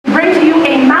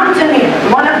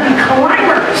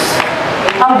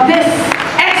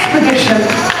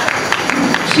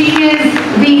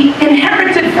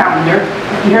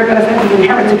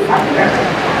inherited family.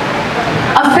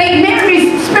 A St.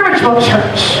 Mary's Spiritual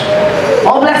Church.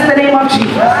 Oh, bless the name of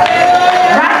Jesus.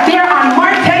 Right there on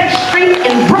Martet Street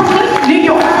in Brooklyn, New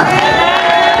York.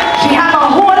 She has a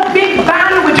whole big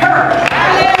band with her.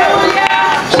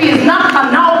 She is not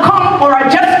a now come or a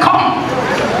just come.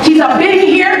 She's a been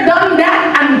here, done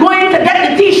that, and going to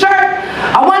get the t-shirt.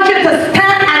 I want you to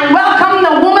stand and welcome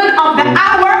the woman of the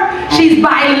hour. She's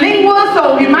bilingual,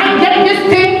 so you might get this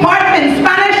thing part in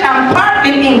Spanish and part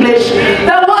in English.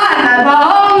 The one, the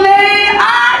only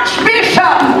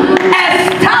Archbishop,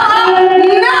 Estella.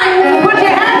 Put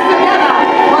your hands together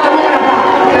for the woman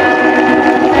of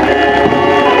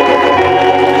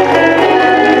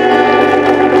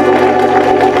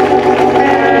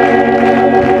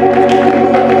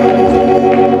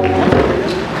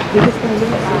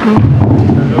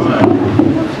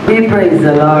We praise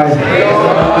the Lord.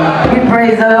 We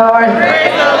praise the Lord.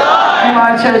 Come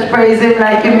on, church, praise Him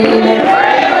like you mean it.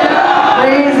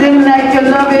 Praise Him like you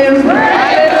love Him.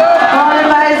 Call Him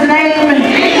by His name.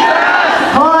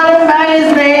 Call Him by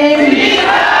His name.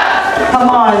 Come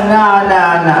on, nah.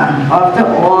 After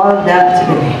all that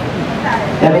today,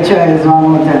 let me try this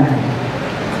one more time.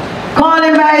 Call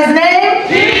Him by His name.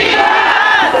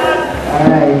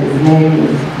 Alright, His name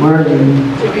is worthy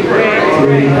to be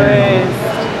praised.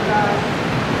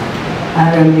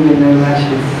 I don't even know if I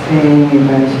should say,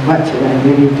 what should I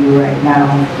really do right now?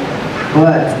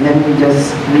 But let me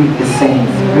just greet the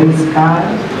saints. Praise God.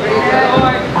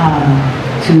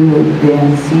 To the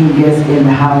unseen guests in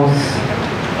the house,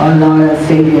 our Lord and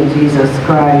Savior Jesus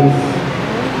Christ,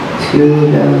 to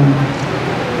the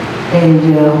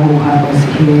angel who have us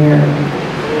here,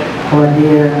 our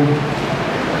dear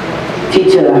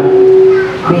teacher,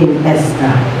 Queen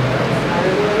Esther.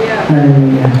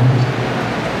 Hallelujah.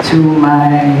 To my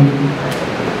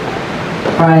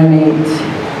primate,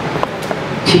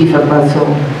 Chief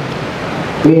Apostle,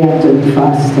 Creator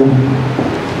Foster,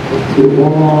 to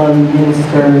all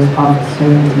ministers,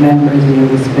 officers, members in your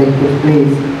respective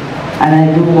place. And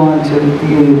I do want to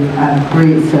give a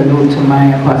great salute to my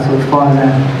Apostle Father,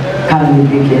 Calvin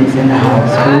Dickens in the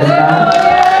house. Praise God.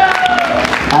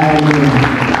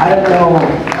 I don't know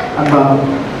about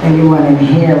anyone in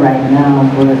here right now,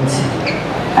 but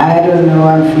I don't know,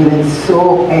 I'm feeling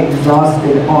so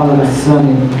exhausted all of a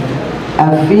sudden.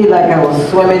 I feel like I was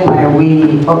swimming my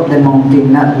way up the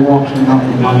mountain, not walking up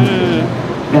the mountain.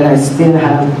 But I still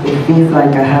have, it feels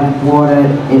like I have water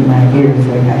in my ears.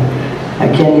 Like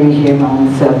I can't even hear my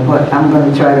own self, but I'm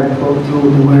going to try to pull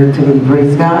through the word today.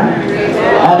 Praise God.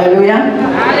 Hallelujah.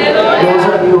 Hallelujah.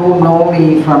 Those of you who know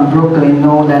me from Brooklyn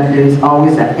know that there's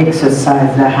always an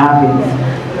exercise that happens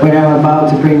when I'm about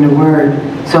to bring the word.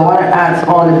 So I want to ask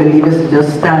all the believers to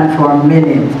just stand for a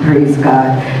minute. Praise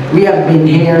God. We have been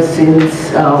here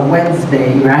since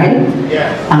Wednesday, right?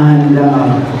 Yes. And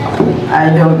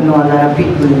I don't know a lot of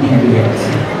people in here yet.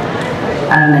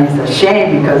 And it's a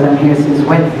shame because I'm here since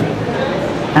Wednesday.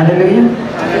 Hallelujah.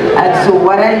 And so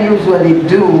what I usually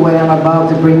do when I'm about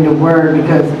to bring the word,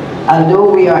 because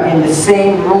although we are in the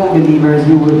same room, believers,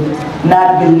 you would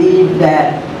not believe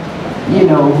that, you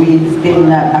know, we still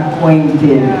not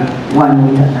acquainted one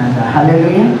with another.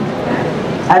 Hallelujah.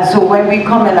 And so when we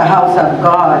come in the house of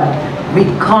God, we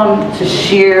come to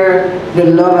share the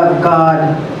love of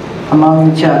God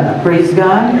among each other. Praise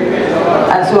God.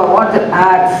 And so I want to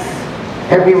ask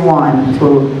everyone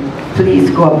to please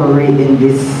cooperate in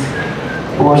this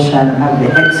portion of the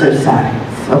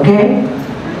exercise. Okay?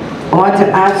 I want to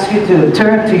ask you to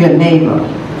turn to your neighbor.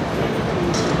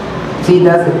 See,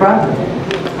 that's the problem.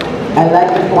 I'd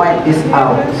like to point this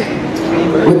out.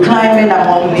 We're climbing a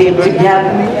mountain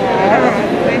together.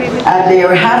 And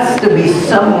there has to be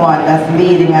someone that's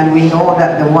leading, and we know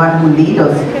that the one who leads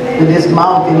us to this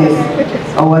mountain is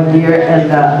our dear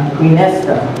elder Queen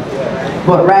Esther.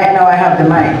 But right now I have the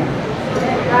mic.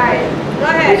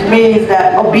 Which means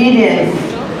that obedience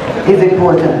is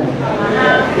important.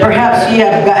 Perhaps she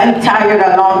has gotten tired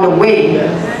along the way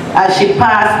as she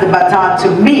passed the baton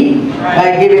to me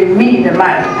by giving me the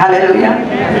mic.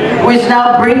 Hallelujah. Which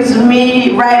now brings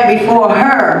me right before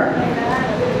her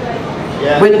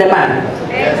with the mic.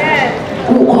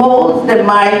 Who holds the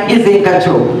mic is in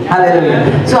control.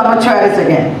 Hallelujah. So I'm going to try this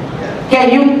again. Can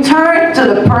you turn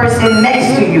to the person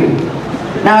next to you?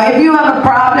 Now, if you have a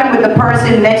problem with the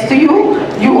person next to you,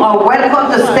 you are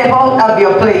welcome to step out of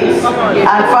your place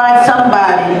and find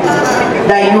somebody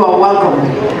that you are welcome.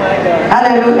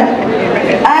 Hallelujah.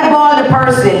 Eyeball the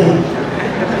person,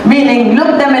 meaning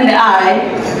look them in the eye,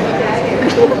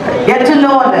 get to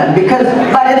know them, because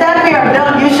by the time we are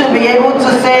done, you should be able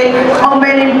to say how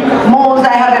many moles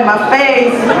I have in my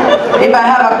face, if I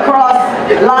have a cross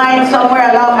line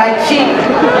somewhere along my cheek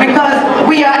because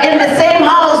we are in the same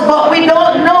house, but we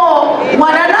don't know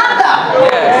one another.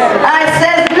 I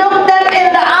says, look them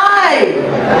in the eye.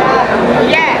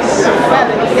 Yes.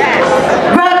 Yes.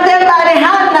 Grab them by the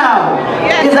hand now.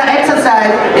 It's an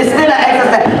exercise. It's still an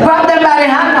exercise. Grab them by the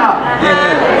hand now.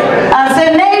 And say,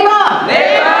 neighbor.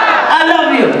 Neighbor. I love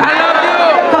you. I love you.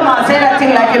 Come on, say that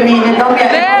thing like you mean it. Don't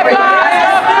get Neighbor.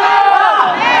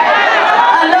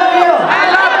 I love you. I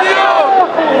love you.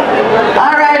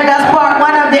 All right, that's part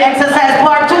one of the exercise.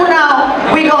 Part two now,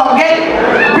 we gonna get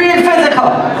real physical.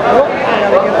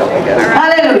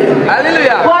 Hallelujah.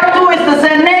 Hallelujah. Part two is to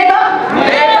say, neighbor,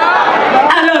 Neighbor.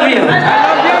 I love you. I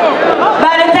love you.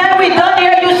 By the time we're done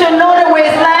here, you should know the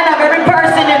waistline of every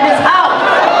person in this house.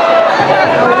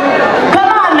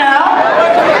 Come on now.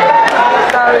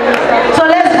 So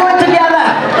let's do it together.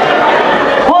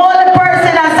 Hold the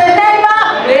person and say, neighbor,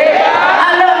 I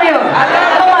love you.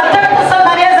 Come on, turn to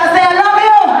somebody else and say, I love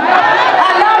you.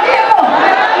 I love you.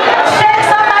 Shake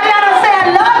somebody else and say, I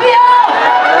love you.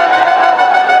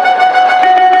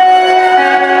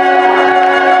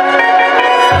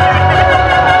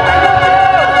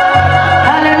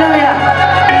 Hallelujah.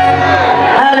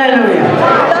 Hallelujah.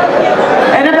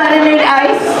 Anybody need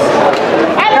ice?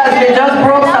 Because we just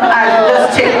broke some ice. We just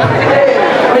chipped.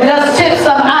 We just chipped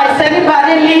some ice.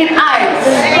 Anybody need ice?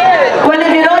 Well,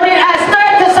 if you don't need ice,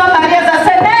 turn to somebody else and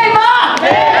say, neighbor,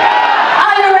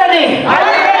 are you ready?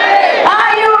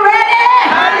 Are you ready?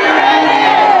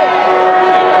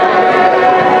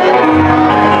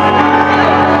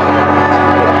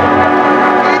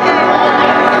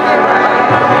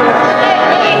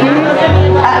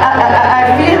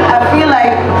 I feel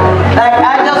like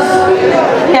I just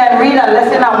can read a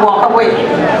lesson and walk away.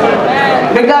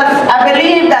 Because I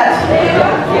believe that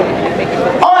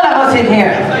all of us in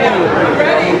here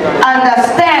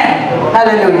understand,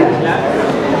 hallelujah,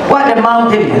 what the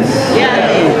mountain is.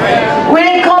 We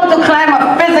didn't come to climb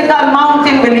a physical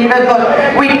mountain, believers, but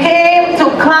we came to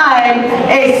climb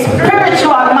a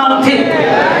spiritual mountain.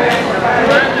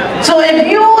 So if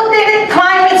you didn't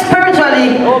climb it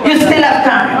spiritually, you still have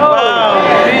time.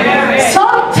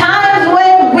 Sometimes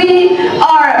when we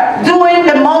are doing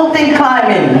the mountain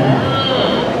climbing,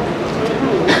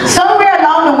 somewhere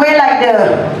along the way, like the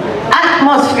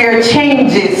atmosphere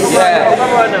changes.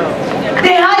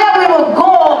 The higher we will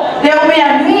go, there will be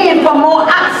a need for more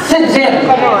oxygen.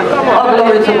 Oh,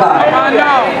 glory to God.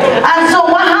 And so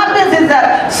what happens is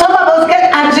that some of us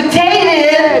get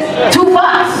agitated too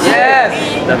fast. Yes.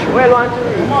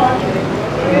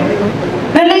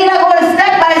 The leader goes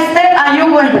step by step and you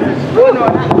go.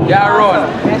 Yeah, run.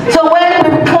 So when we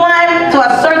climb to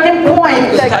a certain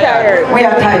point, we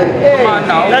are tired. Come on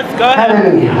now. Let's go.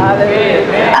 Hallelujah.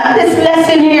 And this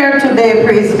lesson here today,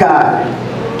 praise God,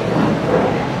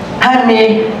 had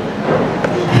me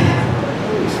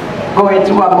going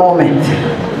through a moment.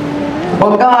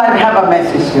 But God have a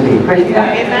message today, praise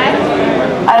God.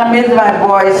 And amidst my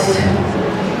voice,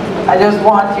 I just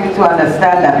want you to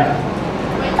understand that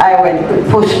I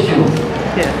pushed you.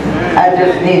 I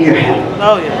just need your help.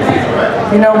 Oh,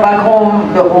 yeah. You know, back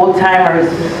home, the old-timers,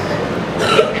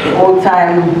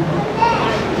 old-time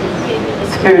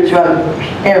spiritual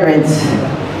parents,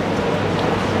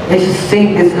 they used to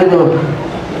sing this little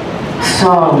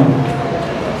song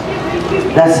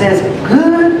that says,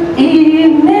 good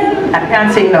evening. I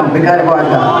can't sing no because of our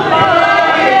God.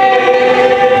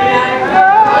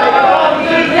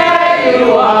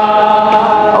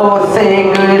 Oh,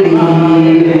 say good evening.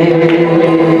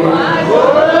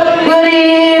 Good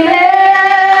evening.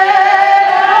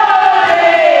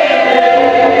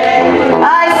 I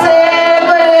say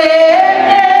good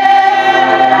evening.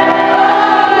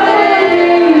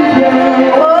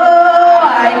 Oh,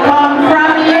 I come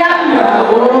from yonder.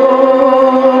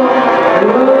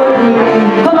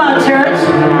 Come on, church.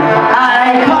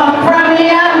 I come from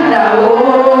yonder.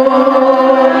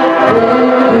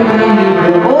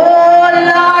 Oh,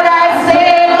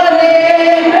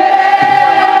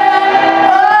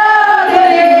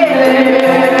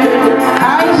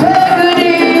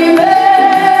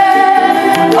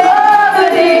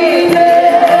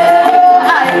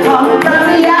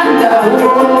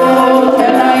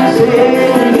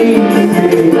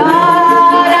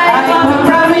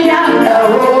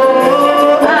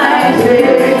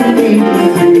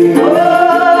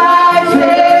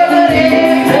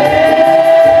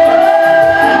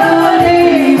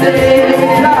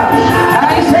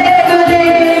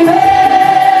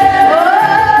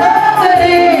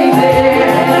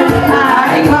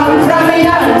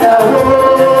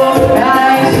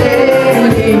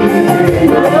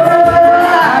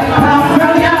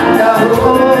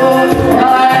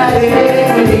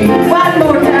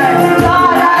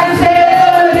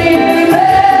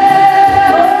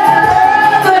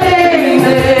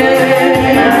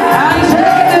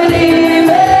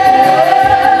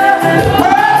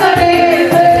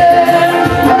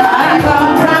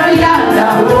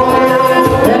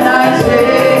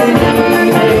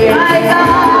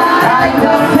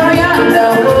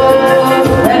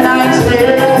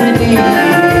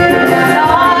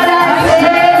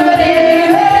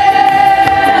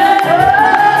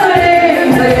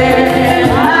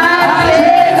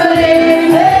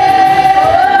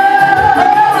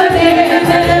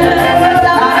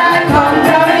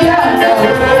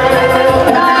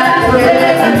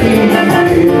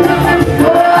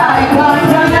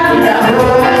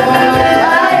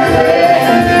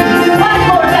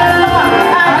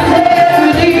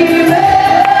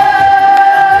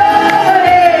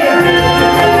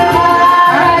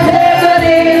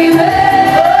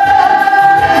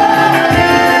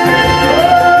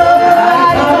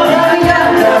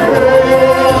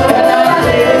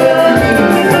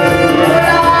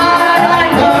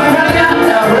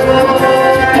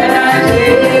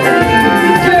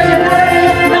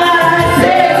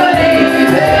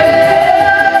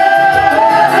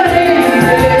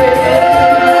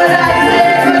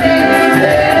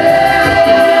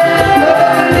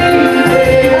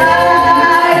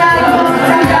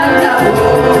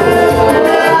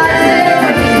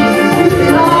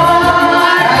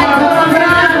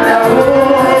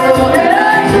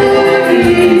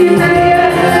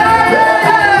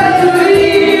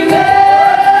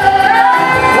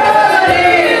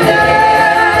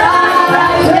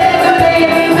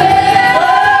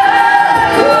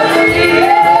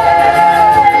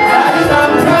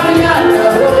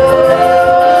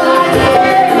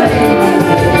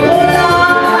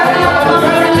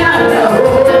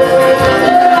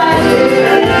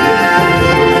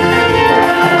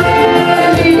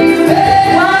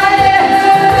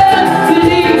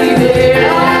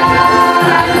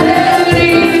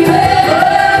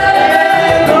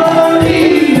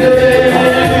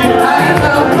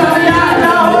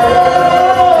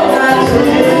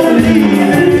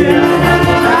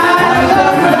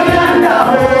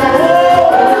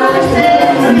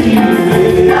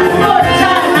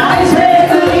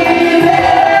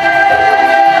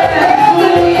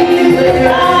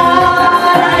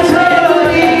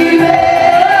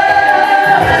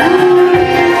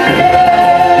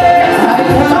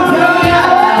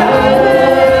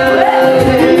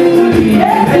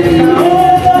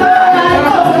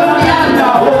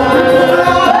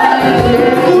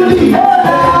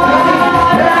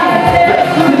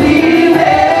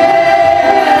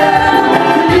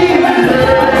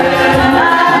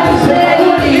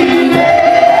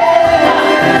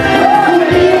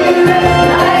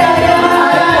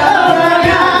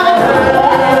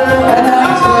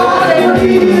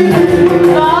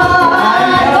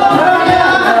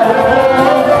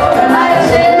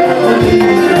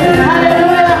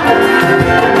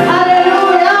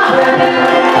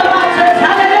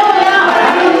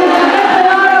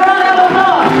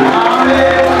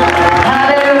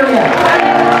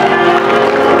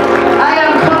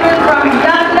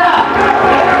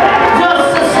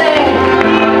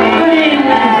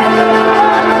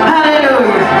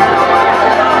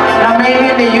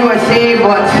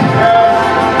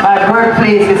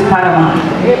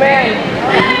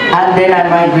 And then I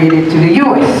migrated to the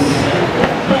US.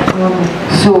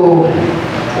 So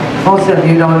most of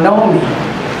you don't know me,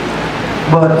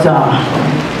 but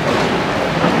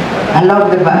I love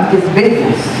the Baptist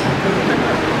business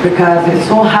because it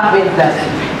so happens that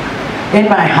in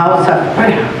my house of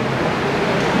prayer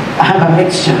I have a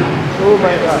mixture. Oh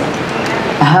my God.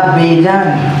 I have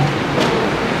Bajan,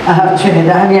 I have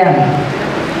Trinidadian,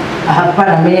 I have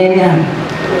Panamanian,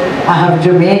 I have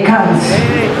Jamaicans,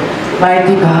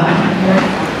 mighty God.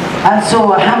 And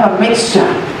so I have a mixture.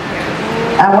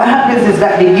 And what happens is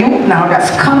that the youth now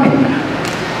that's coming,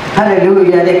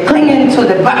 hallelujah, they're clinging to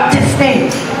the Baptist thing.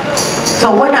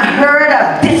 So when I heard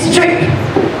of district,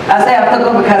 I said I have to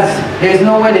go because there's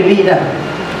no way the leader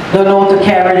don't know to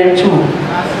carry them through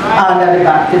under the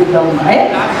Baptist dogma.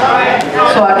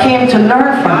 So I came to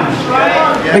learn from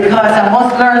it because I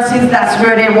must learn since that's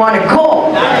where they want to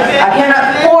go. I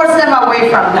cannot force them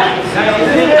away from that.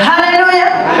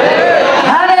 Hallelujah.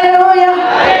 Hallelujah.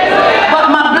 But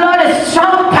my blood is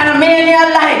strong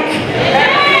Panamanian-like.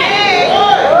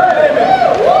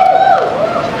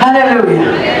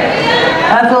 Hallelujah.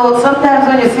 And so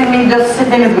sometimes when you see me just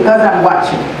sitting, it's because I'm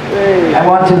watching. I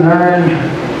want to learn.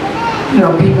 You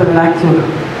know, people like to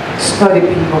study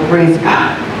people, praise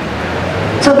God.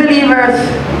 So believers,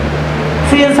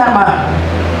 since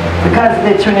because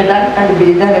the Trinidad and the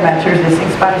Bajan in my church, they sing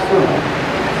Spanish too.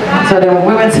 So then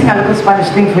we will sing a little Spanish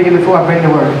thing for you before I bring the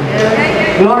word.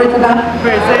 Glory to God.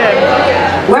 Praise Him.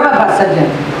 Where my pastor Jen?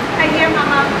 Right here,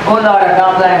 Mama. Oh Lord, I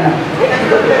can't blame you.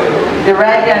 You're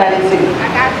right there and I didn't sing.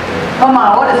 Come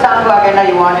on, what the song go again that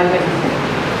you wanted me to sing?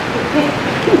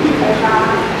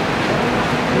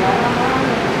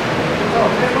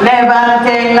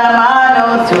 Levanten la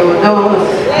mano todos.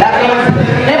 That means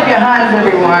lift your hands,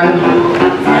 everyone.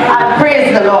 And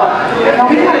praise the Lord.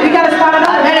 We gotta start it.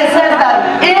 And then it says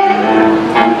that in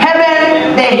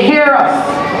heaven they hear us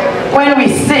when we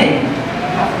sing.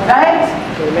 Right?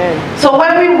 Amen. So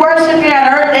when we worship here on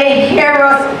earth, they hear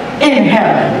us in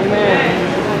heaven. Amen.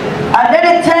 And then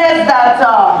it says that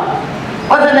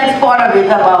what's the next part of it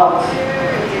about?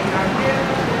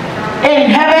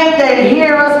 In heaven they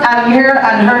hear us and hear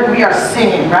and heard we are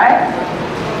singing, right?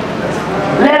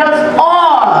 Let us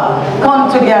all come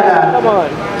together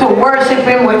to worship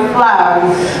Him with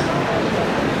flags,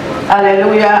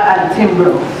 hallelujah, and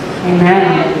timbrels.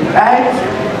 Amen. Right?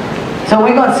 So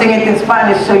we're going to sing it in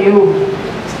Spanish so you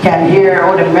can hear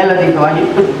all the melody going.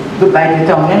 You put goodbye to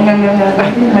the tongue.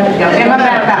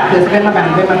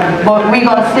 But we're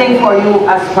going to sing for you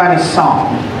a Spanish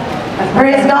song.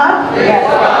 Praise God. Yes.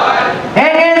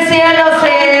 En el cielo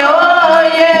se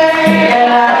oye, en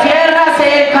la tierra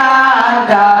se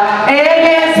canta. En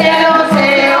el cielo se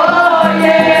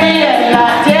oye, y en la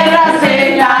tierra se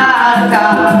canta.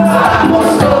 Vamos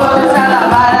todos a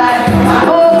alabar,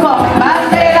 oh, con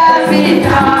banderas y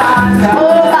danza. Oh,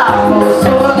 vamos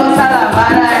todos a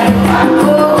alabar,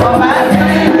 oh, con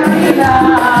banderas y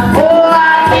danza. Oh,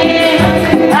 aquí,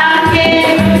 aquí,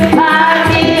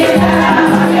 aquí.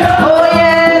 Oh,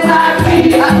 yes,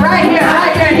 aquí. Right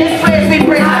here, in this place we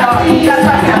praise God. That's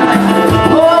what I'm.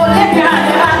 Oh, lift your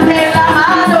hand, levante la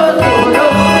mano,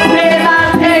 todo.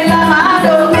 Levante la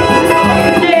mano,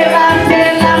 levante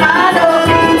la mano,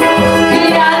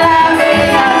 y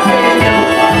alaben al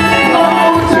Señor. Con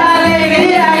mucha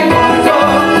alegría y gozo,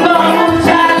 con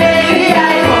mucha alegría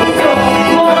y gozo,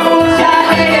 con mucha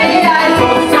alegría y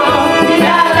gozo, y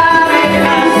alaben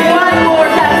al Señor. One more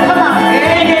time, come on.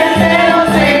 En el cielo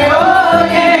se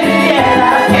oye, y en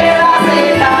la tierra se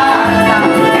canta.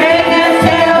 En el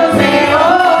cielo se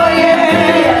oye,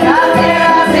 y en la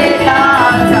tierra se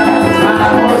canta.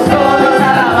 Vamos todos a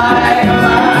alabar a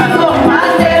Jehová con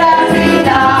banderas y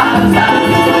danza.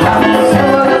 Vamos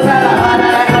todos a alabar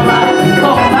a Jehová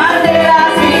con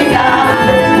banderas y danza.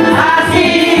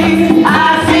 Así,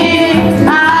 así,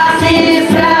 así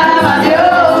se alaba a Dios.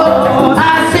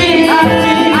 Así,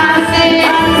 así, así,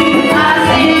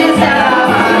 así se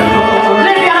alaba a Dios.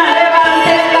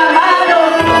 Levante la mano,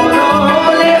 todo,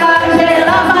 levante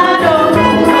la mano,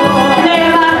 todo,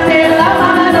 levante la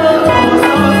mano,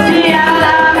 todos, y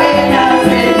alaben al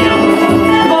Señor.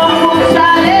 Con mucha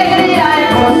alegría y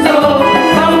gozo,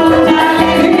 con mucha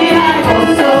alegría y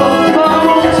gozo, con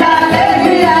mucha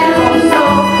alegría y gozo,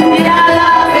 y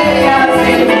alaben al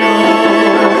Señor.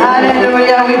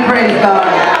 Hallelujah, we praise God.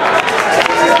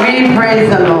 We praise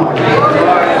the Lord.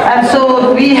 And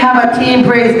so we have a team,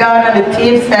 praise God, and the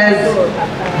team says,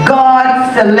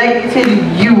 God selected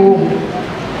you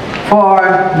for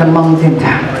the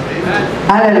mountaintop.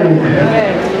 Hallelujah.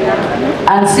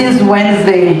 And since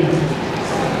Wednesday,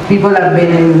 people have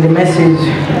been in the message,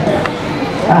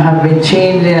 have been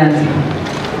changing, and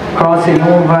crossing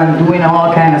over and doing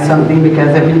all kind of something,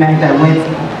 because every night I went,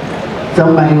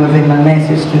 somebody was in the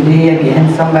message today,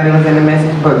 again somebody was in the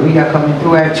message, but we are coming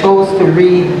through. I chose to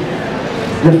read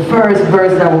the first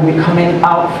verse that will be coming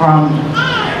out from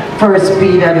 1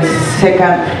 Peter, the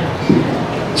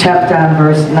 2nd chapter and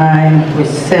verse 9, which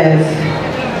says,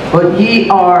 "But ye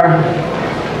are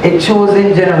a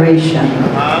chosen generation,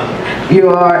 you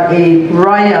are a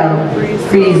royal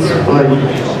priesthood,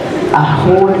 a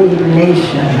holy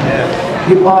nation,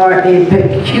 you are a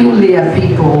peculiar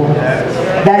people,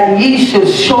 that ye should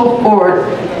show forth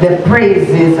the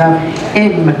praises of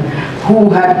him who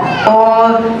had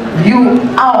called you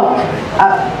out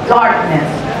of darkness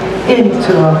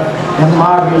into the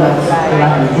marvelous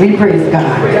light." We praise God.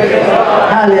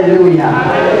 Hallelujah.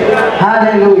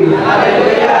 Hallelujah.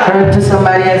 Turn to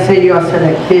somebody and say, you are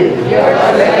selected.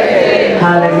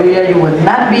 Hallelujah. You would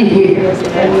not be here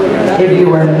if you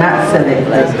were not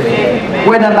selected.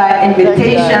 Whether by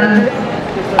invitation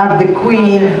of the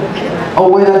Queen, or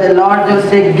whether the Lord just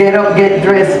said, get up, get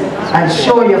dressed, and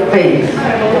show your face,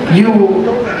 you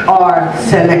are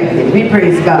selected. We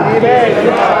praise God.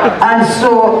 And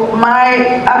so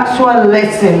my actual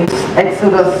lessons,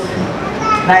 Exodus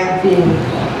 19,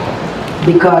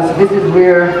 because this is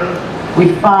where we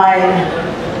find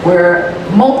where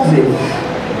Moses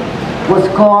was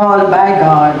called by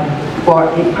God for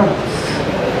a purpose,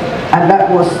 and that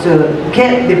was to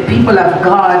get the people of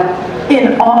God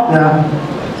in order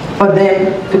for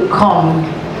them to come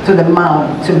to the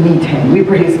mount to meet him. We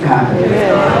praise God.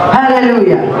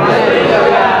 Hallelujah.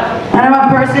 And I'm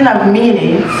a person of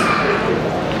meanings,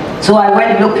 so I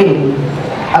went looking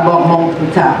about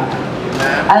mountaintop,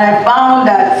 and I found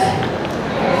that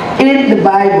in the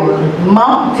Bible,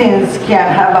 mountains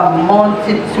can have a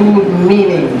multitude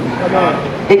meaning.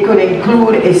 It could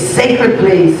include a sacred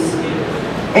place,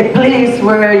 a place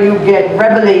where you get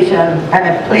revelation,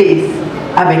 and a place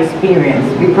of experience.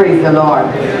 We praise the Lord.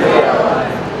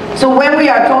 So when we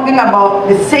are talking about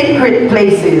the sacred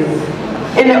places,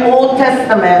 in the Old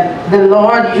Testament, the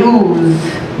Lord used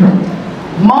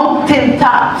mountain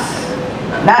tops,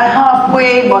 not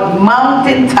halfway, but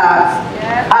mountain tops,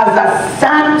 as a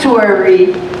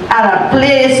sanctuary and a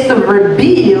place to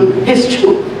reveal his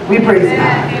truth. We praise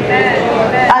God.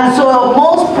 And so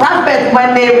most prophets,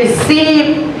 when they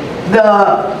receive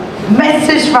the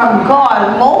message from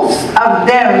God, most of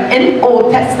them in the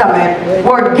Old Testament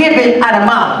were given at a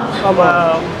mount.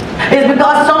 It's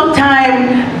because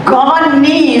sometimes God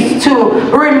needs to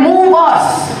remove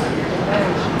us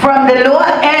from the lower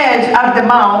edge of the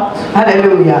mount,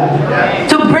 hallelujah,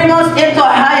 to bring us into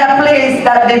a higher place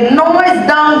that the noise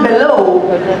down below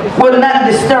will not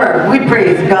disturb. We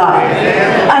praise God.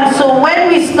 And so when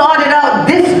we started out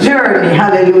this journey,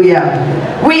 hallelujah,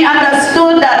 we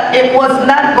understood that it was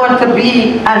not going to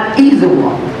be an easy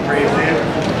one.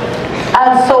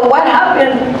 And so what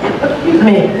happened, excuse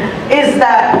me, is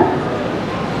that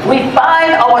we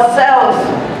find ourselves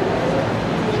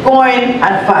going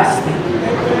and fasting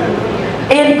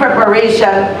in preparation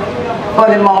for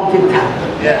the mountaintop.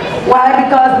 Why?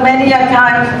 Because many a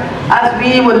times as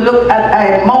we would look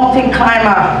at a mountain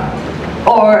climber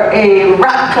or a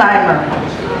rock climber,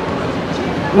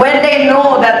 when they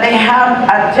know that they have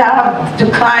a job to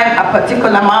climb a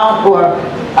particular mount or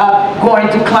going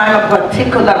to climb a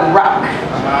particular rock,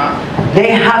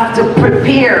 they have to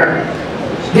prepare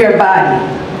their body.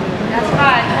 That's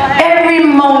right. Every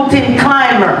mountain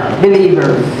climber,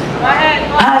 believers,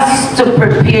 has to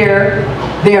prepare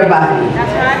their body.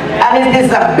 That's right. And it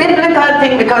is a biblical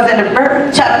thing, because in the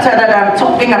first chapter that I'm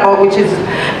talking about, which is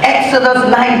Exodus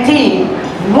 19,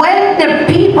 when the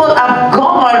people of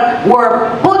God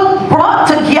were brought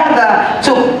together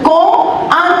to go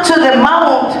onto the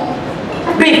mount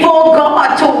before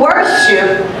God to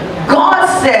worship, God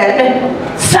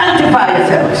said, sanctify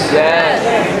yourselves. Yes.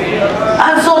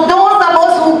 And so those of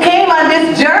us who came on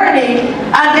this journey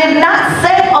and did not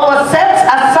set ourselves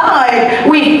aside,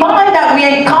 we find that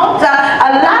we encounter a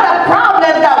lot of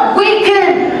problems that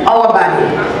weaken our body.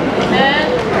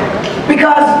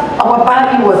 Because our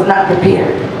body was not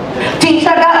prepared. Teacher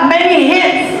got many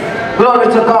hits, glory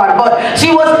to God, but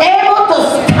she was able to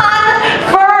stand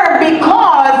firm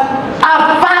because of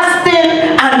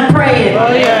fasting and praying.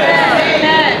 Oh, yes.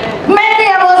 Many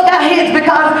of us got hits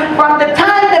because from the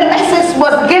time the message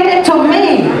was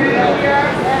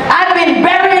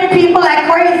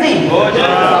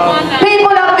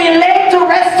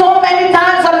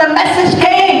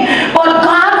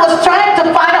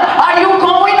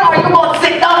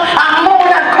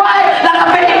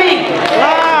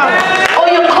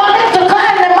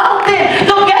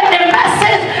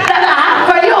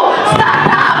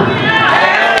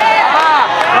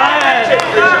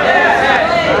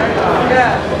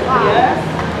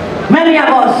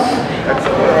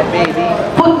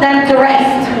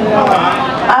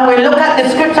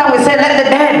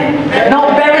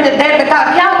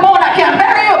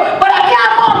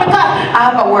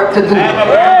more work to do.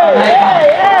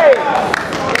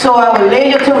 So I will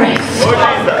lay you to rest.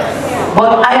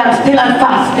 But I am still on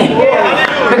fasting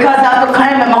because I have to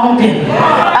climb a mountain.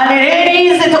 And it ain't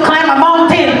easy to climb a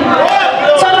mountain.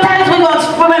 Sometimes we go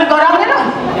down, you know.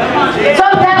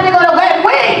 Sometimes we're going to get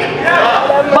weak.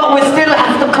 But we still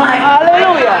have to climb.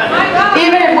 Hallelujah.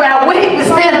 Even if we are weak, we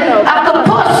still have to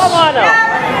push.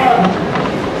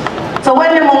 So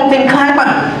when the mountain climber,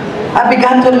 I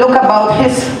began to look about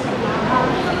his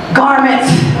garments.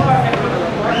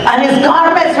 And his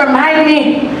garments remind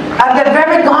me of the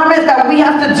very garments that we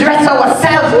have to dress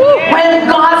ourselves when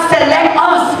God selects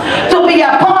us to be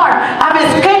a part of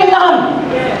his kingdom.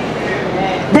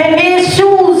 They need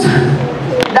shoes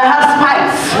that have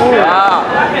spikes.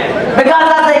 Because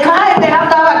as they climb, they have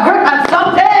to have a grip on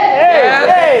something.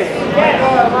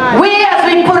 As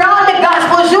we put on the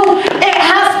gospel shoe, it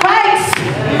has spikes.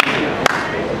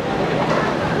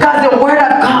 Because the word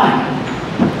of God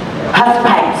has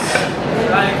spikes.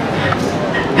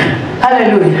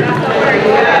 Hallelujah.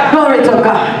 Glory to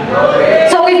God.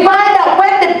 So we find that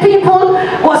when the people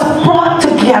was brought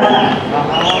together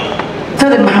to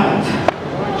the mount,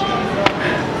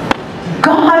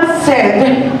 God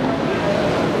said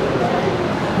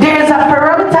there is a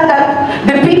perimeter that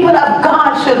the people of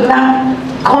God should not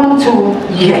come to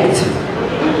yet.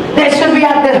 They should be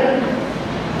at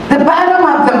the bottom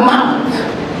of the mount.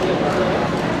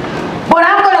 But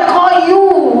I'm going to call you,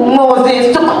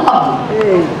 Moses, to come.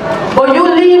 But you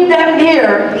leave them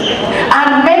here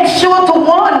and make sure to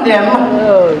warn them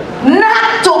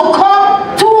not to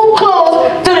come too close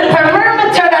to the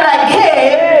perimeter that I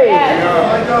gave.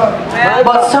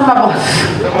 But some of us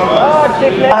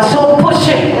are so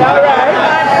pushy.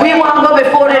 We want to go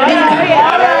before the leader.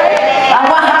 And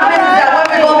what happens is that when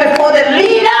we go before the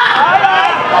leader,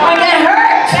 we get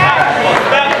hurt.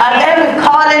 And then we're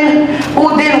calling who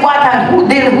did what and who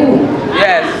did who.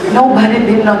 Yes. Nobody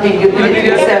did nothing. You did it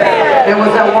yourself. There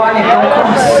was a warning, don't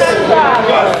cross.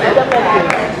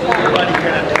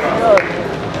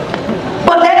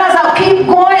 But then as I keep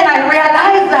going, I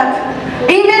realize that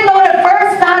even though the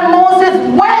first time Moses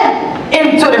went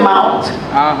into the mount,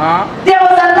 there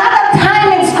was another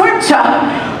time in scripture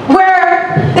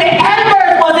where the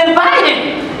elders was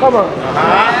invited. Come on.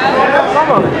 Come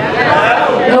on.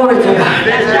 Glory to God.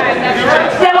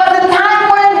 There was a time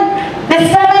when the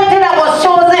 70 that was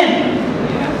chosen,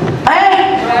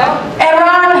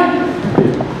 Aaron,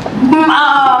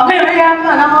 Miriam,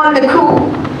 and all the crew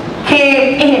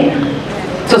came in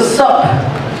to sup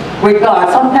with God.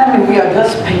 Sometimes we are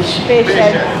just patient.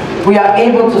 We are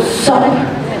able to sup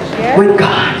with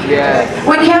God.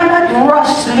 We cannot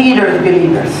rush leaders,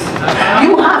 believers.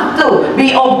 You have to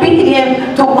be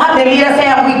obedient to what the leader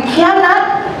says. We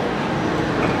cannot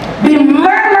be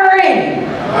murmuring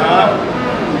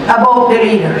about the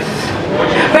leaders.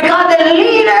 Because the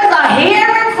leaders are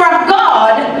hearing from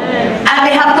God and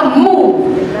they have to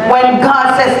move when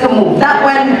God says to move. Not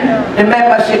when the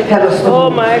membership tells us to move. Oh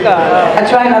my God. I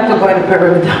try not to go in the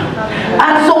perimeter.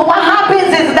 And so what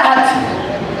happens is that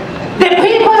the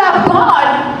people of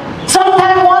God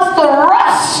sometimes wants to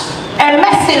rush a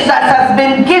message that has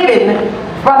been given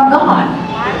from God.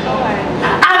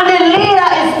 And the leader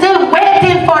is still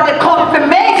waiting for the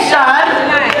confirmation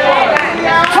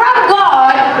from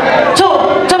God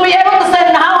to be able to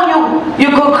say now you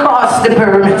could cross the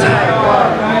perimeter.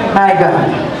 My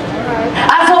God.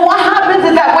 And so what happens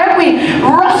is that when we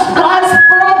rush God's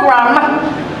program,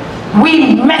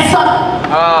 we mess up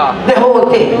the whole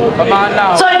thing. Come on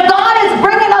now. So if God is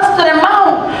bringing us to the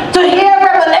mount to hear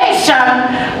revelation,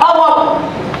 our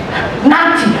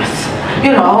naughtiness,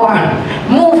 or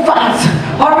move fast,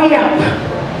 hurry up.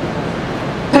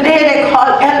 Today they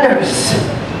call elders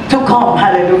to come,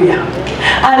 hallelujah.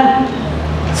 And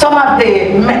some of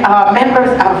the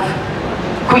members of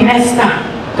Queen Estella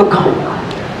to come.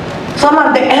 Some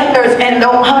of the elders end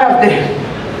up out of the,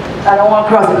 I don't want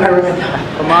to cross the perimeter.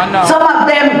 Come on now. Some of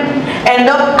them end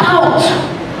up out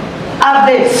of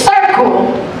the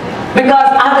circle because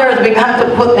others began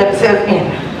to put themselves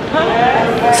in.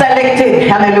 Selected,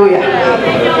 hallelujah.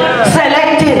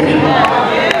 Selected.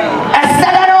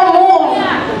 Estella don't move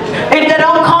if they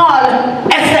don't call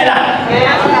Estella.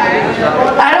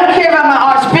 I don't care about my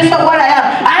Archbishop, what I am.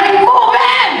 I ain't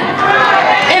moving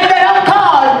if they don't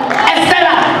call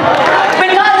Estella.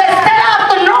 Because Estella have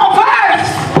to know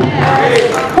first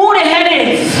who the head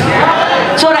is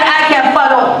so that I can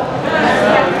follow.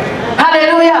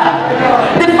 Hallelujah.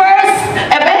 The first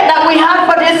event that we had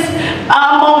for this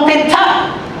mountain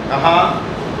top,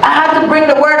 I had to bring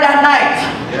the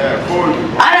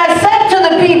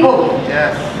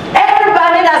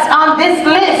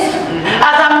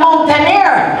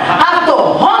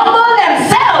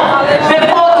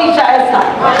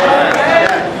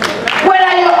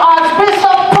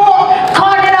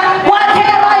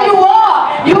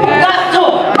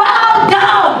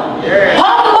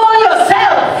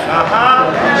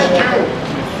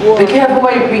Be careful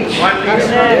what you preach.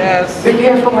 Yes. Be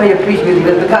careful what you preach,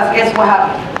 because guess what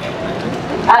happened?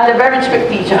 I'm a very strict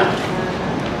teacher.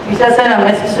 He said, send a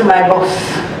message to my boss.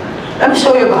 Let me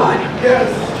show you God.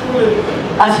 Yes.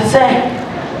 And she said,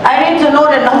 I need to know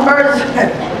the numbers.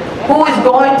 Who is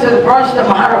going to the brunch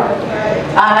tomorrow?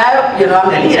 And I'm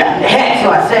the leader, I'm the head, so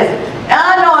I said,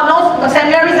 no, St.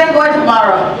 Mary's ain't going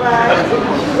tomorrow.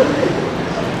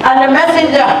 And the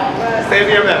messenger,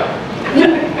 Save your bell.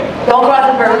 don't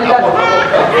cross the river.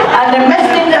 And the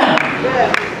messenger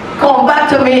come back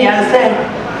to me and said,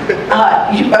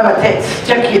 you have a text,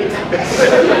 check it.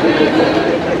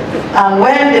 And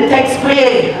when the text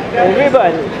played,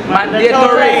 Everybody.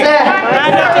 Mandatory.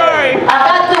 Mandatory. I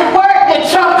had to work the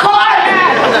trump card.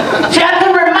 She had to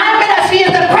remind me that she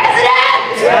is the president.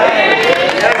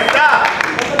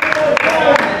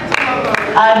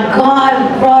 And God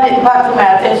brought it back to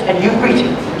my attention, and you preach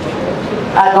it.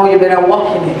 I know you better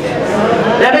walk in it.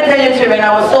 Let me tell you, children,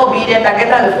 I was so obedient. I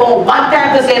get on the phone one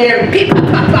time to say, here, beep, pop,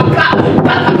 pop, pop,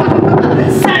 pop, pop, pop,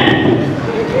 send.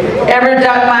 Every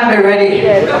jack man be ready.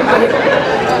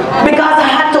 Because I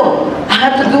had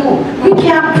to do. We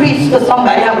can't preach to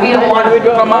somebody and we don't want to.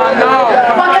 Come on now.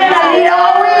 What kind of leader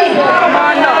are we? Come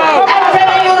on now. I'm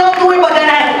telling you, don't do it, but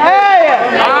then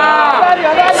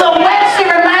So when she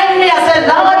reminded me, I said,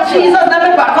 Lord Jesus, let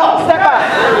me back up.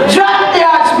 Drop the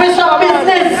Archbishop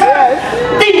business.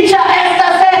 Teacher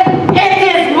Esther said, it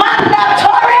is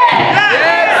mandatory.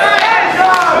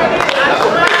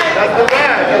 That's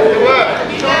the word.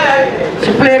 She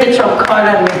played the trump card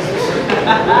on me.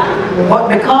 But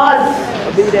because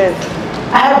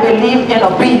I believe in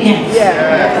obedience.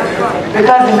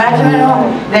 Because imagine,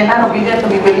 they're not obedient to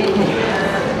me, believe me.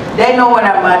 They know what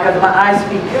I'm like because my eyes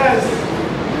speak.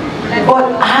 But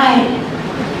I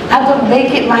have to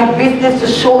make it my business to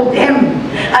show them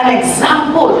an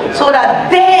example so that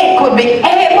they could be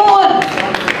able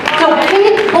to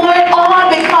keep going on,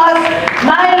 because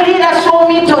my leader showed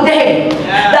me today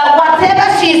that whatever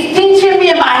she's teaching me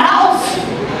in my house,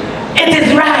 it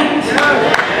is right.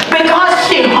 Because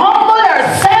she humbled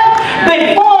herself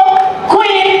before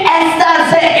Queen Esther and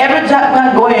said, every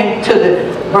jackman going to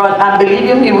the broad. And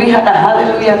believe me, we had a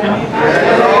hallelujah time.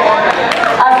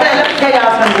 I said, let me tell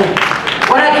y'all something.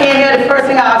 When I came here, the first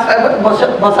thing I asked for was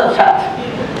bus-up shot.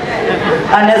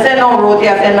 And they said, no roti.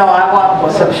 I said, no, I want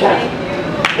bus-up shot.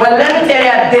 Well, let me tell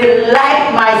you, I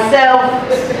delight myself.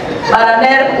 And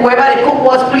then whoever the cook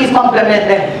was, please compliment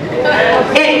them.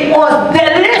 It was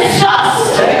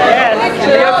delicious.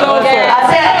 I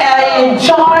said, I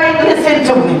enjoyed listening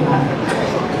to me.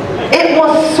 It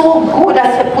was so good. I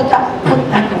said, put that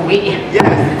away.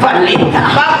 Yes. For later.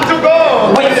 Back to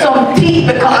go. With some tea,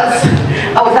 because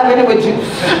I was having it with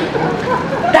juice.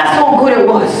 That's how good it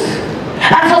was.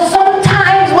 And so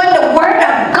sometimes when the word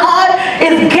of God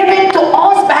is given to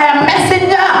us by a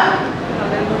messenger,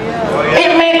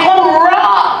 it may come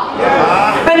raw.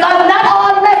 Because not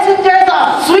all messengers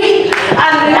are sweet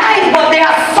and nice, but there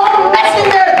are some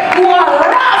messengers who are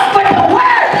rough with the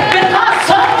word, because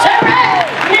some children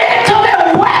need to be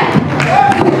wet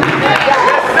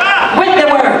with the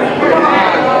word.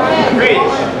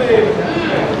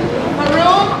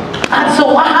 And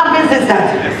so what happens is that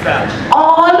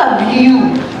all of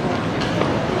you,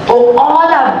 or all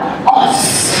of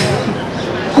us,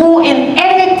 who in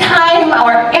any time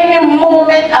or any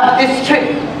moment of this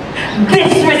trip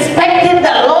disrespected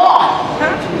the law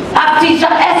of Teacher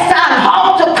Esther and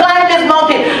how to climb this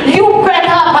mountain, you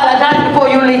better apologize before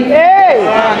you leave.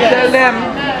 Tell them.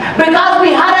 Because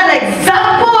we had an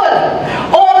example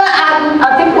over at,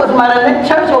 I think it was Madeline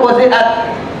Church, or was it at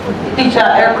Teacher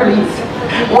Hercules,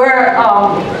 where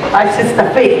my sister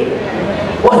Faith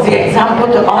was the example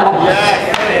to all of us.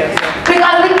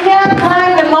 Because we can't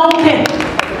climb the mountain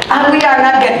and we are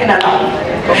not getting along.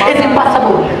 It's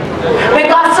impossible.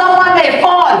 Because someone may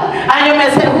fall and you may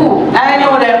say, who? I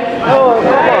know them.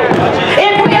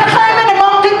 If we are climbing the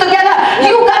mountain together,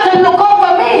 you got to look out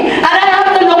for me and I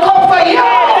have to look out for you.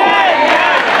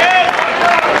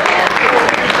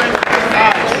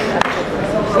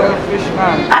 Selfish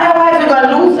man. Otherwise we're going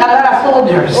to lose a lot of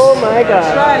soldiers. Oh my God.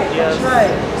 That's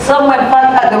right. Someone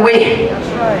fought at the way.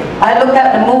 I looked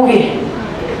at the movie.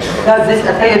 Because this, I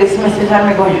tell you, this message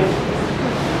I'm going.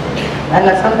 And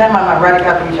sometimes I'm a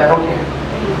radical preacher, I don't care.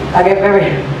 I get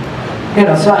very,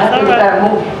 so I had to look at a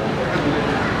movie.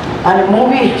 And the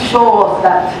movie shows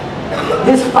that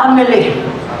this family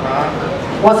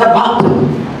was about to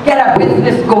get a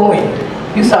business going.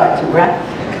 You saw it too, right?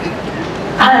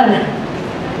 And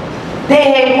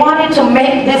they wanted to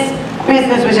make this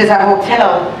business, which is a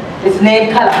hotel, it's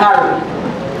named Kalahari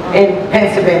in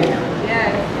Pennsylvania.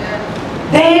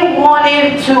 They wanted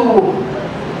wanting to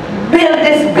build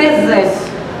this business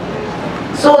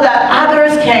so that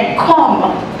others can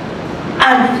come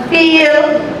and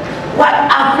feel what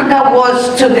Africa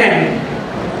was to them.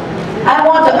 I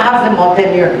want to ask the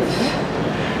mountaineers,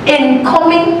 in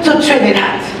coming to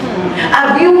Trinidad,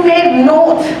 have you made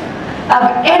note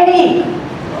of any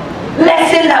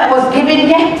lesson that was given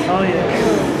yet? Oh,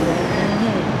 yes.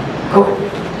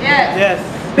 Good.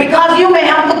 Yes. Because you may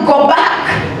have to go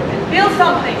back Feel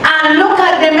something. and look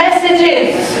at the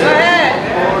messages Go ahead.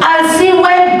 and see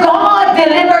when God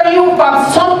delivered you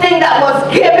from something that was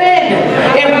given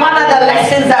in one of the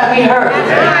lessons that we heard.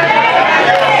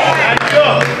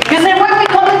 You see, when we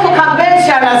come into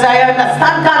convention, as I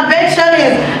understand, convention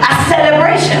is a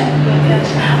celebration.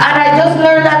 And I just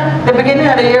learned at the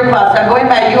beginning of the year, Pastor, going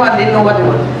by you and didn't know what it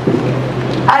was.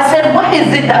 I said, why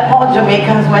is it that all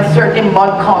Jamaicans, when certain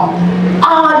month come,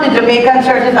 all the Jamaican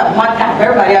churches at one time,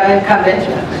 everybody having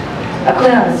convention? I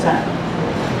couldn't understand.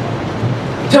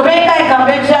 Jamaica in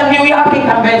convention, New York in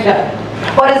convention.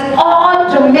 But it's all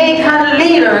Jamaican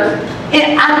leaders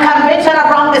in convention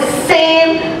around the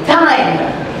same time.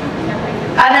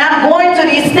 And I'm going to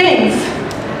these things,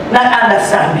 not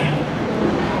understanding.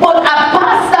 But a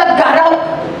pastor got up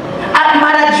at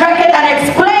Manadraket and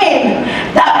explained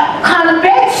that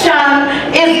convention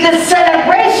is the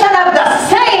celebration of the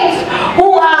saints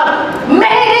who have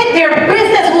made it their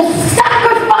business, who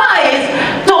sacrifice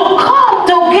to come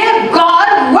to give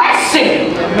God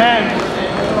worship. Amen.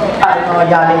 I know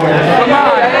y'all Come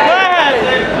on.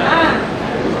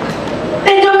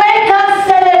 The Jamaicans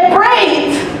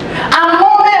celebrate a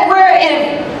moment where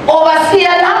if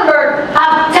Overseer Lambert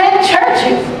have 10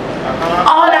 churches,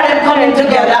 all of them coming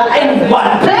together in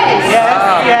one place.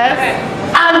 Yes.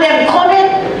 And them coming,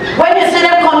 when you see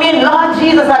them coming, Lord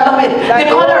Jesus, I love it, the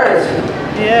colors.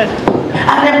 Yes.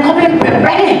 And them coming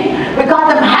ready, because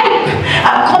I'm hype.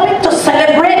 I'm coming to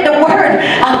celebrate the word.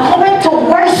 I'm coming to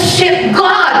worship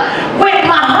God with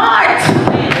my heart.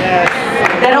 Yes.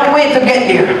 They don't wait to get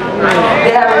there.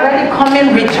 They are already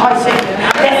coming rejoicing.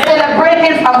 They're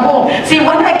celebrating from home. See,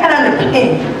 when I got on the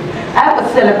plane, I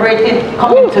was celebrating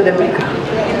coming to the Mecca.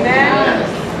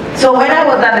 So when I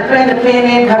was on the plane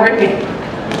in Caribbean,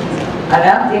 and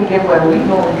I'm thinking, well, we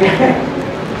know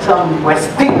some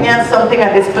West Indian something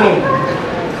at this plane.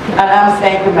 And I'm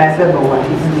saying to myself, oh, what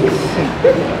is this?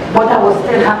 But I was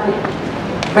still happy.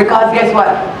 Because guess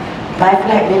what? My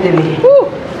flight didn't delay.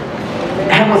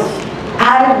 I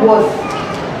was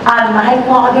on my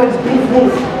father's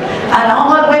business. And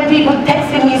all when people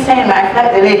texting me saying my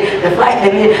flight delayed, the flight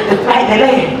delayed, the flight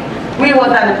delayed. We was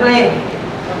on the plane.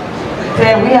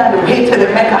 Saying we on the way to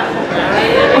the Mecca.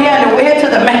 We on the way to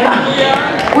the Mecca.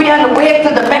 We on the way to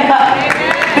the Mecca.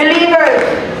 Believers,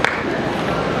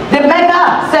 the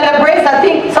Mecca celebrates, I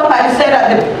think somebody said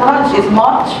that the brunch is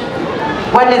March.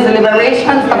 When is the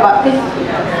liberation for Baptist?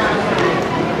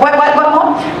 What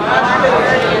month?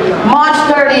 March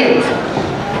 30th.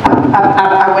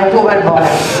 I went over the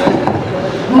border.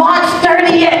 March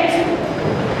 30th.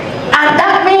 And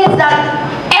that means that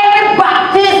every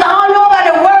Baptist all over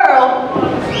the world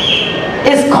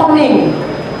is coming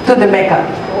to the Mecca.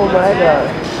 Oh my God.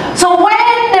 So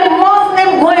when the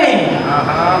Muslim going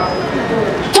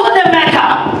to the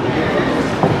Mecca,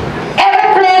 every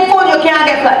plane full you can't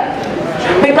get flight.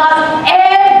 Because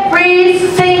every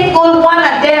single one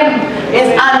of them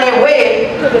is on their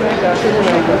way to the Mecca.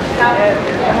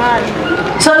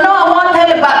 So now I want to tell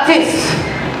the Baptists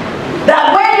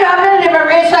that when you have a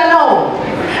liberation now,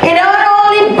 it not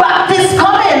only Baptists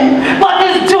coming, but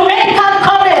it's Jamaican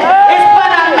coming, it's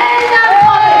Panamanian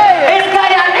coming, it's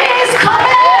Guyanese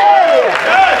coming.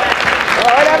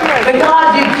 Because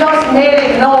you just made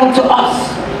it known to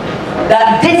us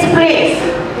that this place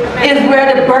is where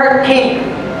the bird came.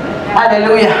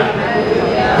 Hallelujah.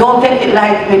 Don't take it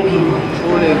lightly, people.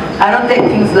 I don't take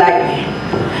things lightly.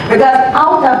 Because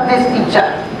out of this teacher,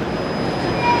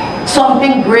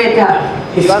 something greater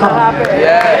is coming.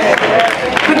 Yes.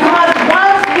 Because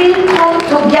once we come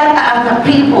together as a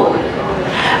people,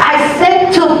 I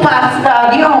said to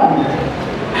Pastor Young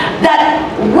that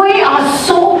we are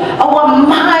so, our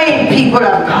mind, people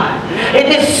of God, it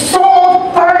is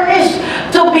so furnished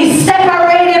to be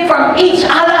separated from each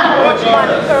other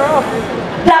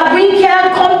that we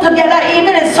can't come together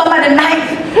even in some of the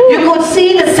nights. You could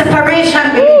see the separation,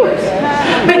 believers.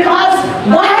 Because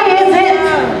why is it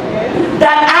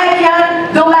that I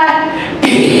can do that?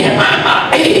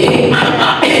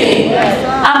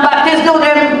 And Baptists do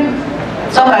them.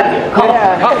 Somebody, come.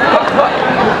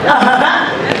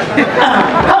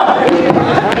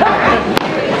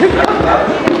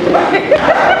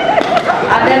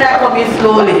 And then I come in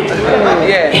slowly.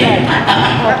 Yeah.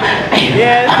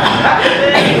 Yes.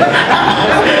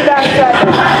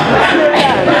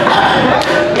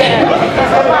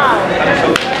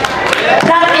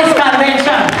 That is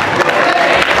convention.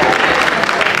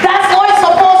 That's how it's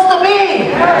supposed to be.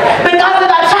 Because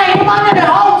if a Chinese man in the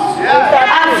house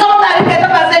and somebody get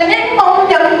up and say, the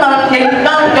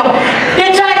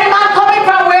Chinese man coming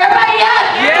from wherever he is,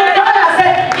 to God and say,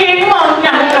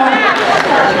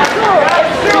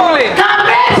 Truly.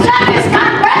 convention is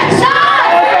convention.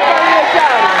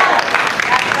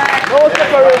 No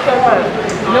separation, man.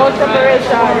 No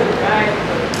separation.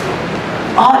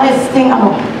 All this thing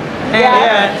about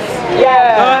Yes.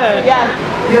 Yeah. Go ahead. Yeah.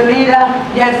 Your leader,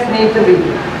 yes, need to be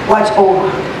watched over.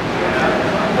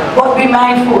 But be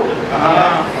mindful.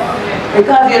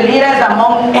 Because your leaders are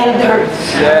among elders.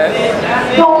 Yes.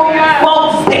 Don't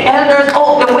force the elders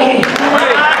out the way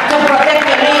to protect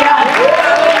the leader.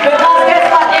 Because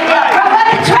guess what? If you're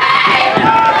properly trained,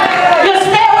 you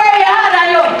stay where you are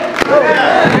and you.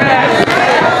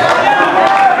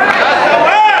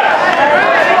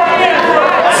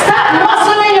 Stop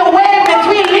muscling your way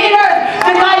between leaders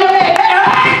because you may get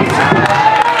hurt.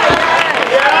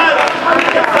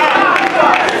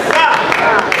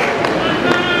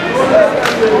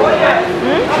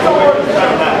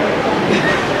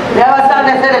 There was some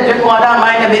that said they drink water and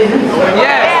mind the business.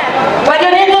 Yes. But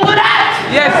you need to do that.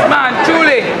 Yes, man.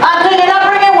 Truly. Until you're not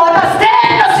bringing water, stay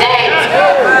in the seat.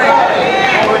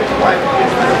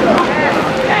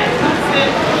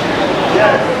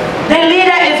 The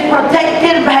leader is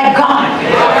protected by God.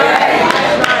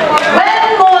 When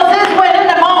Moses went in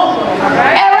the mountain,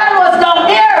 Aaron was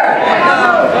down there,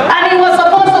 and he was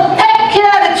supposed to take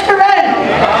care of the children,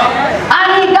 and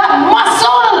he got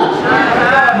muscled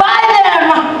by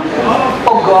them.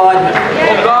 Oh God.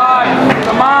 Oh, God.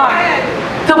 Come on.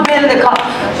 To build the cup.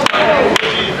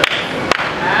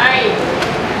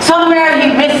 Somewhere he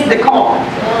missed the call.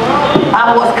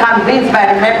 I was convinced by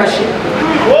the membership.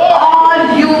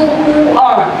 All you who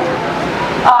are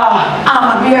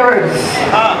armor bearers,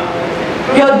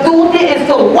 your duty is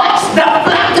to watch the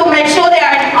flock to make sure they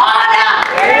are in order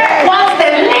once the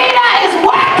leader is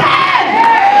working.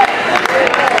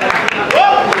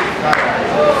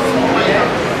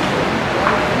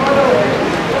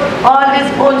 All this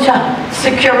bunch of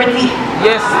security.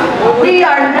 Yes. We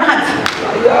are not.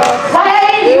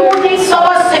 Why you need so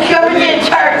much security in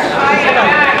church?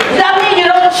 That means you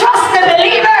don't trust the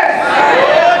believers.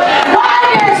 Why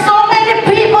there's so many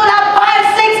people, that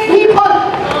 5, 6 people?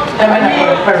 I'm in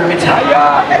a perimeter.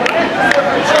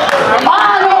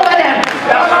 All over them.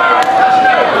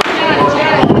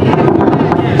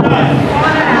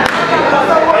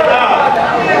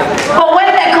 But when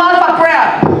they call for prayer,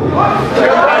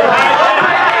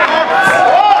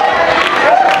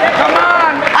 Come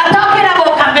on. I'm talking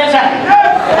about convention.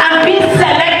 I'm being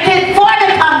selected for the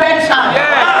convention.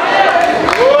 Yes.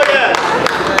 Oh, yeah.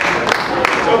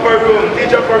 Upper room.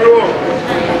 Teach upper room.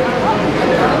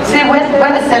 See, when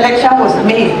the selection was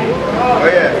made, Oh,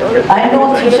 yeah. I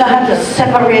know teacher had to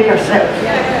separate herself.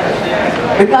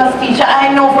 Because teacher,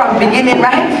 I know from beginning,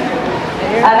 right?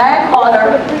 And I called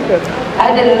her.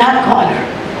 I did not call her.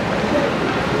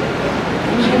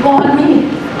 She called me.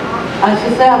 And she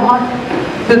said, I want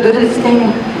to do this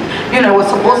thing. You know, it was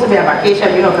supposed to be a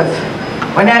vacation, you know, because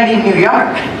when I leave New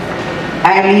York,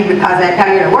 I leave because I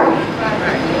can't get to work.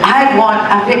 I want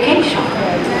a vacation.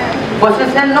 But she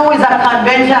said, no, it's a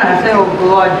convention. I said, oh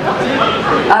God,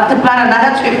 I have to plan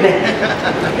another trip then.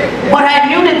 But I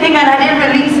knew the thing and I didn't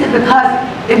release it because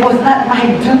it was not my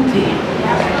duty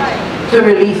to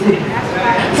release it.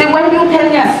 See, when you tell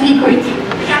me a secret,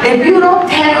 if you don't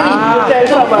tell me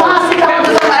to pass it on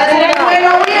to somebody, it ain't going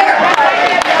nowhere.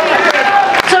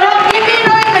 So don't give me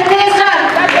no invitation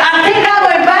and think I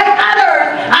will invite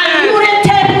others and you didn't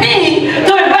tell me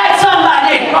to invite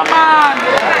somebody. Come on.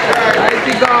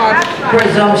 Mighty God.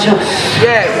 Presumptuous.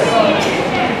 Yes.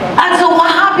 And so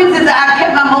what happens is that I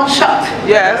kept my mouth shut.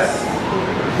 Yes.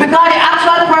 Because the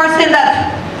actual person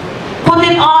that put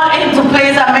it all into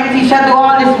place and make teacher do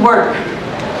all this work,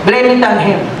 blame it on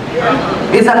him.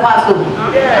 It's a pastor.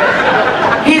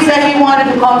 He said he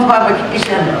wanted to come for a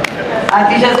vacation. And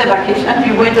teacher said, vacation?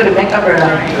 You going to the Mecca,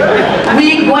 brother?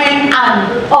 We going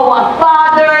on our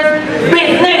Father's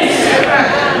business.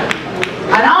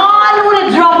 And all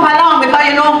would jump along because,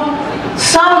 you know,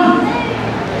 some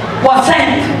was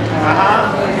sent.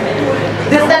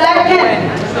 The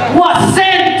selected was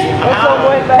sent.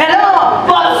 Hello,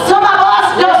 but some of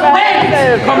us just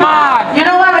went. Come on. You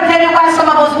know what I tell you why some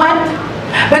of us went?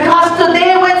 Because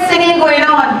today when singing going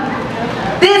on,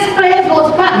 this place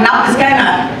was packed. Now it's kind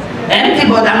of empty,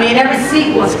 but I mean every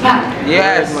seat was packed.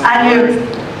 Yes. And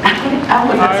I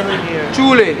was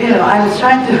Truly. you know, I was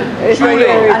trying to, Truly.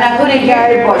 and I couldn't hear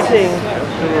the voices.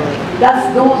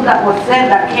 That's those that was said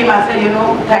that came and said, you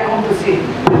know, I come to see.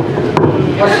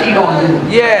 What's she gonna do?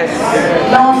 Yes.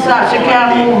 No, sir, she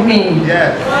can't move me.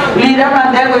 Yes. Leader and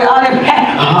then with all them,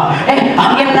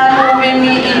 I'm not moving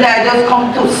me either. I just come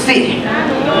to see.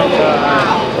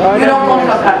 You don't come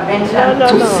to a convention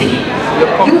to see. You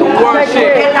come to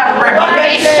worship. Get a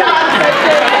revelation.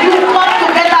 You come to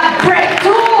get a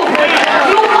breakthrough.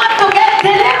 You come to get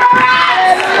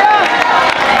deliverance.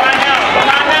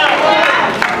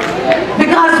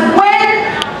 Because when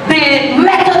the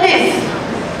Methodists,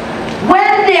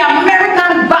 when the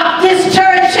American Baptist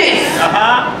churches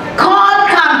called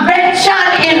convention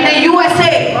in the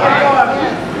USA,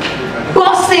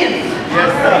 buses,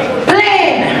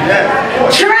 plane,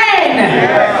 train,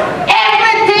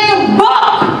 everything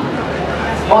booked,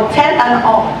 hotel and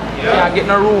all. Yeah, get in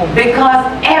a room. Because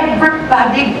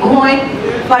everybody going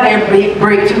for their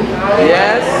breakthrough.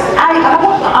 Yes. I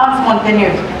want to ask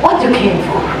Mountaineers, what you came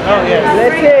for? Oh, yes.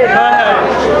 Let's see.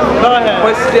 Go ahead.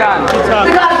 Question.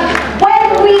 Because when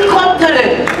we come to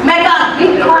the mega,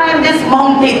 we climb this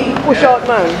mountain. Push out,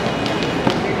 man.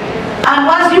 And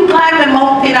once you climb the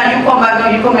mountain and you come back,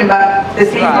 you're coming back the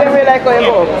same Right. Give me like a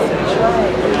book.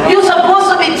 You're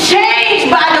supposed to be changed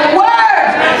by the word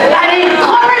and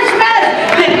encouragement,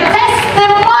 the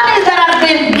testimonies that have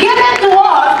been given to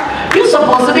us. You're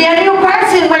supposed to be a new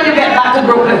person when you get back to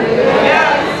Brooklyn.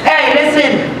 Hey,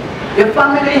 listen, your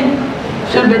family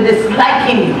should be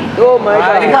disliking you. Oh my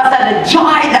God. Because of the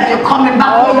joy that you're coming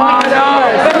back Oh home my with. God.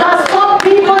 Because some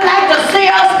people like to see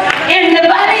us in the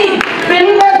valley.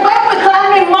 Believers, when we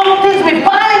climbing mountains, we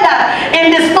find that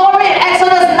in the story in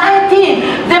Exodus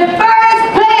 19, the first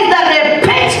place that they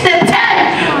pitched the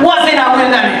tent was in a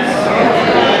wilderness.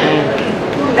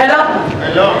 Hello?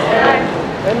 Hello.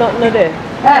 There's nothing there.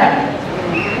 Hey.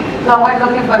 So I went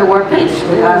looking for the word pitch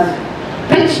because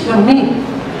pitch to me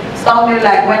sounded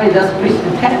like when you just pitch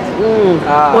the tent.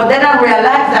 But then I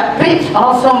realized that pitch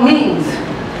also means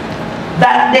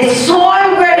that the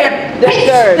soil where they pitched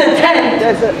the tent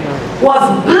was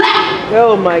black,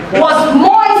 Oh my God. was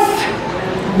moist,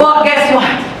 but guess what?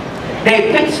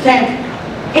 They pitched tent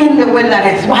in the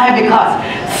wilderness. Why? Because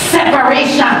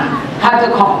separation had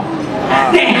to come.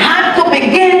 They had to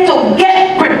begin to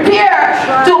get prepared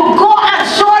to go and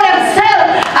show themselves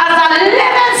as a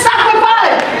living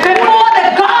sacrifice before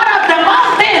the God of the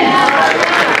mountain.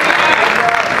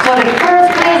 So the first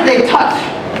place they touched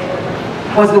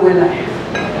was the wilderness.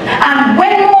 And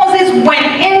when Moses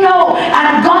went in now,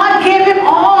 and God gave him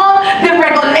all the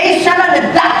revelation and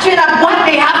the doctrine of what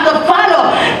they have to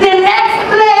follow, the next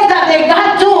place that they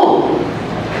got to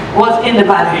was in the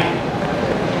valley,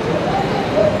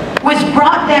 which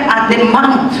brought them at the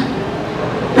mount.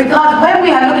 Because when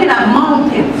we are looking at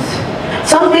mountains,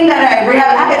 something that I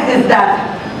realize is that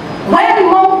when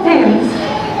mountains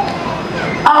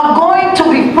are going to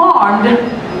be formed,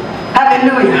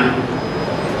 hallelujah,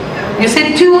 you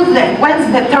see Tuesday,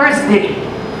 Wednesday, Thursday,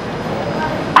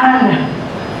 and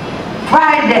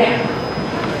Friday.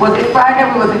 Was it Friday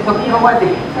or was it what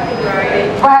day?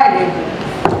 Friday.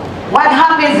 What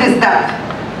happens is that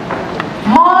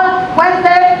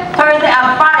Wednesday, Thursday,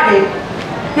 and Friday,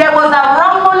 there was a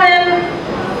rumbling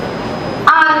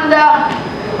under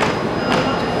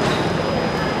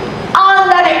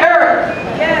the earth.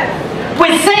 Yes.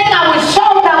 We sing and we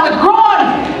shout and we groan.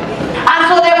 And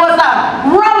so there was a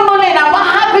rumbling, and what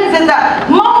happens is that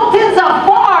mountains are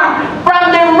formed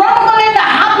from the rumbling that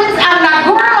happens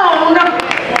underground.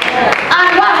 And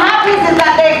what happens is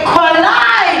that they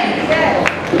collide.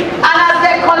 And as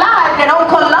they collide, they don't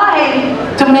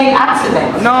collide to make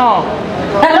accidents. No.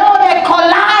 Hello, they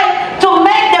collide to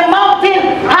make the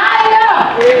mountain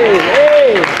higher.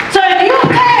 Hey. So if you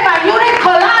came and you didn't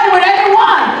collide with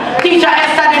anyone, teacher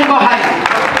Estella didn't go higher.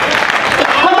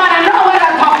 Come on, I know what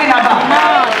I'm talking about.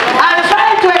 I'm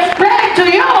trying to explain to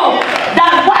you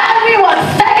that while we were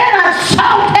singing and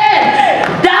shouting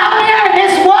down here in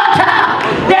this water,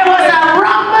 there was a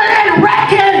rumbling,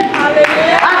 wrecking,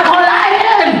 and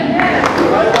colliding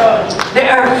the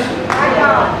earth.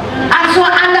 And so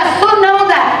I understood now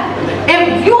that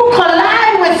if you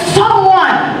collide with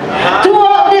someone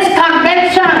throughout this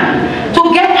convention to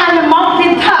get on the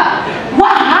mountaintop,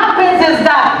 what happens is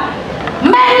that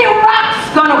many rocks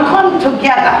gonna come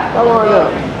together. Come on now.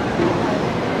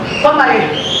 Somebody,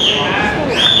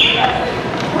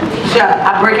 teacher,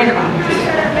 I'm breaking it down.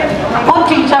 Put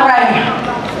teacher right here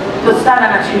to stand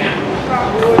on a chair.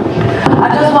 I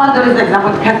just want to do this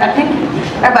example because I think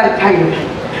everybody tired.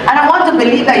 And I want to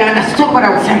believe that you understood what I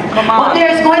was saying. But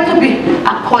there's going to be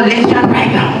a collision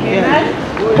right now.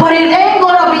 But it ain't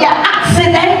going to be an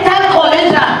accidental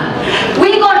collision.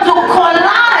 We're going to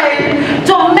collide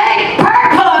to make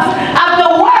purpose of the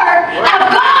word of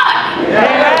God.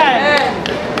 Amen.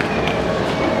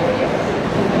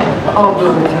 Oh,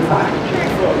 glory to God.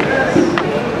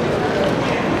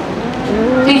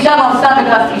 Teacher gonna stand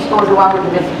because teach those who are with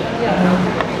the message.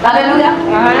 Hallelujah.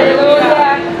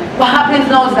 Hallelujah. What happens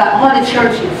now is that all the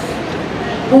churches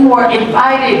who were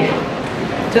invited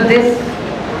to this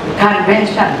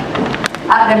convention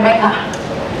at the Mecca,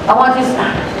 I want you to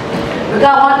stand. Because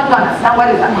I want you to understand what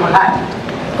is happening.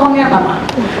 Come here, Mama.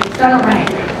 Stand up right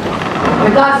here.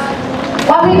 Because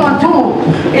what we're going to do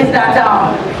is that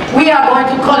we are going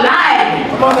to collide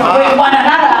with one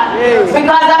another.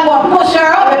 Because I'm going to push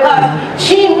her up because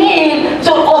she needs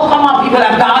to overcome our people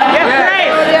of God.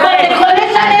 But the collision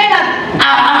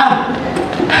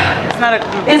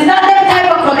it's not that type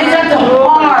of collision to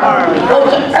harm or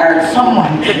to hurt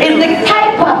someone. It's the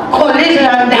type of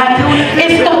collision that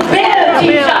is to build,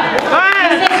 teacher.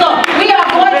 So we are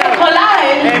going to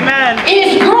collide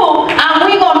each group and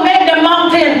we're going to make the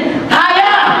mountain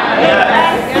higher.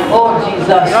 Oh, Jesus.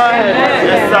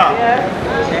 Yes, sir.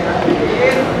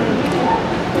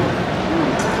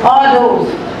 All those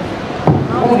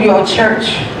who your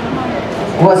church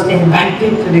was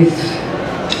invited to this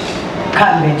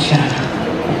convention,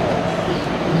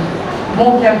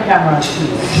 move them cameras,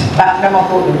 please. Back them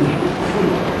up over me.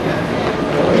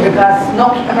 Because no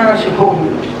camera should hold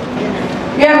you.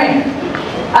 You hear me?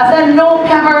 I said no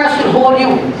camera should hold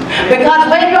you. Because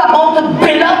when you're about to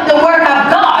build up the work of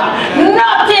God,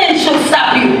 nothing should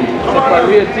stop you.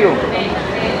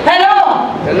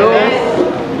 Hello? Hello?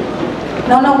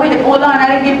 No, wait, hold on, I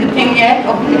didn't give the thing yet.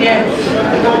 Obedience.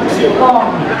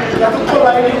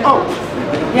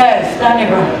 Yes, stand here,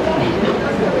 bro.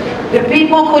 The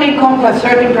people couldn't come to a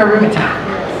certain perimeter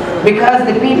because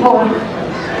the people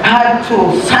had to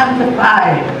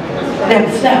sanctify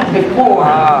themselves before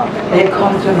they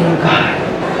come to me, God.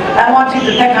 I want you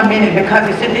to take a minute because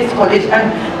you see this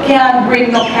collision can't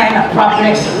bring no kind of problem.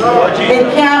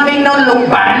 It can't bring no look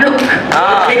bad look.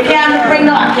 It can't bring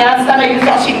no, I can't stand it.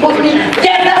 So she put me,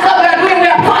 yes, that's what we're doing,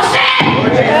 we're pushing.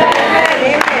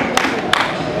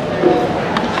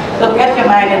 So get your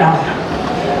mind in order.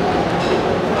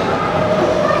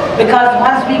 Because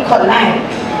once we collide,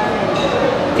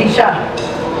 teacher,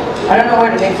 I don't know where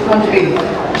the next country is.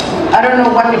 I don't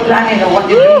know what you're planning or what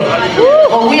you're doing.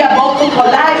 But we are about to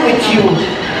collide with you.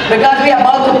 Because we are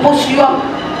about to push you up.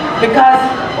 Because,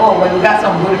 oh, well, we got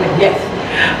some good men, yes.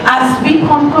 As we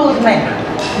come close, man,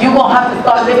 you're going to have to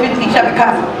start living teacher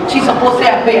because she's supposed to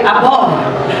be above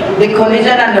the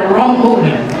collision and the rumble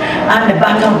and the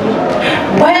battle.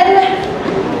 When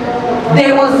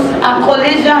there was a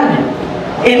collision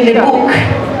in the book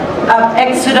of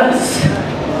Exodus,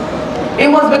 it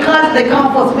was because the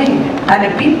God was made and the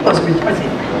people was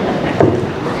rejoicing.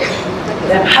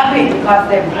 They're happy because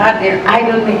they've had their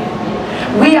idol made.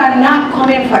 We are not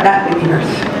coming for that, believers.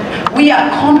 We are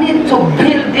coming to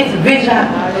build this vision.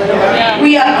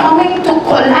 We are coming to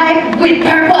collide with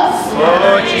purpose.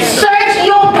 Search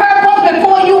your purpose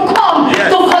before you come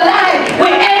to collide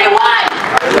with anyone.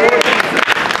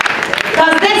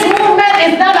 Because this movement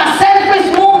is not a selfish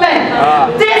movement.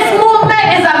 This movement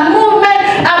is a movement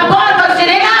of God.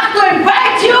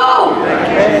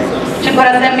 She could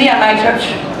have sent me at my church.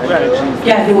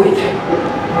 Can't do it.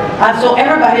 And so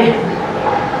everybody,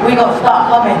 we gonna start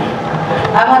coming.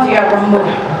 I want to hear a rumble.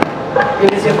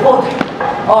 If it's your foot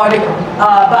or the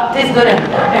Baptist do them.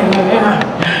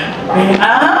 And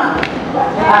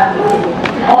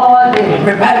all the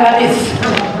revivalists.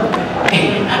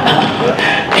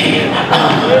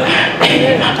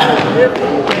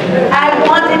 I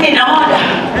want it in order.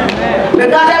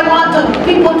 Because I want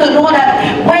people to know that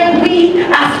when we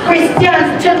as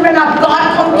Christians, children of God,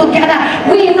 come together,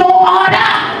 we know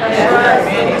order.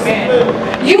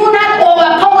 You not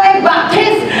overpowering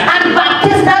Baptists and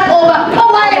Baptists not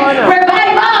overpowering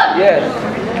revival. Yes.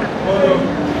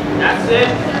 That's it.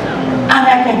 And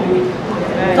I can do it.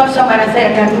 Touch somebody and say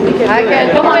I can do it. I can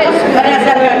do it. Come on, touch somebody and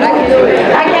say I can do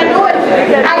it. I can do it.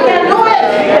 I can do it.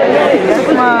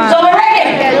 So we're ready.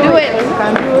 I can do it.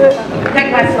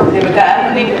 Take myself there because I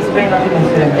don't need to explain nothing to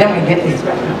them. Then we get this.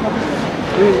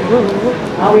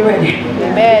 Are we ready?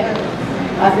 Amen.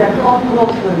 As they come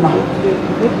close to the mouth.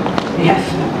 Yes.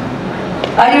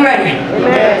 Are you ready?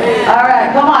 Amen. All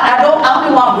right, come on. I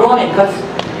only want groaning because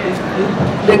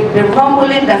the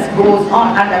rumbling that goes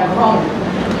on underground,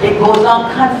 it goes on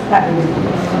constantly.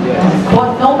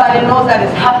 But nobody knows that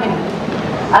it's happening.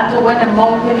 until when the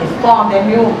mountain is formed and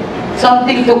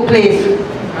something took place.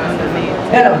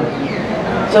 You know.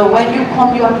 So when you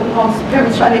come, you have to come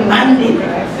spiritually minded.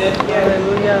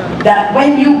 That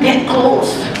when you get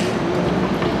close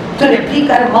to the peak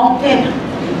of the mountain,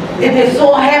 it is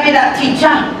so heavy that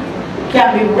teacher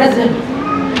can be risen.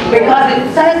 Because it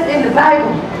says in the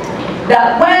Bible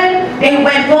that when they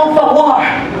went home for war,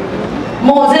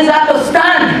 Moses had to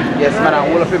stand. Yes, man, I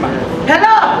will up him, man.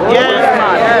 Hello? Yes,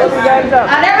 man. Yes.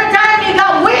 And every time he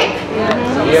got weak,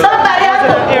 somebody had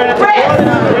to pray.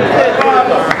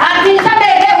 And teacher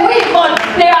may get weak, but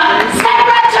there are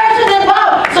several churches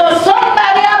involved. So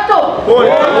somebody have to Hold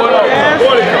it.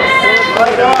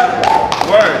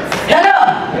 Words. Hello?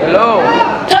 Hello.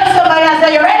 Touch somebody and say,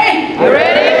 you ready? You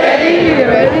ready?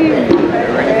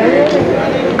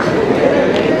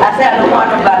 I said, I don't want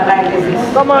no bad like this.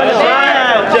 Come on now.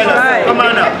 Come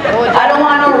on now. I don't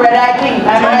want no red-eye king.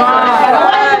 I don't want you to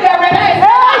get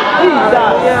red-eye.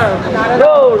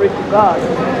 Glory to God.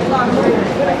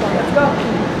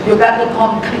 You got to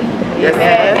come clean.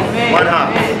 Yes. One half.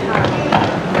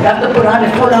 You have to put on the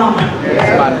full armor.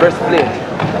 Yes, man, breastplate.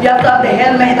 You have to have the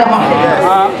helmet on.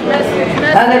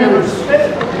 Hallelujah.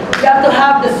 You have to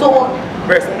have the sword.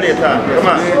 Breastplate on. Come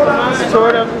on.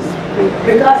 Sword of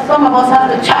Because some of us have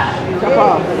to chop.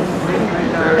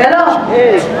 Hello?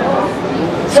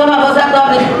 Some of us have to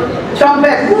have the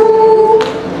trumpet. Woo!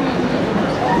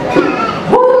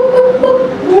 Woo!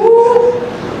 Woo!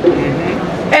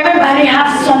 Everybody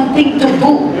has something to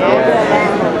do.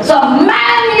 So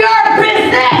mind your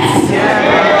business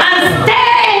and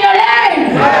stay in your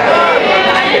lane.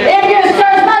 If you're a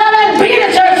church mother, then be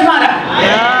the church mother.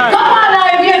 Come on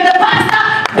now, if you're the pastor,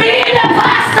 be the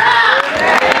pastor.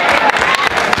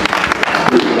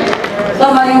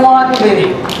 Somebody want to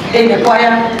be in the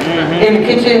choir, in the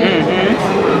kitchen,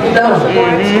 in the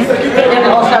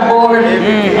usher board,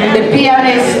 the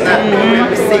pianist,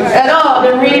 hello,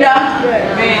 the reader,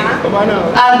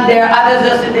 and there are others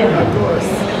just in there.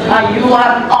 And you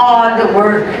have all the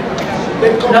work.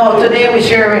 No, today we're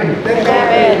sharing.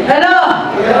 Hello?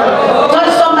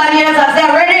 Touch somebody else and say,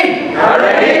 ready?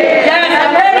 Yes,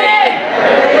 I'm ready.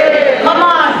 Come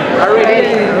on.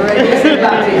 This is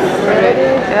Baptist.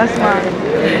 Yes, man.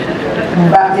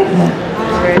 Baptist.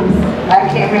 I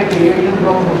came here to hear you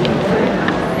go.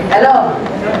 Hello?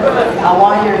 I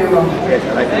want to hear you go.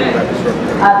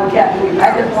 And we can't do it. I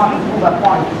just want to move a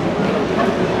point.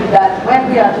 That when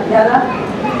we are together,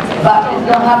 Baptists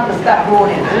don't have to stop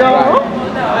growing. No.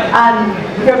 And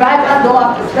revivals don't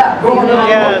have to stop growing.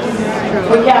 Yes.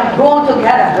 We can grow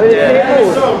together.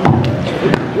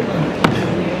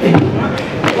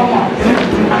 Come on.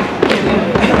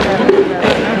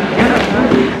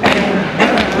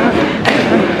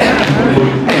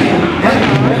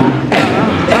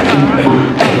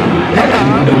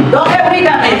 Don't get weak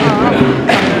at me.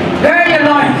 Burn your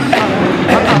loins.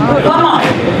 Come on.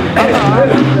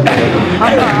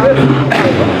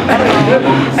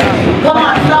 Come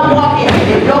on, stop walking. If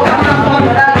you don't come on,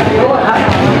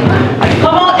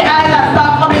 come on, the eyes and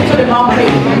start coming to the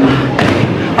mountain.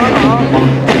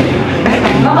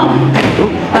 Come on.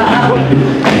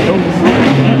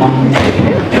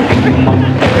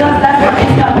 Because that's what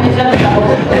establishment is about.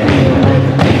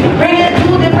 Bringing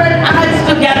two different eyes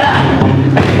together.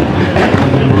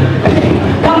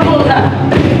 Come closer.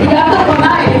 You have to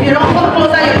connect. If you don't come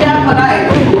closer, you can't connect.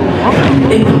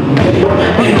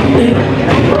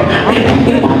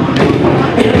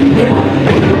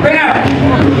 Bring her.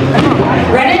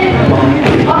 Ready?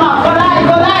 Come on, collide.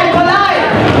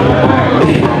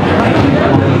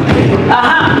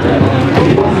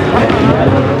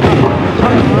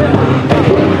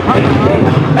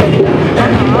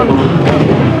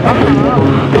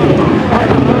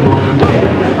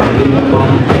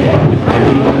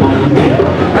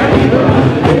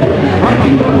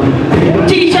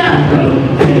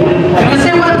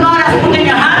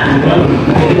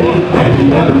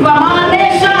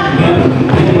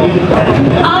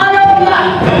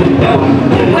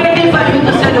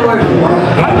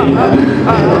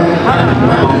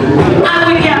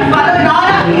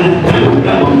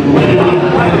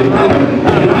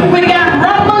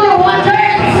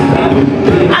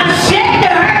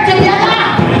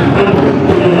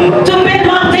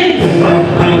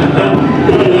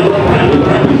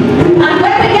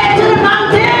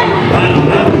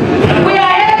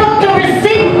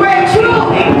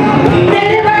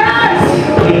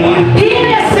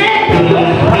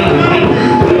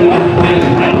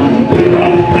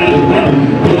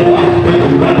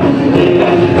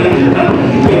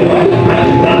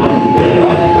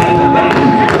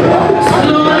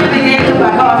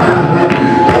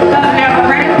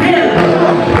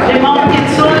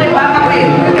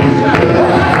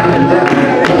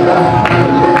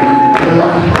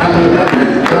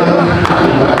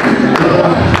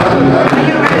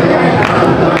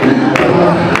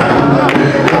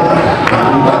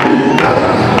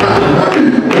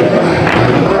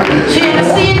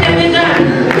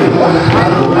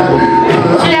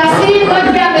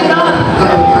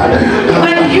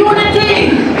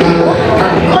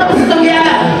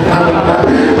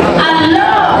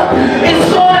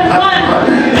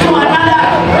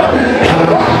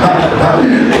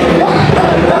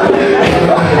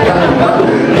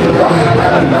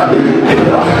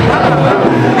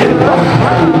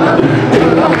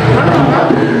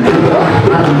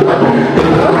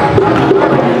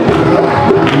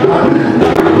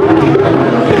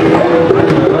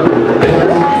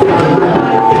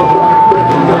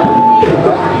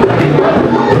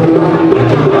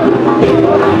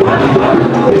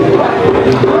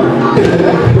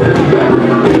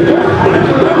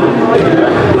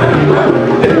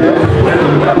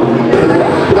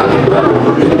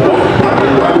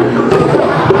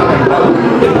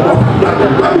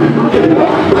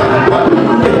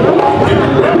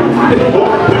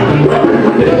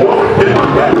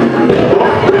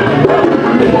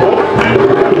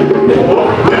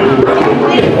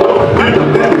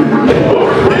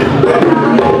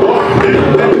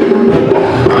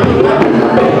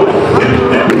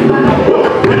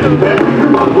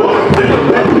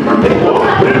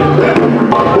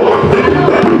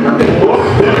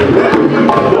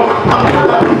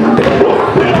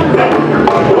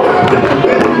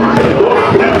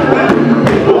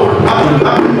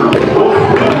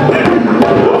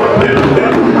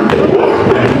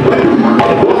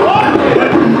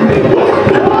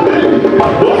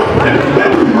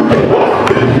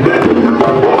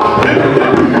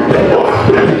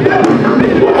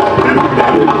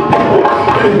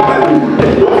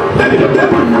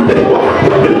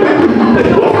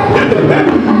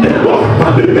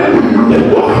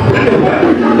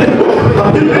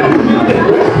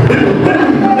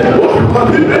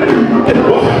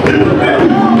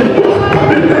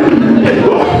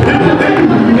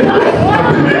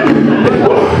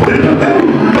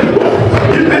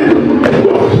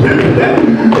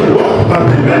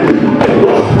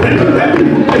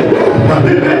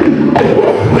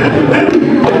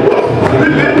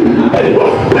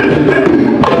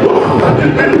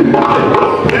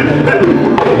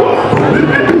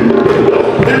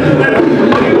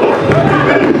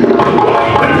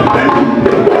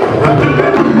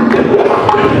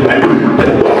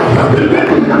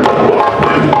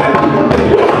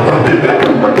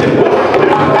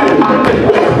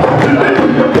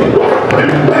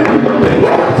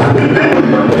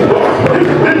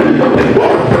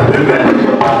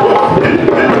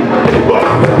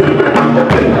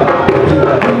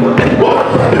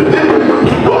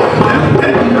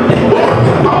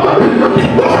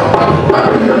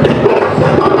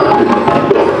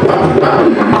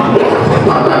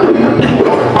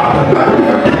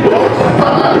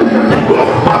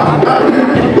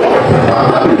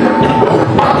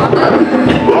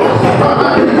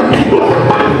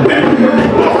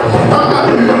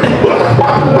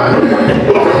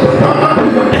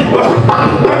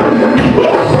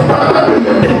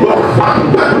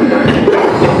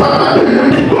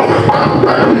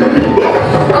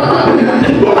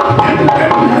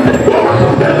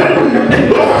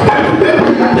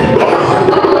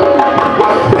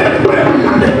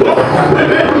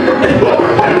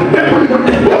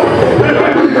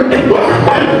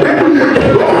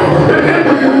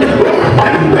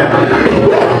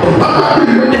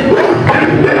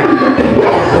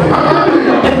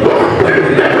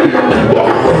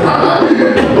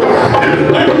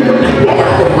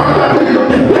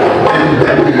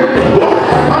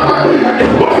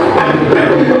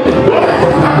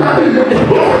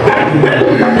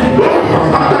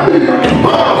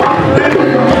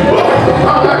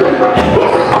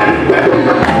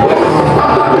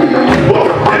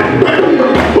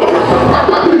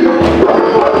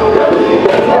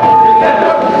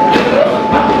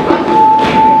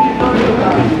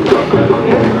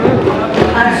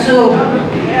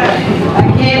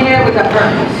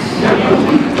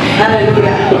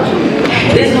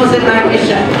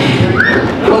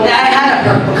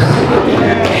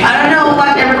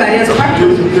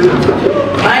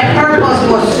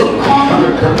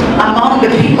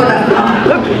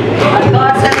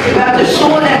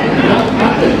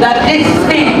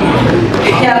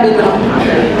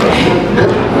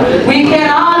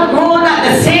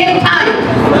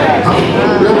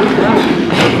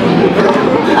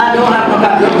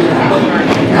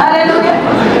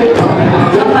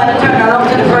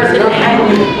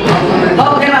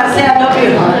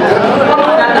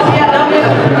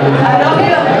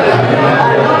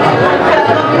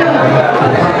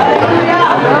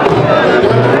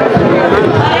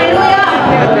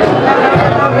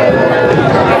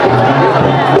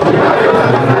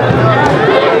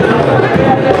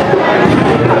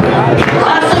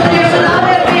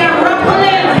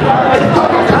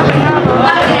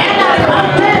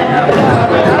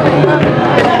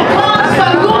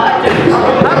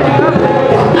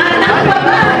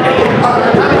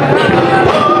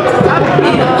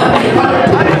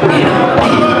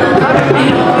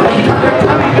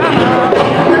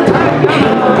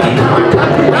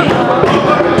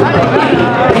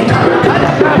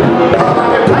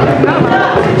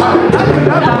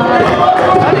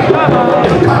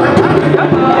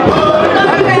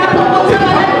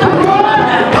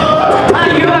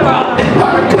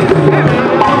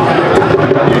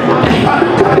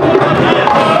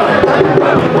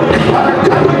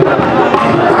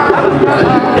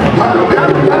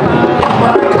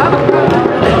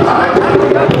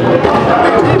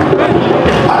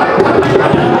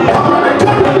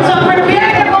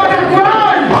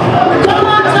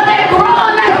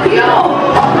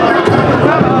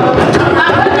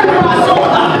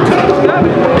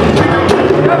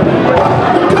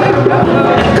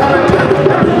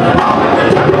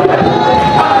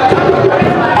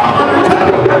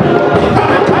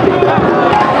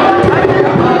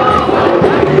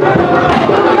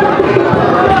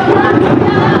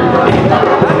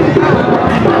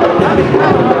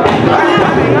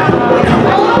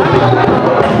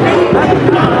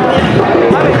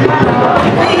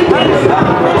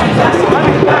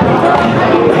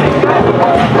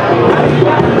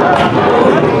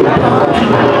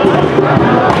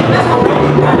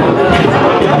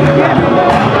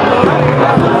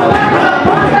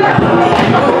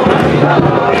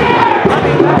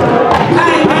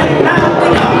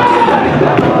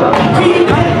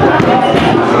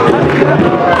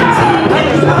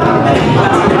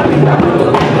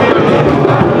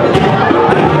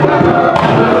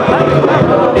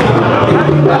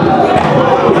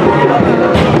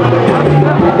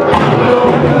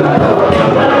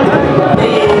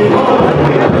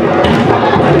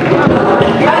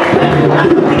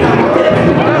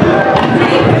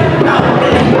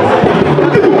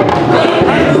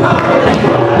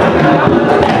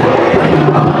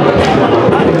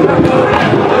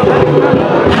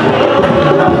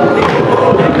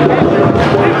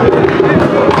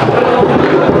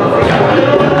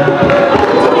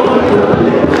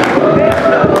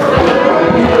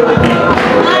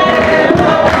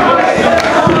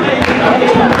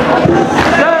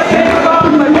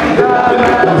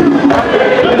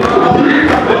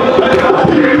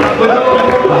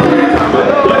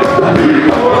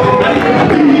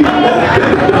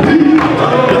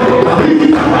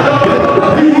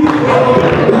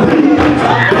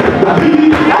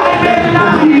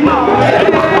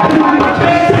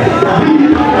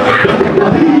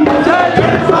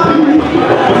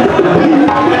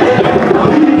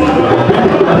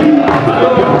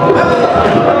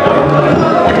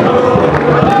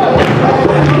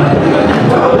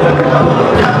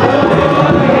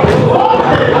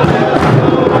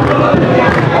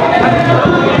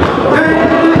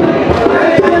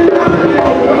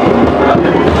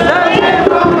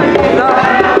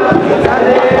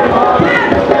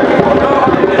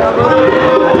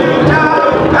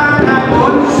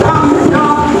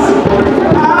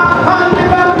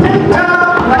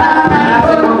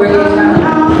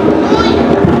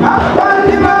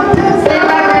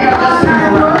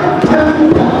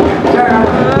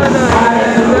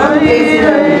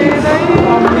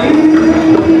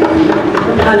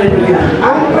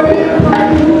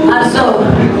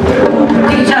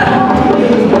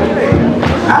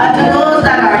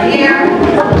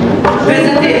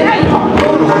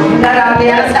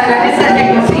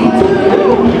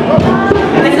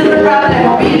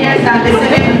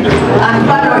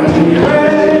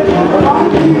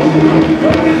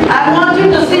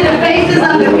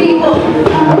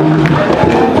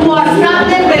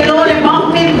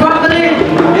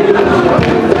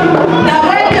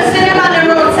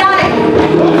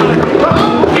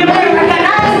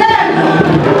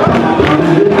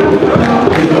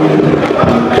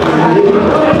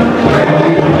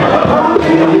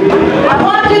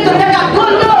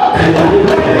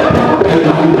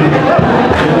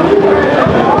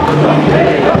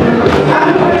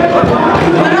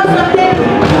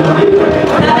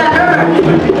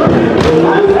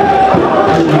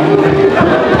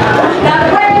 That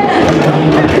when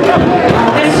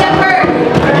the shepherd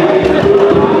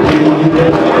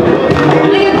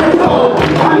leaves the fold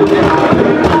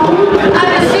and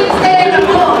the sheep stay in the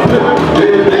fold,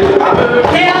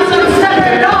 there are some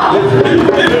shepherd dogs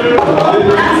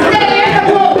that stay in the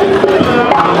fold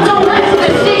to watch the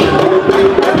sheep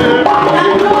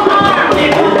that no harm may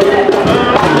come to them.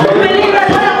 Believers,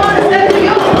 what I want to say to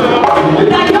you,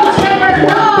 that your shepherd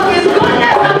dog is good.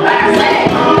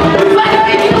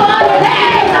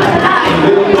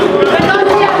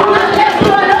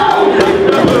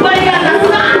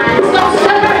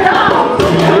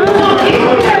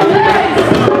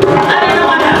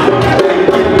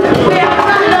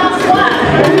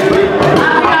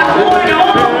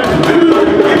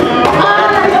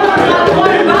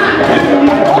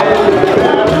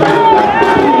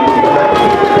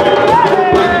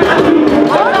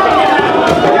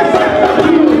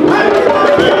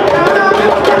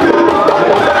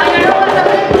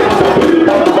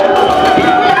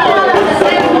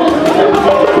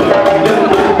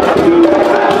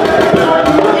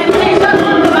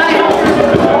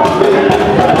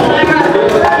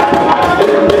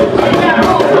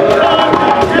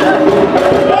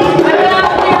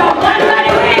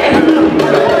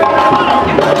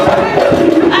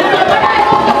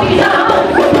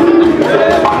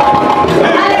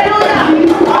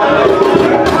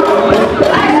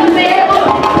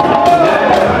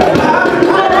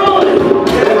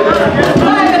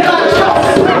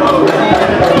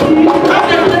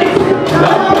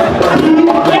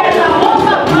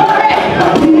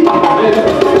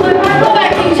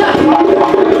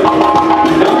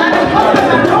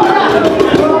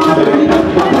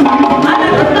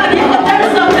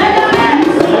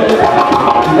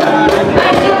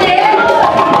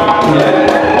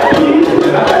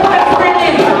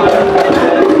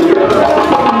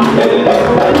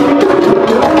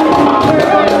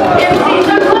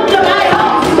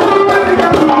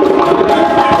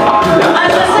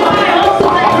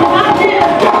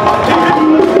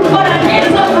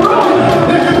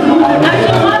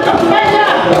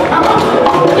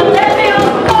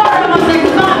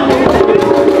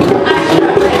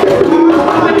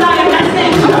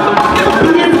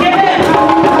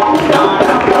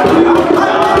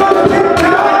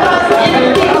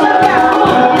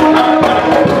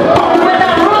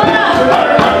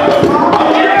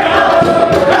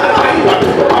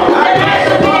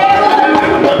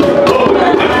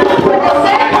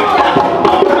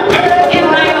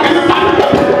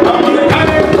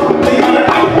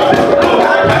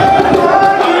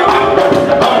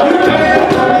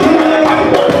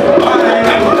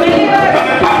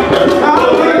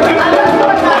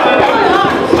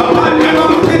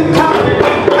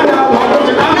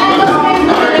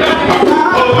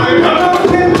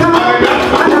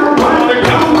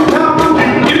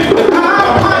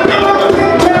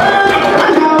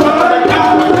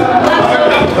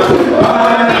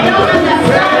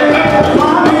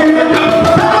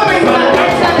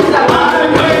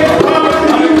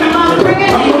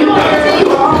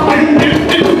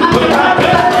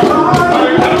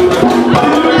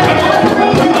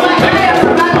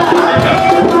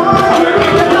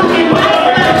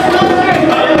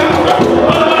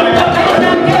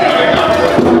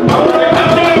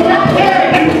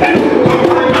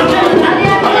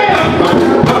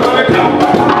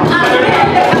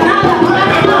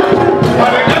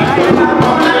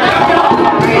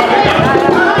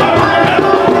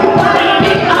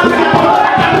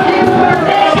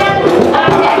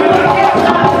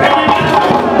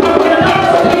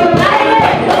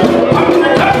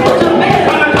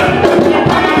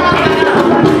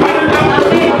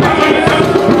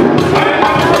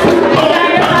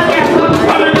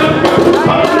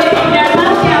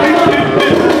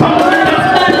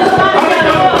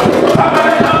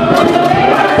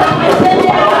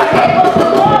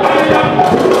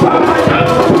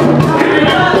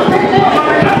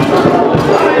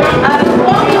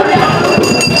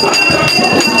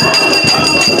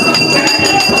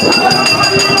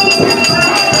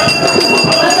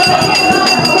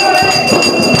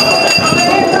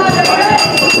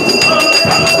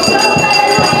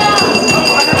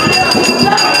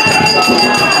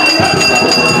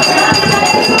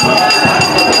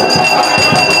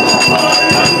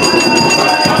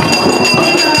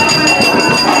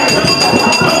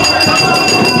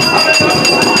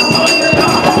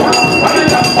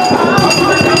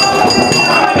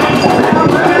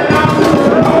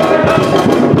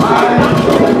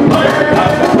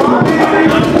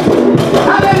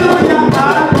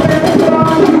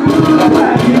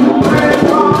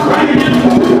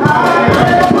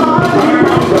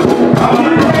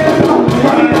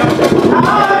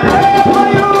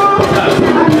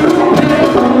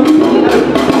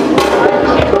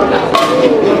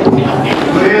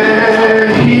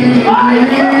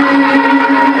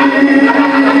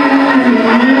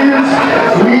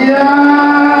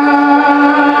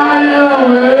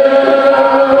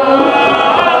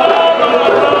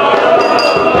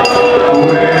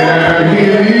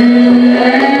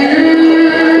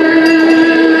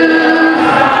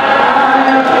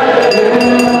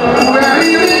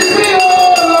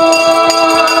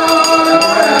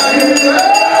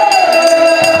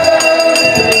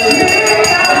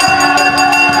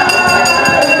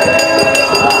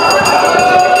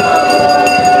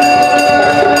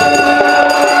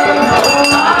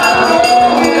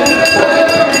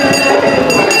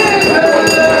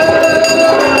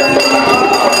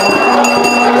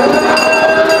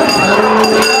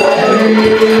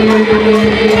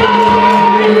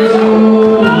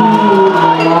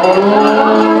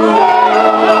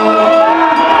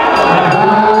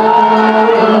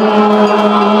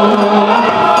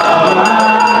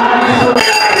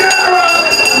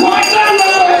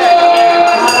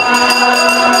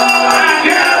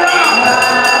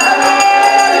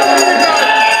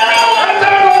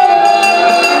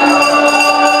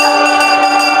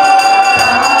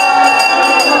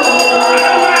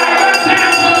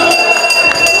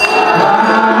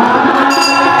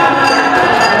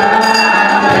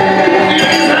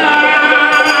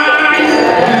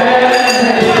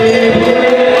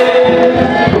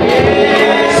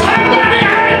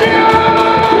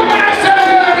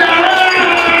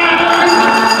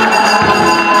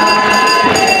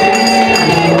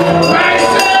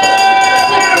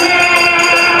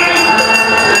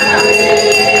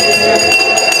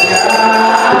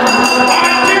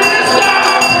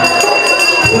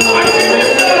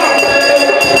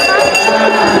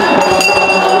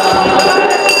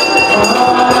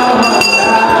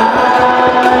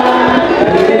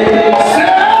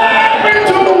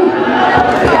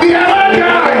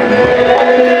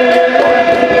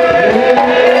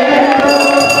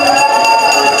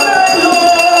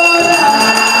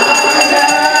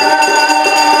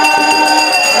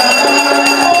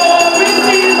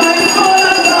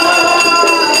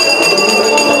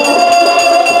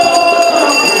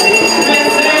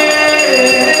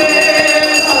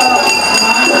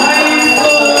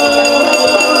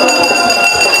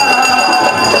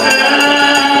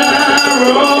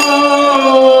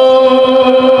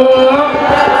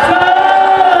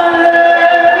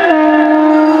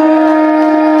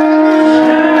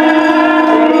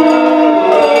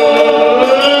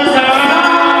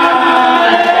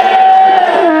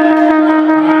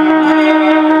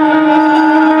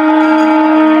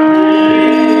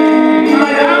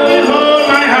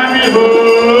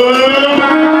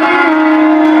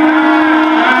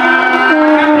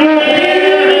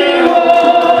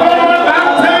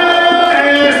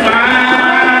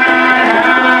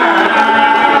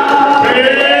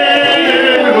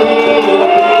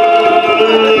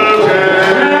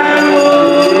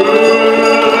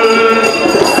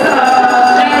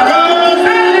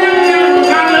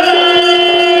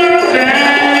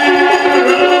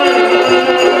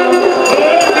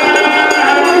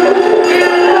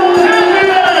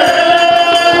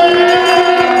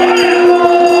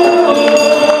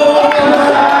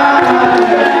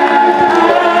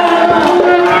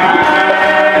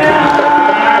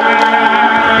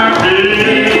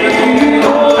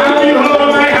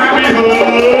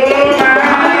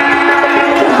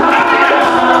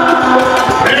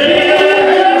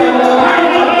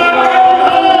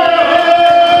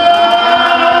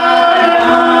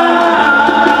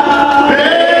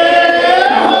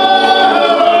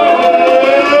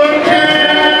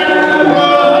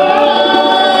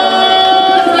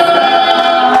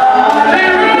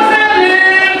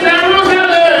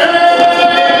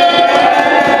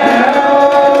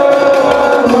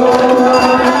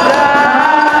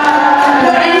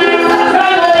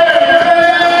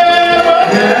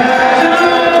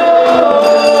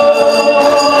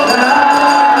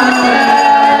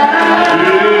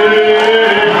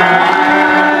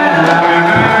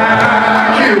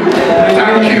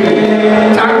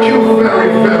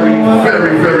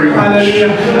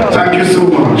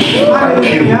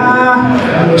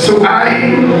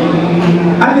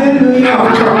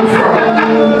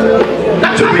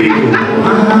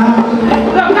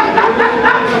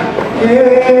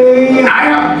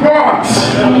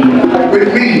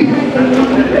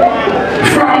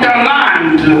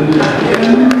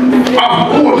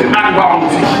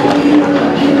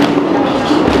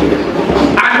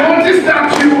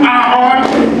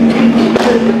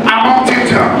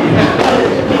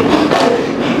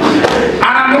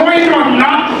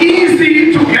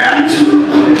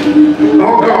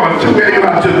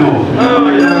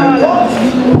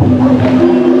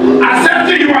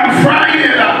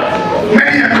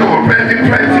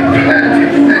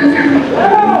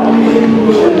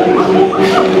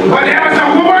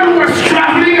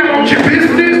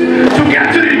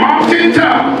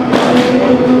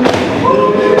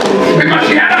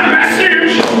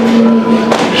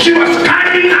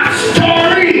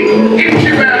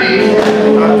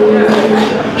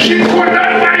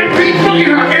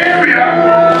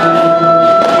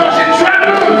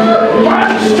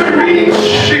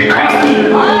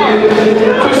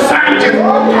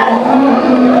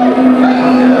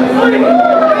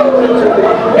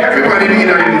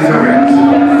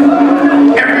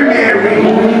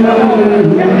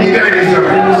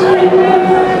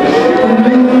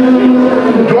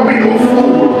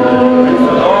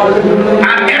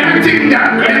 everything that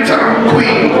glitter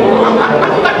queen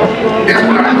is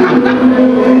not good.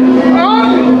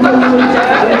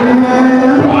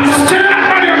 Stand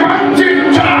up on your mountain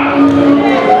top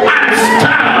and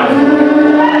stand.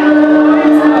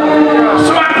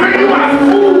 So I bring you a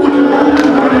food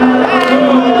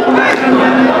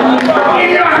in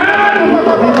your hand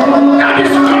that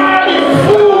is called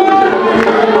food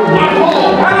of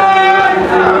hope.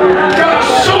 Just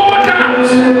so that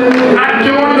I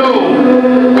don't know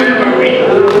where to read.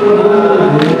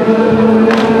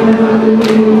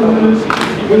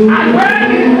 And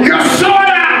when you saw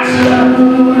that,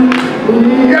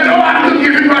 you don't have to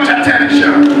give it much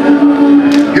attention.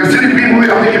 You see the people who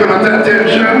have to give it much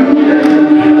attention?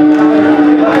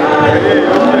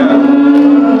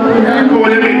 You go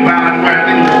in the bad when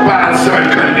in bad soil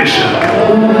condition.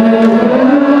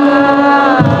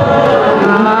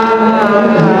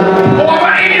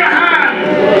 Over in your hand,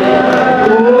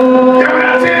 you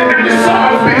will take them the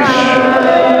saltfish.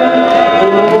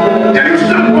 Then you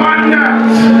should burn that,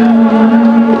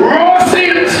 roast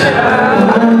it,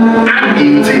 and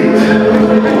eat it.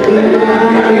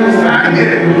 Inside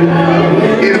here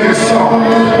is the salt.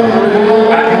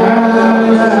 And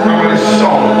the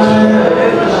salt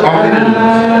of the meat.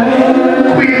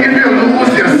 Queen, if you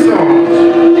lose your salt,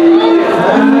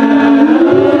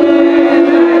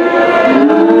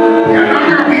 you're not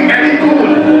going to be any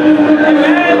good.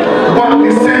 But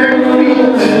the same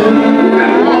feet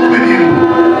will walk with you.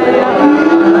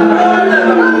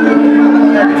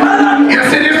 You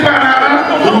see this banana?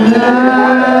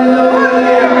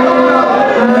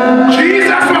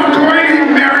 Jesus was going his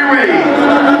merry way.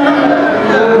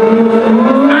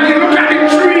 And he looked at the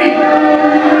tree.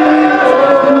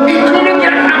 He couldn't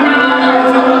get a banana.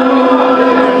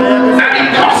 And he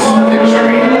cursed the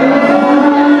tree.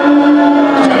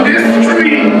 So this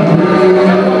tree,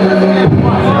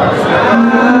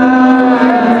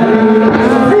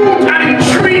 fruit and the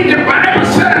tree, the Bible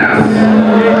says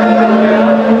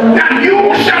that you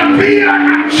shall be like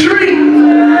a tree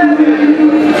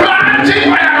planted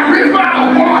by a river of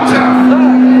water.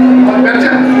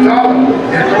 Better dog,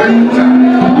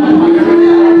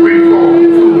 bring forth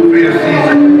food for your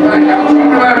season. I got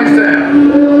trouble where we stand,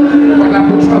 but I'm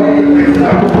trouble with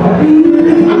wisdom.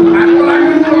 I don't like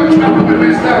to go trouble with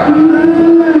wisdom.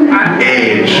 And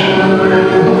age.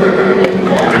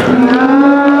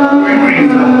 With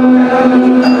reason.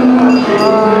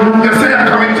 You say you're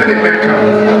coming to the Mecca.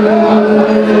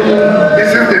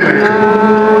 This is the Mecca.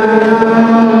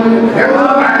 Yeah,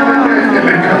 there is the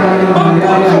Mecca.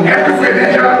 Everywhere they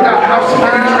judge that have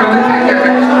spirituality,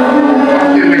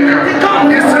 the Mecca.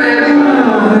 Israel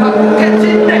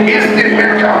is the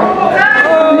Mecca.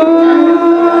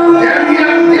 Them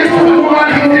here, this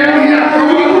one, them here,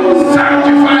 God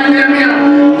sanctify them here.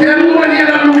 Them one here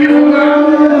not looking for God.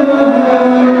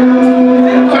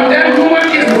 So them woman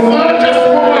is virtuous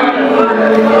woman.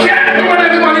 Can't do what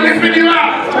everybody lifting you up.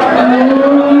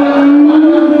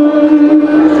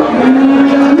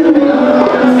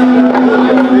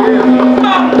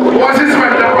 Moses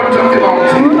went up on top of the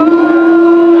mountain,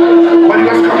 but he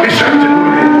was commissioned to do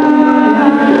it.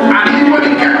 And even when he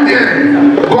got there,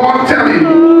 God tell him,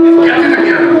 get it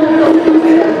again.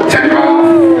 Take off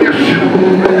your shoe.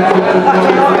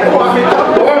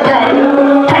 Oh God,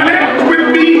 connect with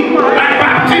me like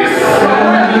Baptist.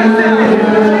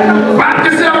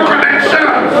 Baptist is our connection.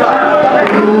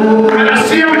 And I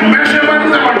see with measurement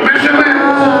is about measurement.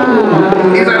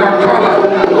 It's about color.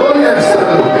 Oh yes.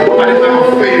 And it's about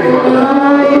favor.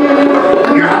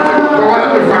 You have to go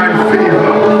out and find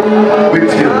favor with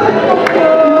you.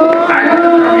 I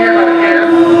didn't come here like this.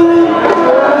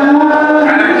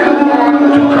 And I didn't want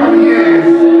to come here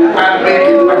and make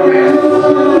it a mess.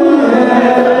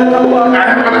 I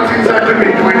have other things I could be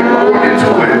doing only to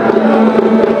it.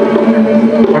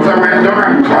 But I went down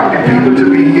and called the people to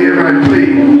be here and play.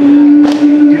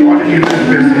 You want to give this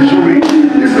message. So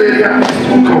this lady had this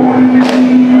to go on.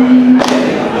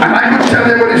 And I could tell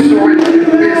everybody saw it in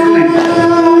the business.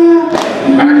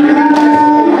 And I give it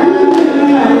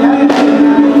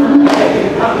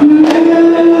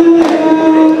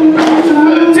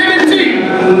fertility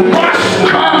must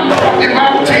come from the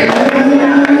mountain.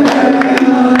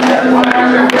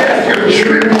 Otherwise, you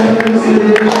trip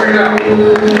going out.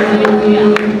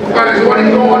 But it's what you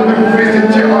go on to visit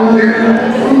you out there.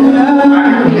 And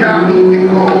you can't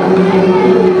go.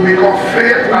 Because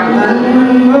faith and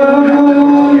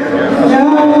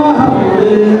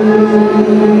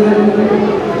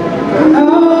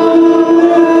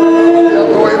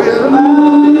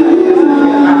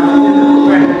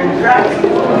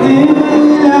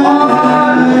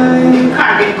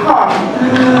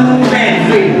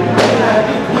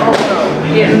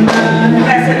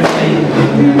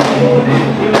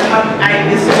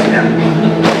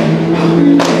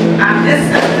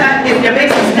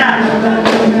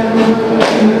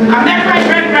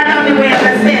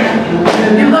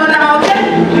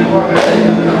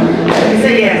He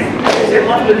said, yes. He said,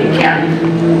 what will he carry? He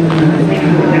said,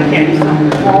 he's going to carry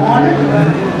some corn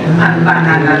and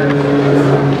banana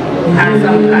and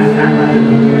some cassava.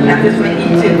 That is for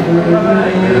eating.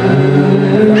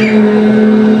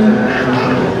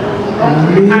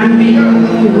 And meat.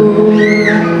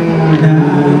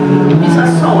 It's a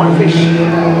swordfish.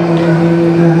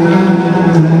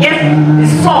 If the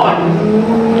sword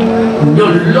you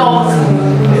lost,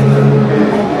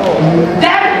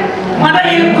 then mother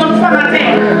ain't good for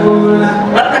nothing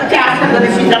but the cast under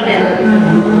the feet of men.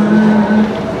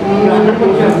 You want to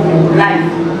put your life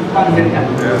on the top.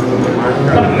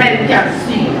 The men can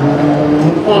see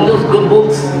all those good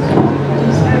books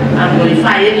and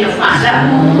glorifying your Father.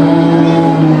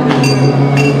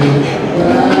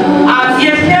 And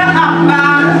if you have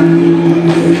bad,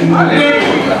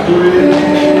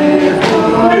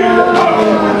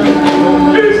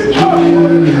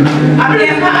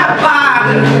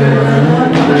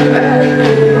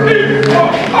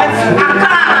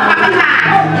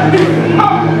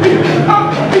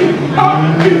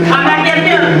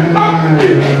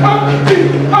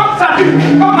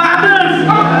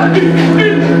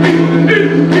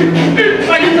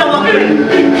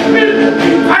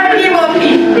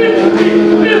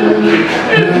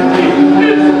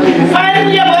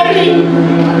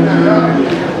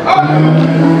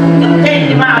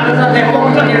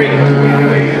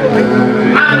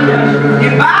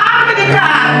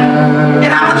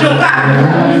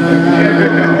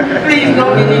 please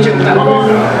don't be the joker.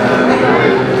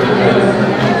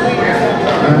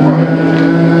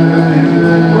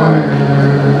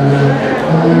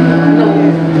 No,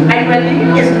 I really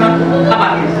is not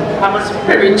about this. I'm a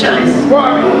spiritualist.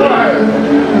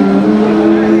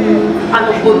 I'm a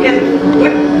focus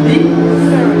with the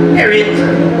spirit.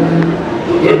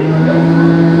 Yeah.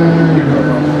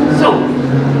 So,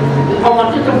 I want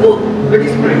you to go with the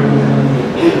spirit.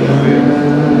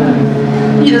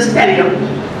 He just tell you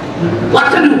what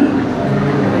to do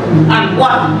and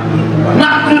what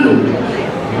not to do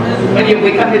when you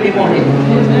wake up in the morning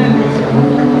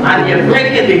and you break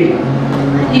the day.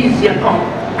 He's your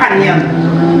companion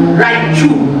right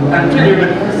through until you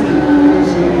release.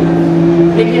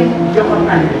 Make him your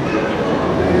companion.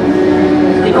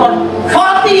 Because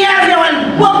 40 years you will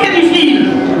work in the field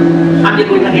and you're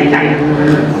going to get tired.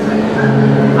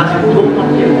 As you don't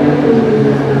come here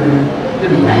to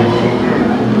be tired.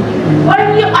 When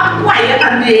you acquire a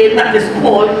name that is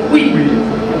called Queen,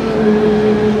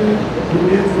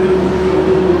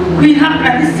 we have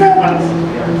plenty servants.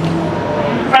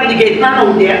 From the gate man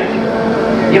out there,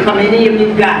 you come in here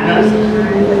with gardeners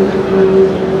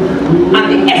and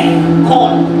the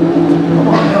escort.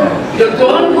 You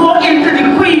don't go into the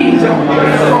Queen's zone.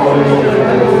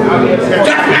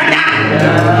 Just like that.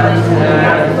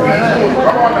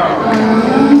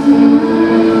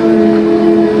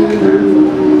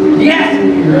 Yes,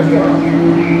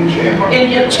 in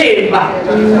your chamber.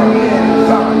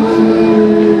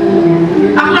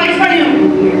 I'm like for you.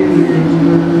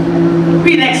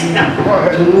 Be next time.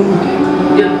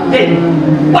 You're dead.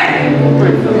 What?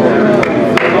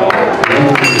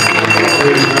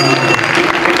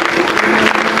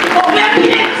 Oh, where be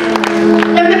next?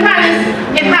 In the palace,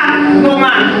 it has no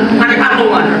man and it has no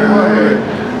one.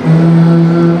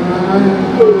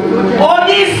 All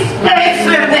these spirits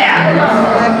live there.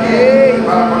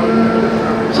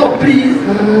 So please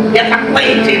get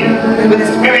acquainted with the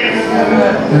spirits.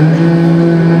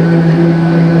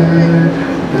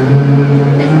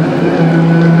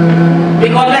 May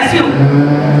God bless you. I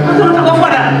don't want to go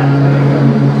further.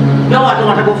 No, I don't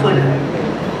want to go further.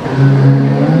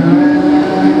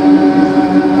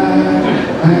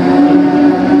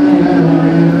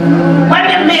 When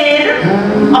the maid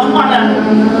of honor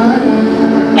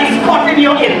escorting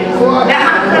you in, they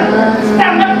have to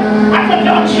stand up at the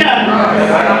junction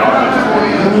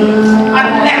and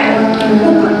let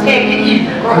people take it in.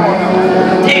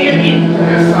 Take it in.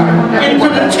 Into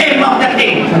the chamber of the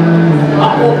king. I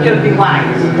hope you'll be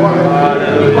wise.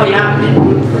 Because you have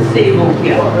people to save out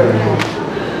here.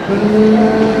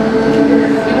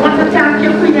 You want to thank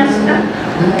your Queen Esther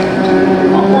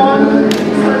for all the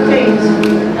things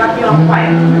that you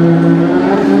acquired.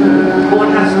 God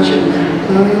has chosen.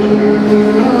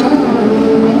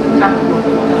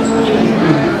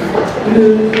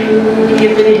 He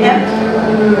gave me the health,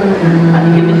 and He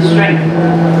gave me the strength,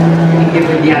 He gave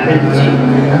me the ability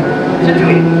to do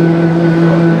it.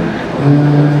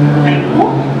 I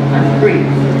hope and pray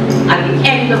at the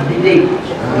end of the day,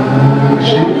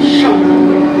 shout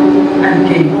and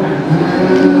came home.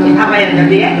 Have I ended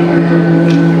there?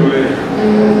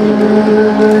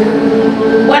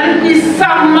 When the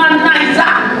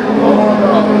summonizer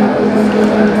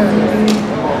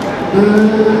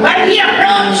he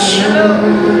approached,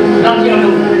 not your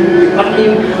Lord, but he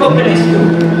opened his door.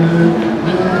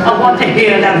 I want to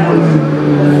hear that voice.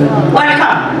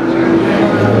 Welcome.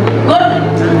 Good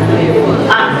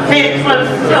and faithful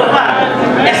servant,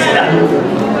 Estella.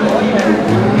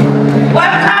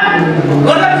 Welcome.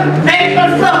 Good and faithful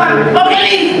servant, Bobby.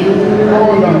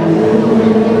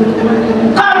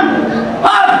 Come.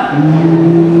 Home.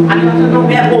 I want to know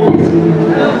where home is.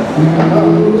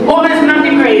 Home is not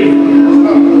the grave.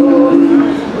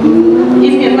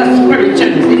 If you have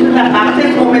spiritual, if you have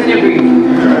access, home is the grave.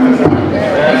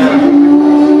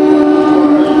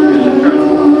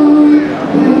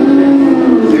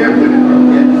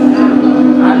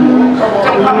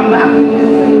 Come back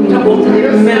to go to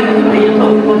the middle where you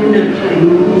talk about the ministry.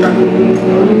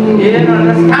 You don't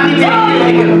understand it.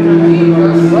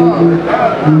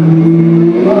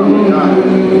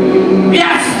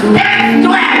 Yes, that's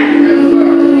 12.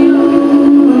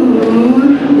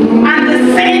 And the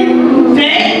same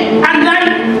day and night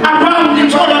around the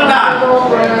throne of God.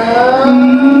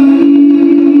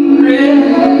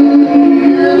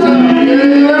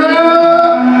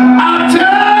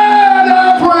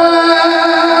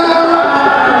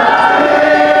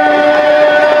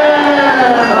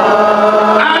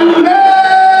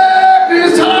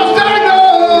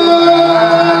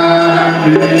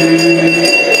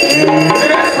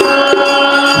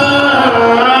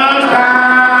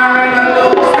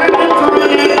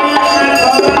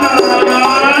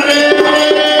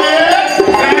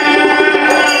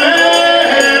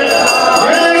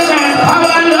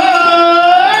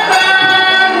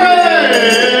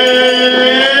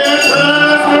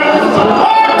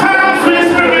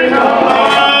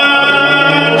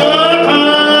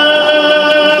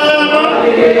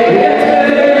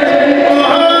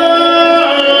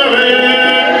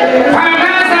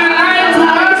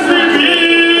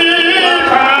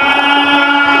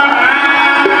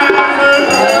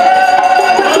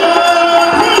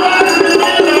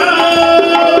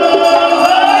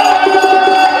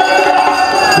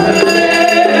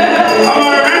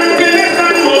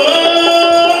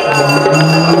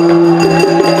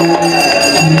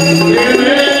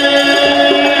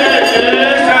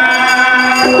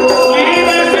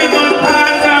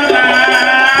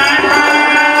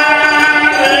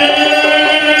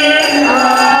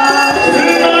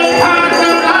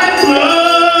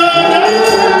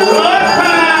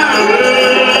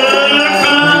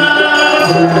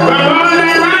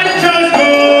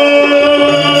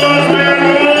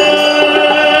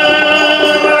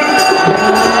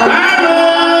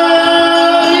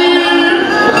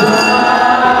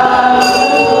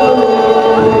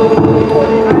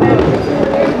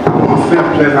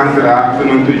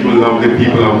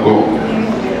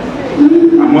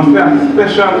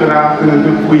 Special good afternoon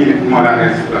to Queen Mother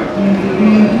Esther.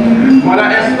 Mother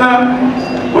Esther,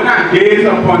 when I gaze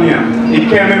upon you, it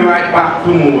came me right back to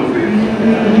Moses.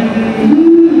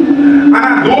 And I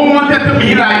don't want it to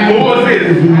be like Moses,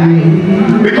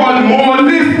 because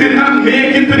Moses did not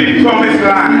make it to the promised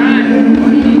land.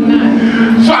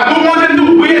 So I don't want it to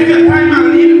waste your time and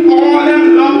leave all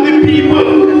them lovely people,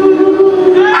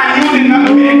 and you did not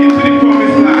make it to the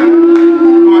promised land.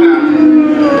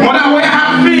 Mother, where I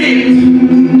have faith,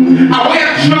 I want you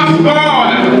to trust God,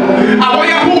 I want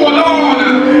you to hold on,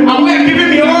 I want you to give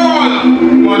me all,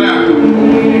 Mother,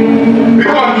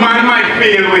 because man might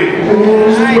fail with.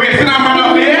 Wait, see that man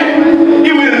up here?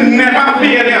 He will never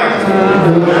fail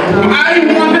us.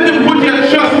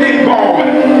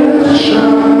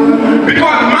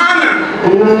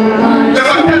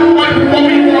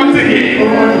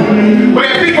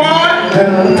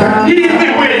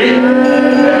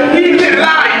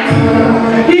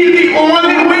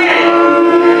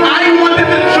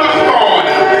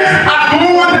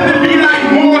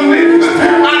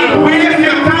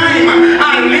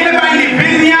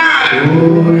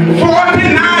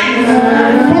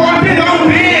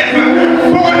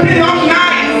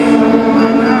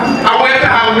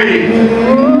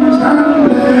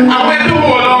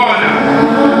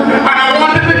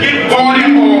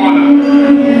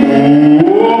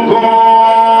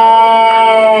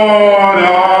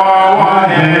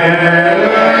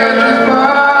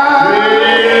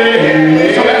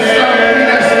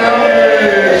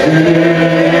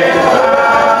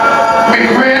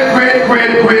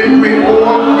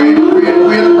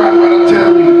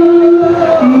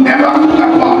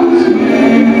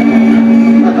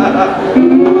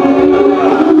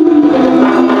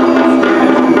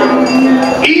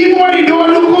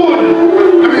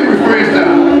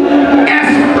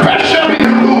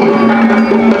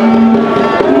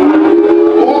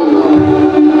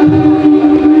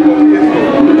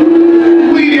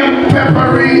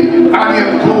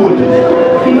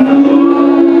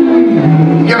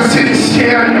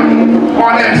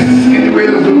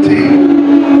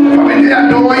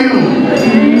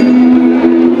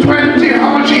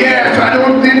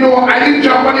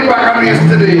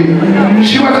 yesterday.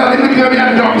 She was a little girl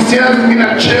downstairs in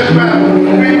a church, man.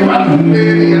 Big fat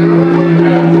lady,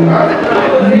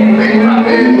 big fat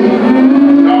lady.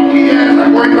 Donkey years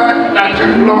are going back that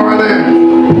church floor there.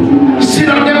 See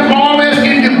them, they're always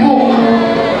in the book.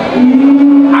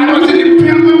 I was in the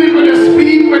pilgrimage when they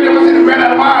speak when they was in red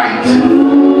and white.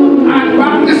 And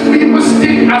Baptist people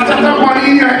stick a certain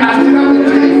money in your head and still have the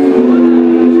thing.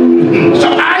 So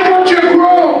I want you to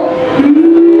grow.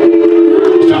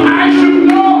 So I should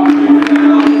know.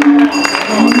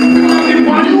 Because the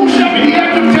one who shall be here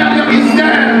to tell you is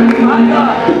there.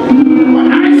 But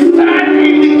I stand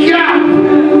in the gap.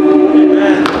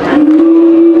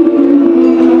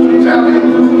 To tell you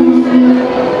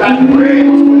that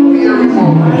praise will be a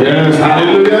reward. Yes,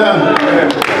 hallelujah.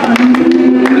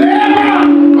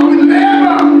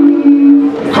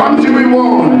 Comes the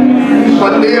reward,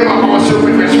 but labor also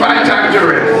prepares 5 times the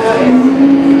rest.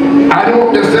 I don't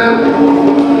understand.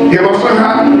 You also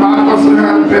had, man also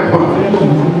had pepper.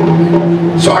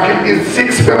 So I can eat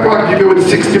 6 pepper, I give you with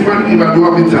 6 different if I do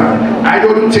have the time. I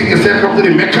don't think you say come to the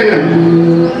Mecca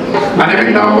and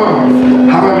every number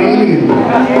have a meaning.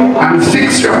 And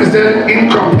 6 represent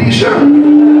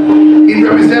incompletion. It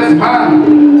represents man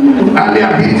and the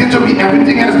ability to be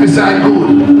everything else beside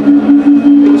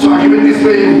good. So I give it this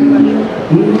lady.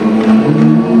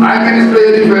 I give this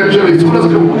lady eventually. So let's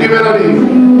go give it a name.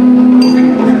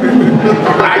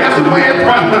 I just know it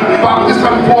Baptist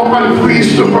and Pope and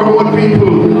priest to promote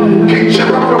people. King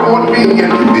Shepherd promote me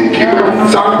and the King of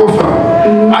Sankofa.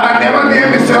 And I never gave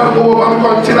myself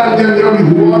over until I tell them we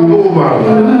walk over.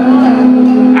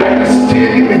 I just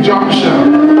stayed in the junction.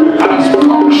 I just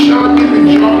function in the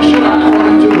junction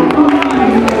according to them.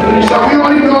 So we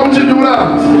only know how to do that.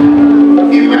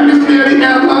 Even this lady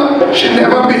Ella, she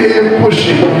never behaved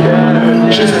pushy.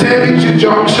 She stayed in the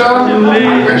junction,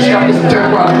 and when she had to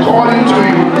step according to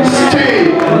you, stay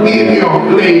in your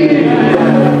lane.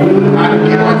 And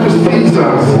give unto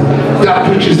Caesar's that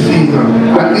which is Caesar.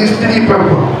 And these 3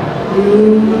 pepper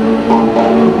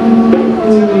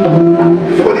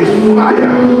for the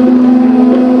fire.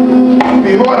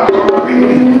 Behold, I come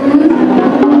quickly,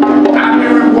 and the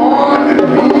reward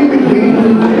will be with me.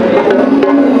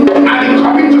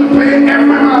 Coming to pay every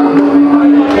man.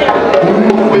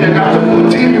 But you got to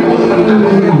put in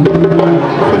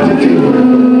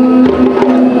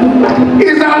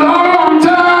It's a long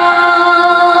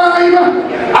time.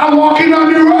 I'm walking on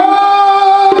the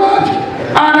road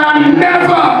and I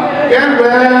never get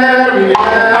weary. I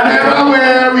never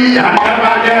weary. I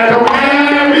never get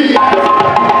weary. I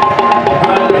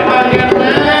never get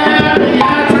weary.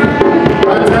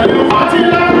 I tell you what you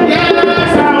love.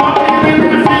 Yes, I'm walking in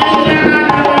the field.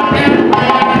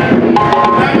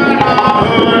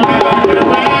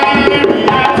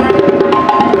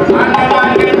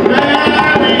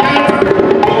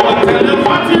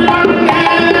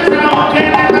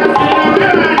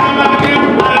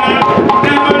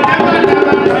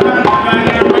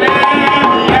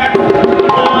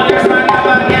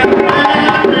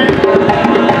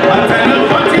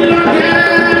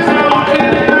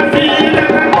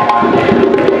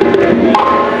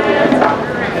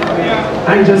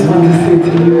 I just want to say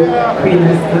to you, Queen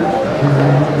Esther,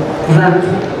 that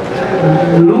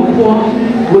lukewarm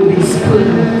will be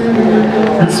spilled.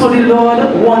 And so the Lord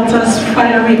wants us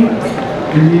fiery.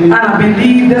 And I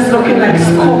believe that's looking like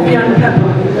scorpion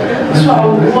pepper. So I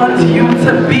want you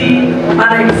to be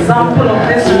an example of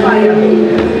this fire.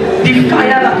 The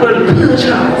fire that will purge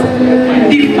hearts.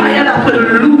 The fire that will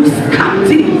loose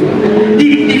captive.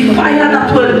 The fire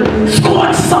that will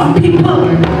scorch some people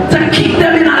to keep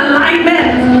them in alignment.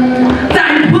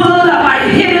 Thy word have I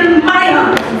hidden in my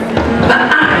heart that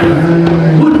I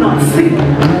would not sin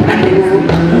against thee.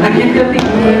 I give you the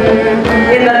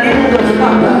in the name of the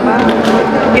Father,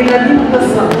 in the name of the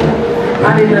Son,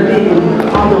 and in the name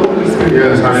of the Holy Spirit.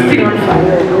 Yes, stay on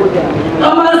fire.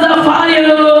 Come as the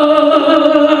fire.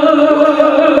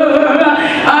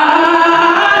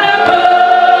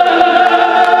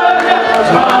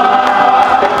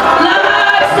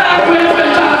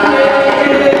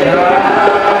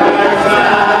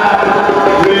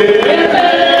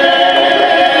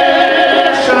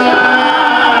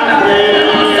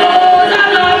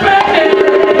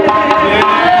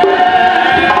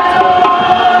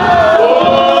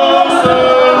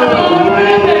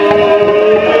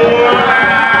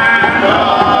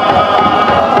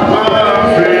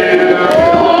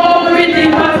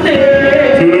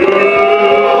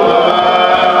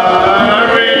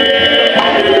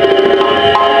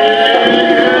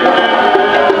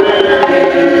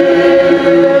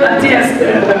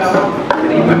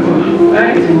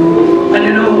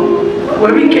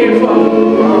 where we came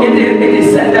from, it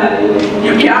is said that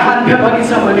you can't hand pepper against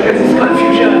someone because it's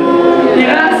confusion.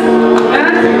 Yes?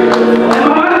 Yes?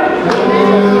 Am I right?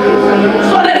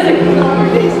 So listen.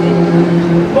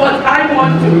 But I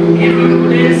want to give you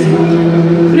this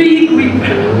 3 week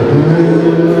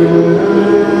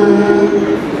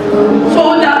so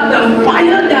that the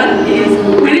fire that is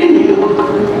within you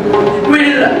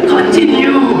will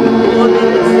continue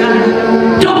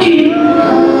to keep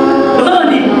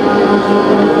burning.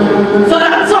 So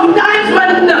that sometimes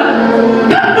when the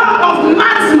pepper of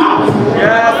man's mouth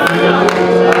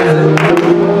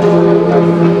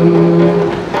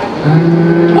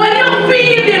when you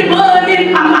feel the burning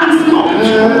a man's mouth,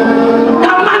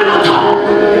 the man will talk.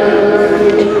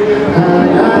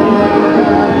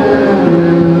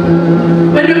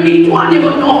 When you eat one, you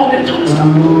will know how to talk.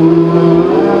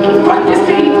 Practice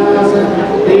it.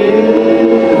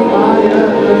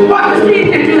 Practice it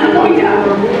until the point.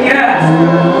 Yes.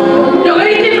 You're going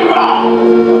to eat it wrong.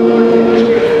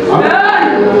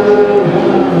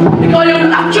 Because you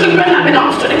have children that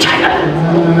belongs to the child.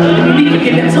 You need to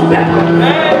give them some pepper.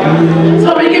 So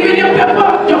we give you pepper,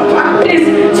 you practice.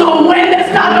 So when they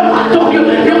start to talk, you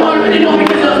already know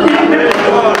because you're there.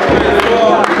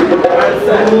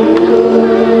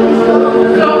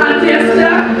 So Auntie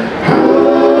Estella,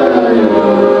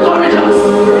 courage us.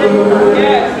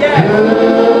 Yes, yes.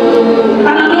 And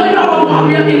I know you know how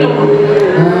we are in the world.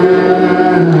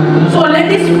 So let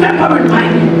this pepper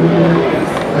remind you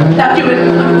that you will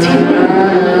continue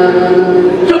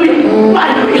to be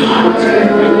fiery hot.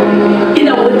 You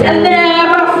know, they'll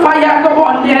never fire go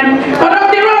on them. But on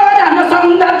the road and the song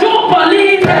that you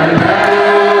believe.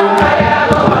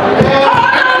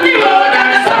 On the road and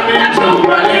the song that you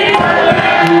believe.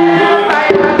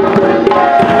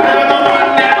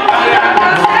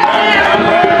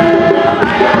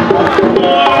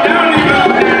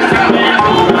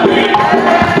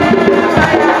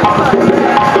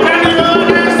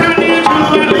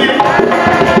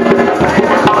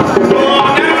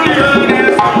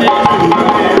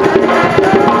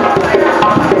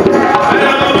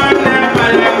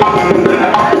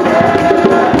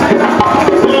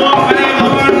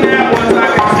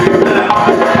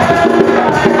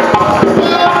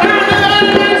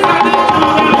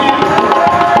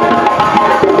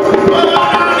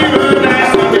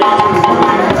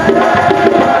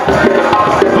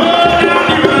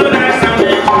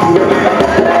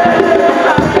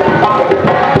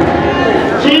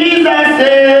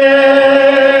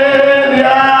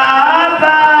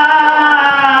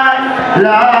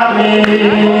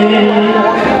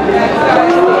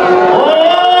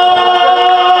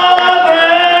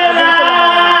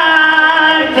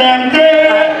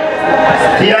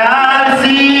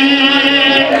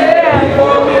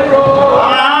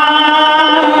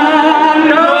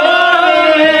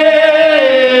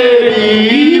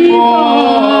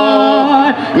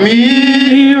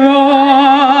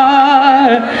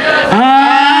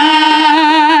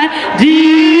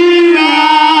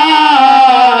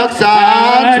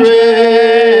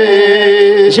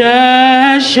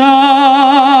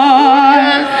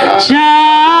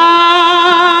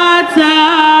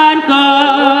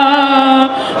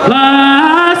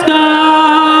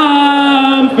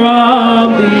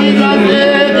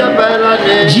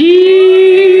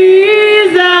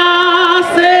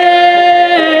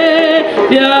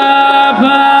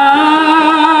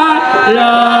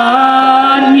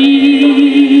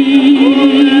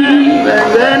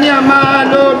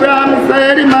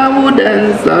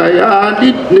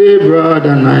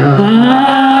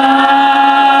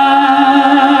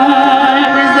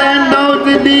 Present out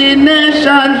to the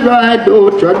nations right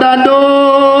out Tradado.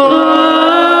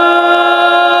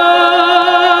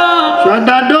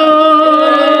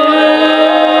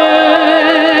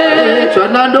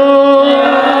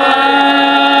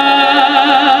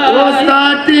 Oh,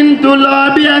 starting to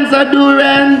lobby and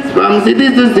adherence from city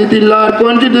to city, Lord,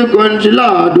 country to country,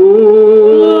 Lord.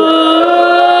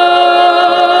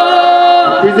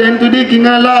 Present to the King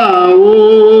Allah,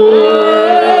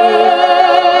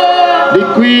 the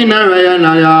Queen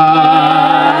Ariana,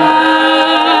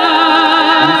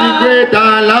 the great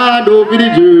Lord over the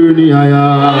journey.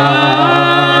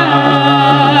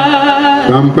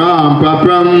 Pram pram pram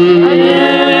pram,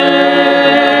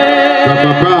 pram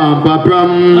pram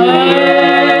pram,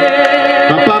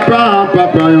 pram pram pram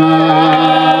pram,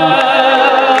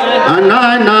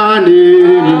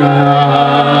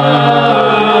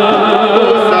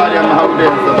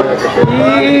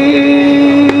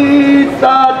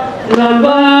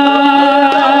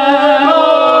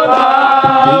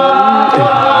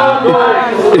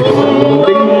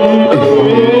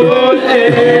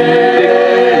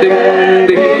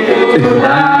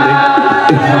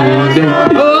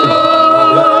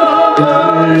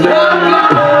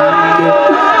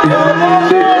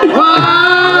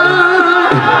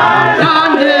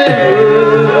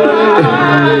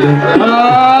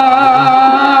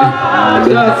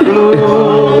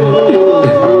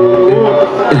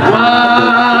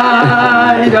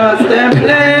 Why does them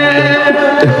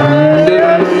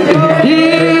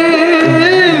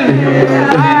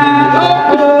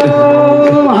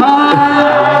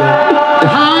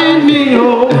hide me,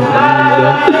 oh,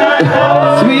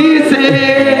 sweet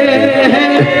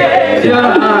Savior,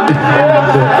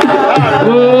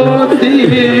 oh, see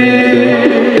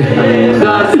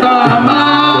the storm of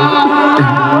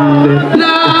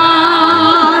life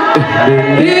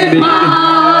is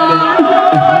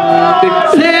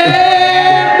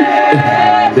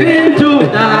into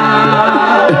the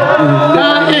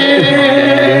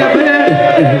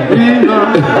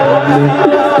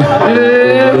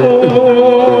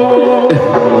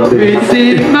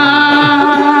receive my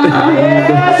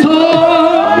soul.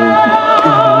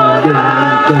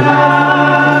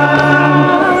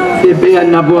 Sipia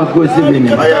na bua kusibini.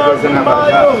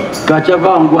 Kacha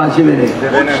vangu asibini.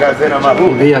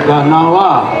 Via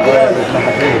kanawa.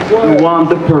 We want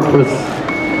the purpose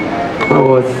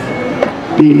for us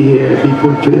being here, be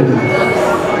fulfilled.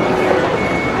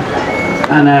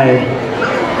 And I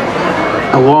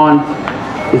want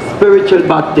the spiritual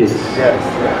baptism,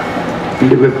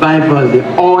 the revival, the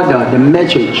order, the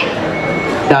message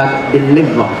that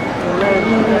deliver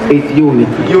is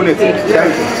unity. Unity.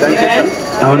 Thank you.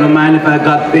 I don't mind if I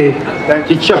got the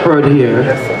shepherd here.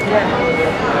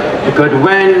 Because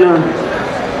when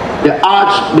the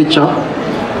Archbishop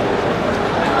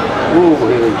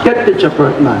get the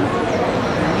shepherd man,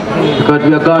 because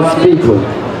we are God's people,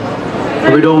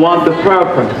 we don't want the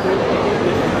purpose.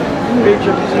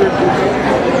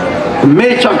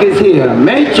 Maychuk is here.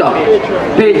 Maychuk.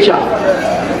 Paychuk.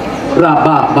 La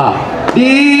ba ba.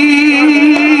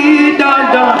 Dee da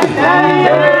da.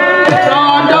 Da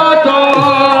da da.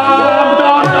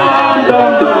 Da da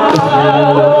da.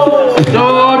 Da da da.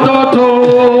 Da da da.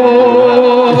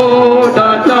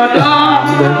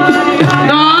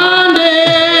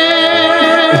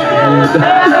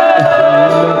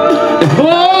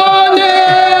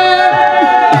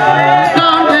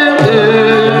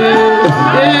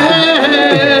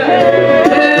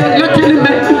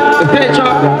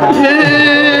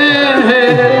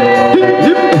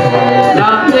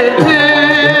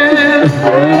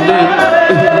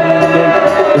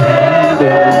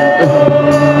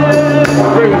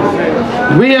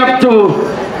 We have to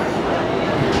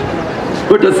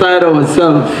put aside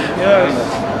ourselves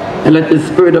and let the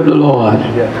Spirit of the Lord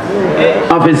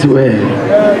have His way.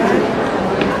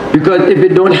 Because if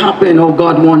it don't happen how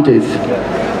God wants it,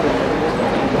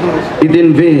 it's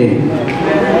in vain.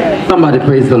 Somebody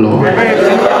praise the Lord.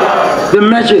 The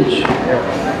message,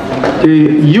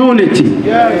 the unity,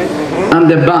 and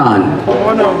the band.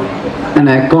 And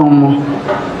I come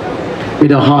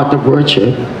with a heart of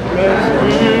worship,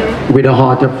 with a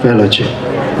heart of fellowship.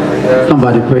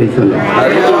 Somebody praise the Lord.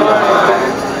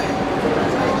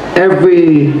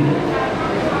 Every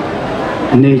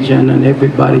nation and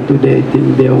everybody today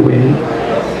think their way.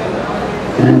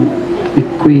 And the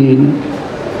Queen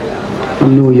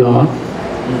from New York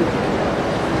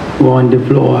on the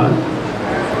floor,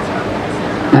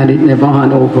 and it never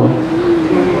hand over.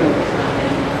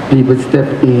 People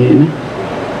step in,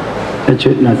 they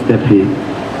should not step in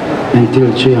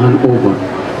until she hand over.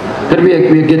 But we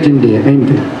are getting there, ain't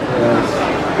it?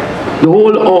 The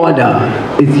whole order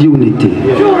is unity.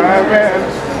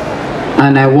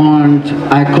 And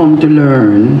I come to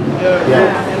learn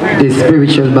the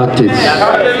spiritual baptism.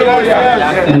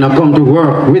 And I come to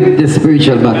work with the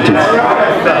spiritual baptism.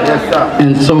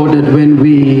 And so that when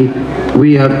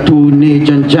we have two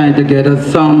nations joined together,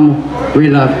 some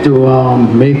will have to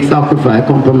make sacrifice,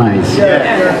 compromise,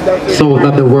 so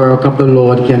that the work of the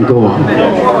Lord can go on.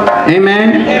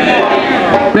 Amen?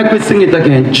 Let me sing it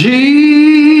again.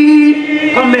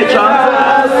 G, come here, John.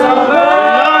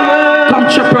 Come,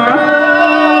 shepherd.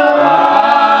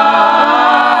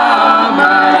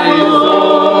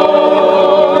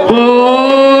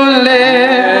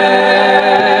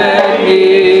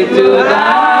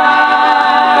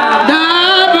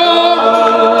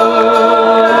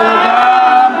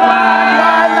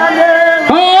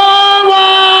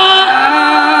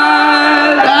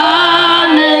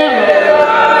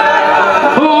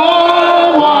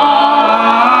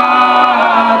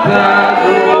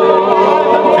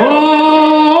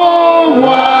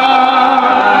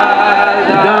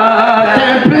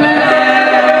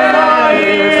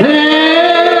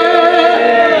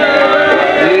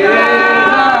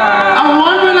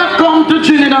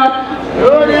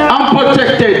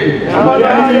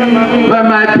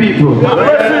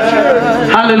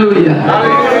 Hallelujah.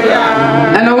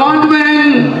 And I want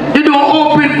when you don't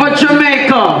open for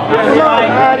Jamaica,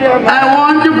 I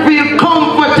want to feel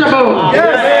comfortable.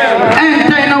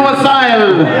 Enter in our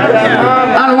style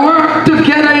and work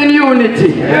together in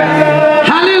unity.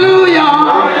 Hallelujah.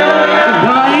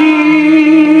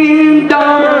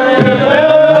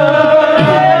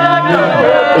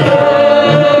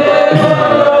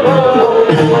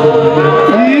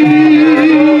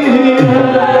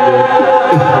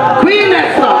 Queen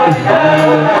Estella,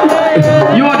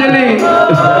 you are the lead.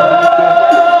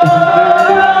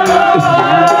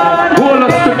 Hold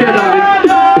us together.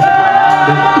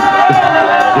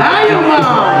 Are you, man?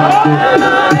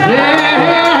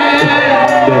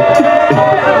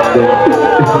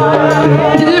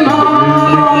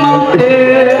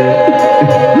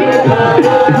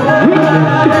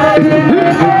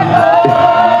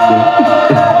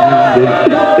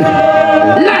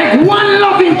 Like one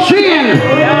loving chain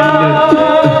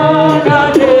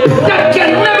that can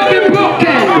never be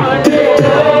broken.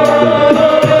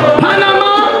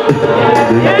 Panama,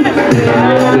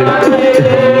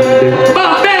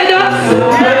 Barbados,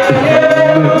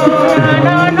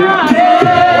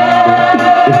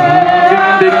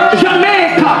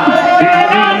 Jamaica,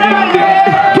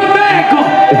 Tobago,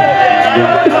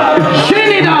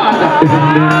 Trinidad,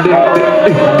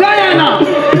 Guyana,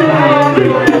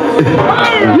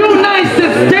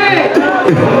 United States,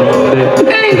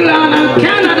 England and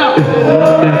Canada.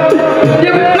 The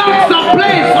blocks are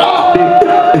placed up.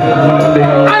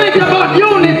 And it's about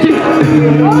unity.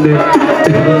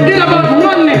 It's about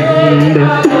oneness.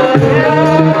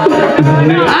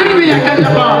 And we are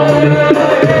Kajaba.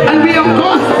 And we are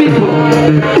God's people.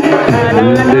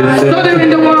 Studying in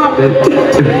the world.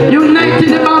 United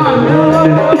the bond.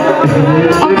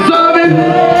 Observing.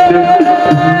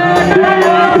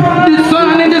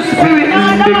 Discerning the spirit.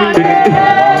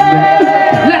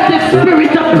 Let the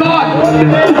spirit of God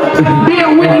be a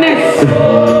witness.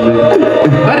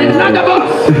 But it's not of us.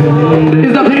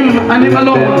 It's of him and him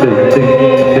alone.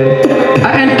 I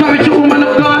encourage you, woman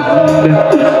of God,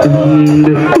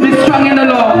 be strong in the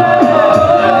Lord.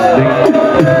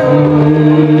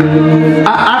 I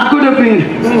could have been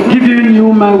giving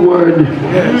you my word,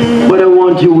 but I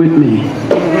want you with me.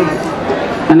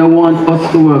 And I want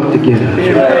us to work together.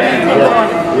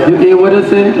 You hear what I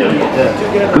say?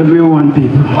 Because we are one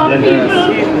people.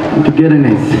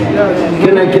 Togetherness.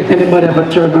 Can I get anybody have a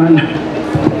turban?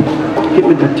 Give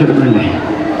me the turban.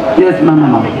 Yes, my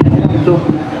mama. So,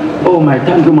 oh my,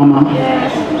 thank you, mama.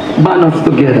 Band us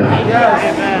together.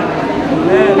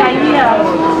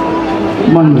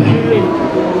 One way.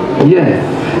 Yes.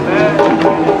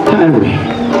 Tyree.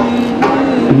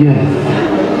 Yes.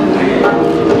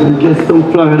 And get some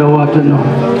Florida water now.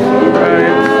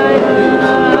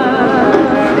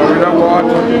 Florida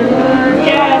water.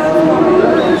 Yes.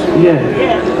 Yes.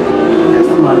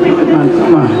 Come on, give it, man.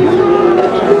 Come on.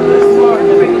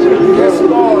 Yes,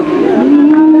 Lord.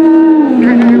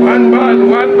 One band,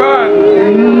 one band.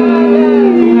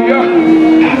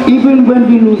 Yeah. Even when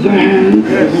we lose our hands,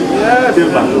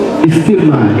 it's still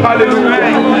mine. Hallelujah.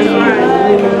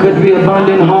 Could we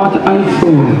abandon heart and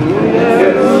soul?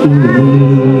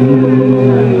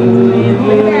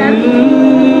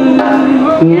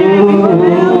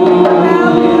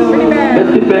 Let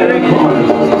the bear call.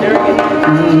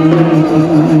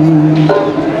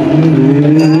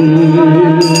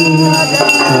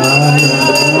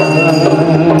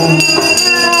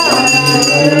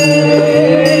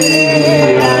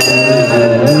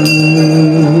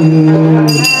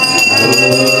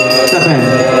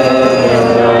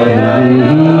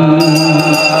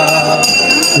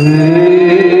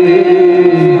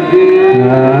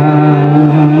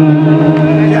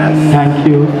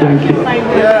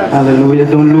 Hallelujah.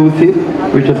 Don't lose it.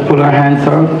 We just pull our hands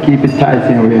out, keep it tight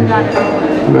in here.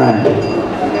 Right.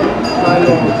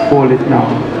 Hold it now.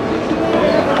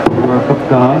 Work of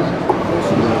God.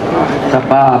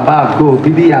 Tapa ba go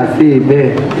bidia se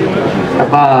be.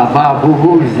 Tapa ba bu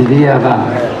bu zidia ba.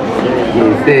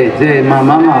 Say je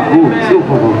mama ma bu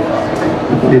super bu.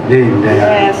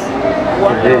 Yes.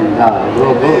 Go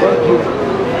go.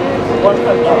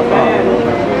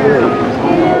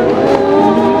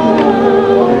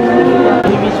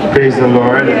 Praise the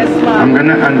Lord. I'm going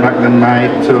to hand back the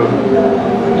mic to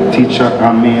teacher,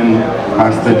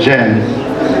 Pastor Jen.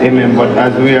 Amen. But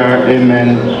as we are,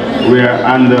 amen, we are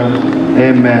under,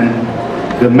 amen,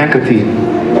 the Mecca team.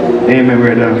 Amen.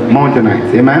 We're the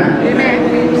Mountainites. Amen.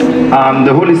 Amen.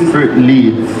 The Holy Spirit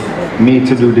leads me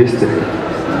to do this today.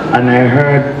 And I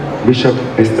heard Bishop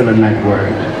Estella night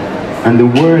word. And the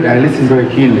word, I listened very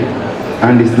keenly.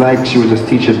 And it's like she was just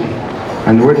teaching me.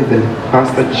 And the word is that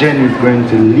Pastor Jen is going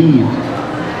to lead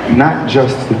not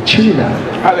just the Trinidad,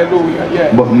 Hallelujah.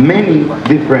 Yeah. but many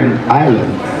different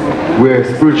islands where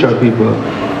spiritual people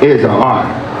is or are.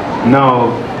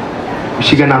 Now,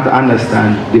 she's going to have to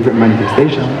understand different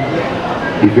manifestations,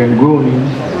 different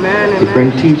groanings,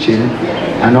 different teaching,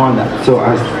 and all that. So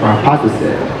as our pastor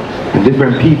said, the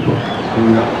different people,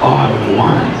 we are all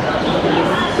one.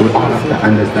 We all have to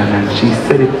understand, and she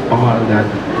said it all that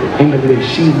end of the day,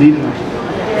 she's leading us.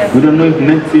 We don't know if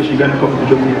next year she's going to come to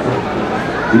Jamaica.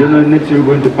 We don't know if next year we're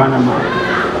going to Panama.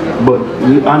 But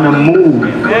we're on a move.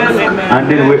 And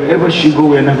then wherever she go,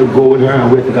 we have to go with her,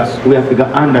 and we have to go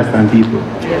understand people.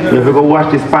 We have to go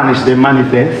watch the Spanish, they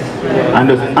manifest, and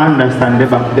just understand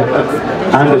them,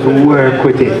 and just work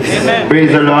with it.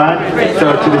 Praise the Lord.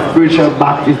 So to the spiritual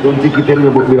Baptists, don't take it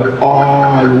anyway, but we are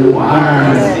all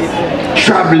one.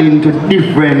 Traveling to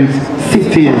different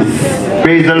cities.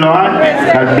 Praise the Lord.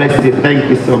 God bless you. Thank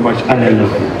you so much. And I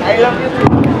love you. I love you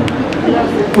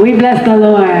too. We bless the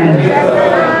Lord.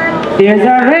 There's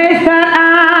a race that I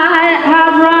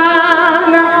have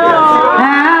run,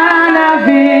 and a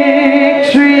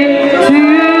victory to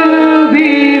be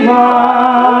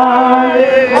won.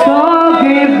 So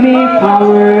give me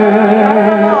power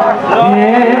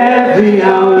every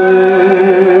hour.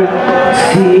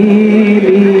 See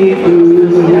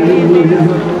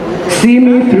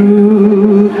me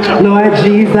through, Lord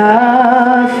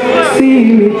Jesus, see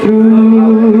me through.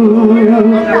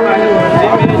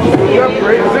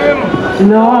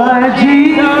 Lord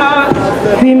Jesus,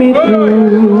 see me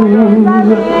through.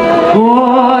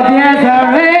 Oh, there's a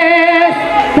race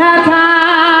that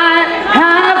I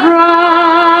have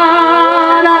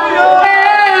run,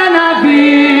 and a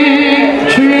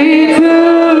victory to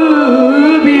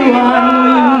be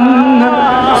won.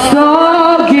 So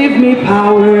give me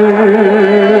power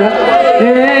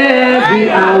every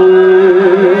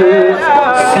hour.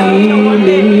 See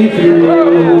me through.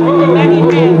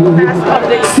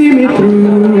 See me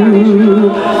through,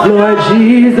 Lord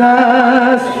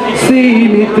Jesus, see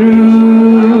me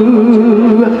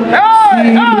through.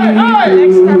 See me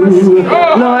through,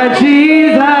 Lord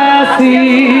Jesus,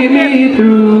 see me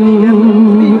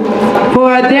through.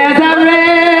 For there's a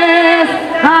race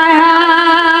I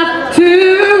have to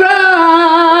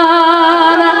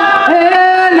run,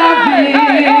 and a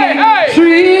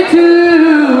victory to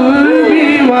be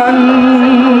won.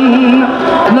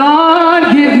 Lord,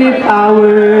 give me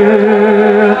power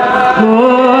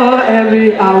for every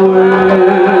hour.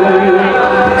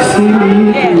 See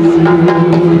me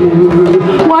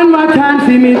through. One more time,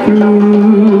 see me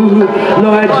through.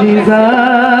 Lord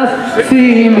Jesus,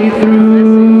 see me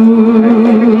through.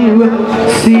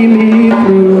 See me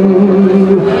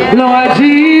through. Lord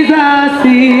Jesus,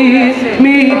 see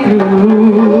me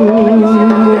through.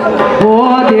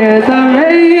 Oh, there's a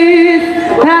race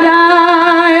that I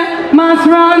must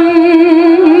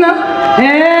run,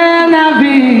 and a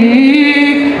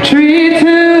victory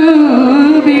to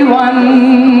be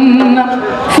won.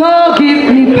 So give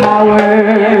me power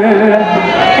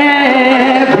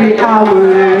every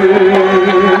hour.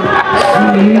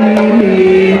 See me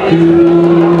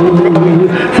through.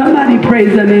 Somebody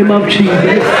praise the name of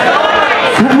Jesus.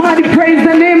 Somebody praise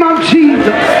the name of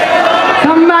Jesus.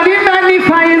 Somebody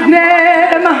magnify his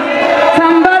name.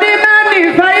 Somebody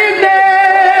magnify his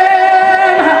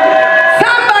name.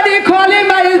 Somebody call him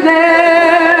by his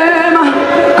name.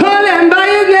 Call him by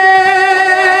his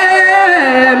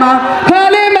name.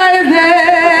 Call him by his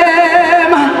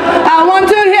name. I want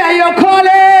to hear you call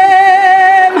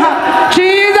him.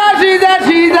 Jesus, Jesus,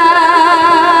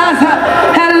 Jesus.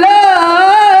 Hello.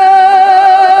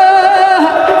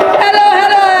 Hello,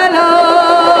 hello, hello.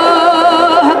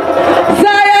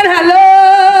 Zion, hello.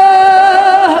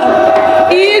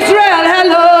 Israel,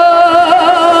 hello.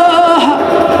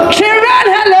 Children,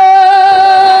 hello.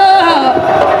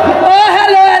 Oh,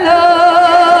 hello, hello.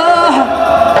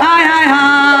 Hi, hi,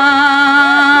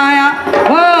 hi.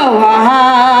 Oh,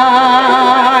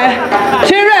 hi.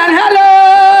 Children, hello.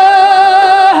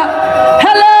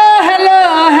 Hello, hello,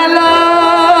 hello.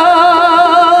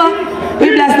 We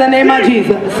bless the name of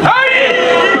Jesus.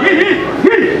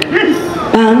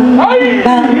 Bang, bang,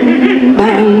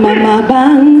 bang, mama,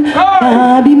 bang.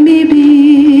 Ba, bim, bim,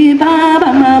 bim, ba, ba,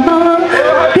 ma, ba.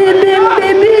 Bim, bim,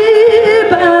 bim, bim,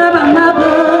 ba, ba, ma,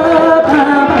 ba, ba,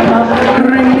 ba, ba.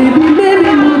 Ring, bim, bim, bim,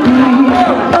 bim, bim.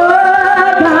 Oh,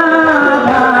 ba, ba,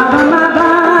 ba, ma, ba.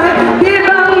 Bim,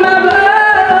 bam, ma, ba,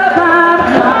 ba, ba, ba.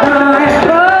 Oh,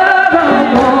 ba,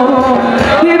 ba.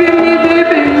 Bim, bim, bim, bim,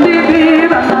 bim, bim,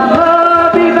 ba, ba, ba.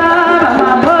 Bim, ba, ba, ma,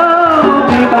 ba.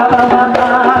 Bim, ba, ba, ba, ba.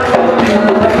 Bim,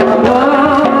 ba, ba, ba,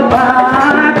 ba.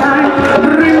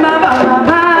 Ring, ba, ba, ba.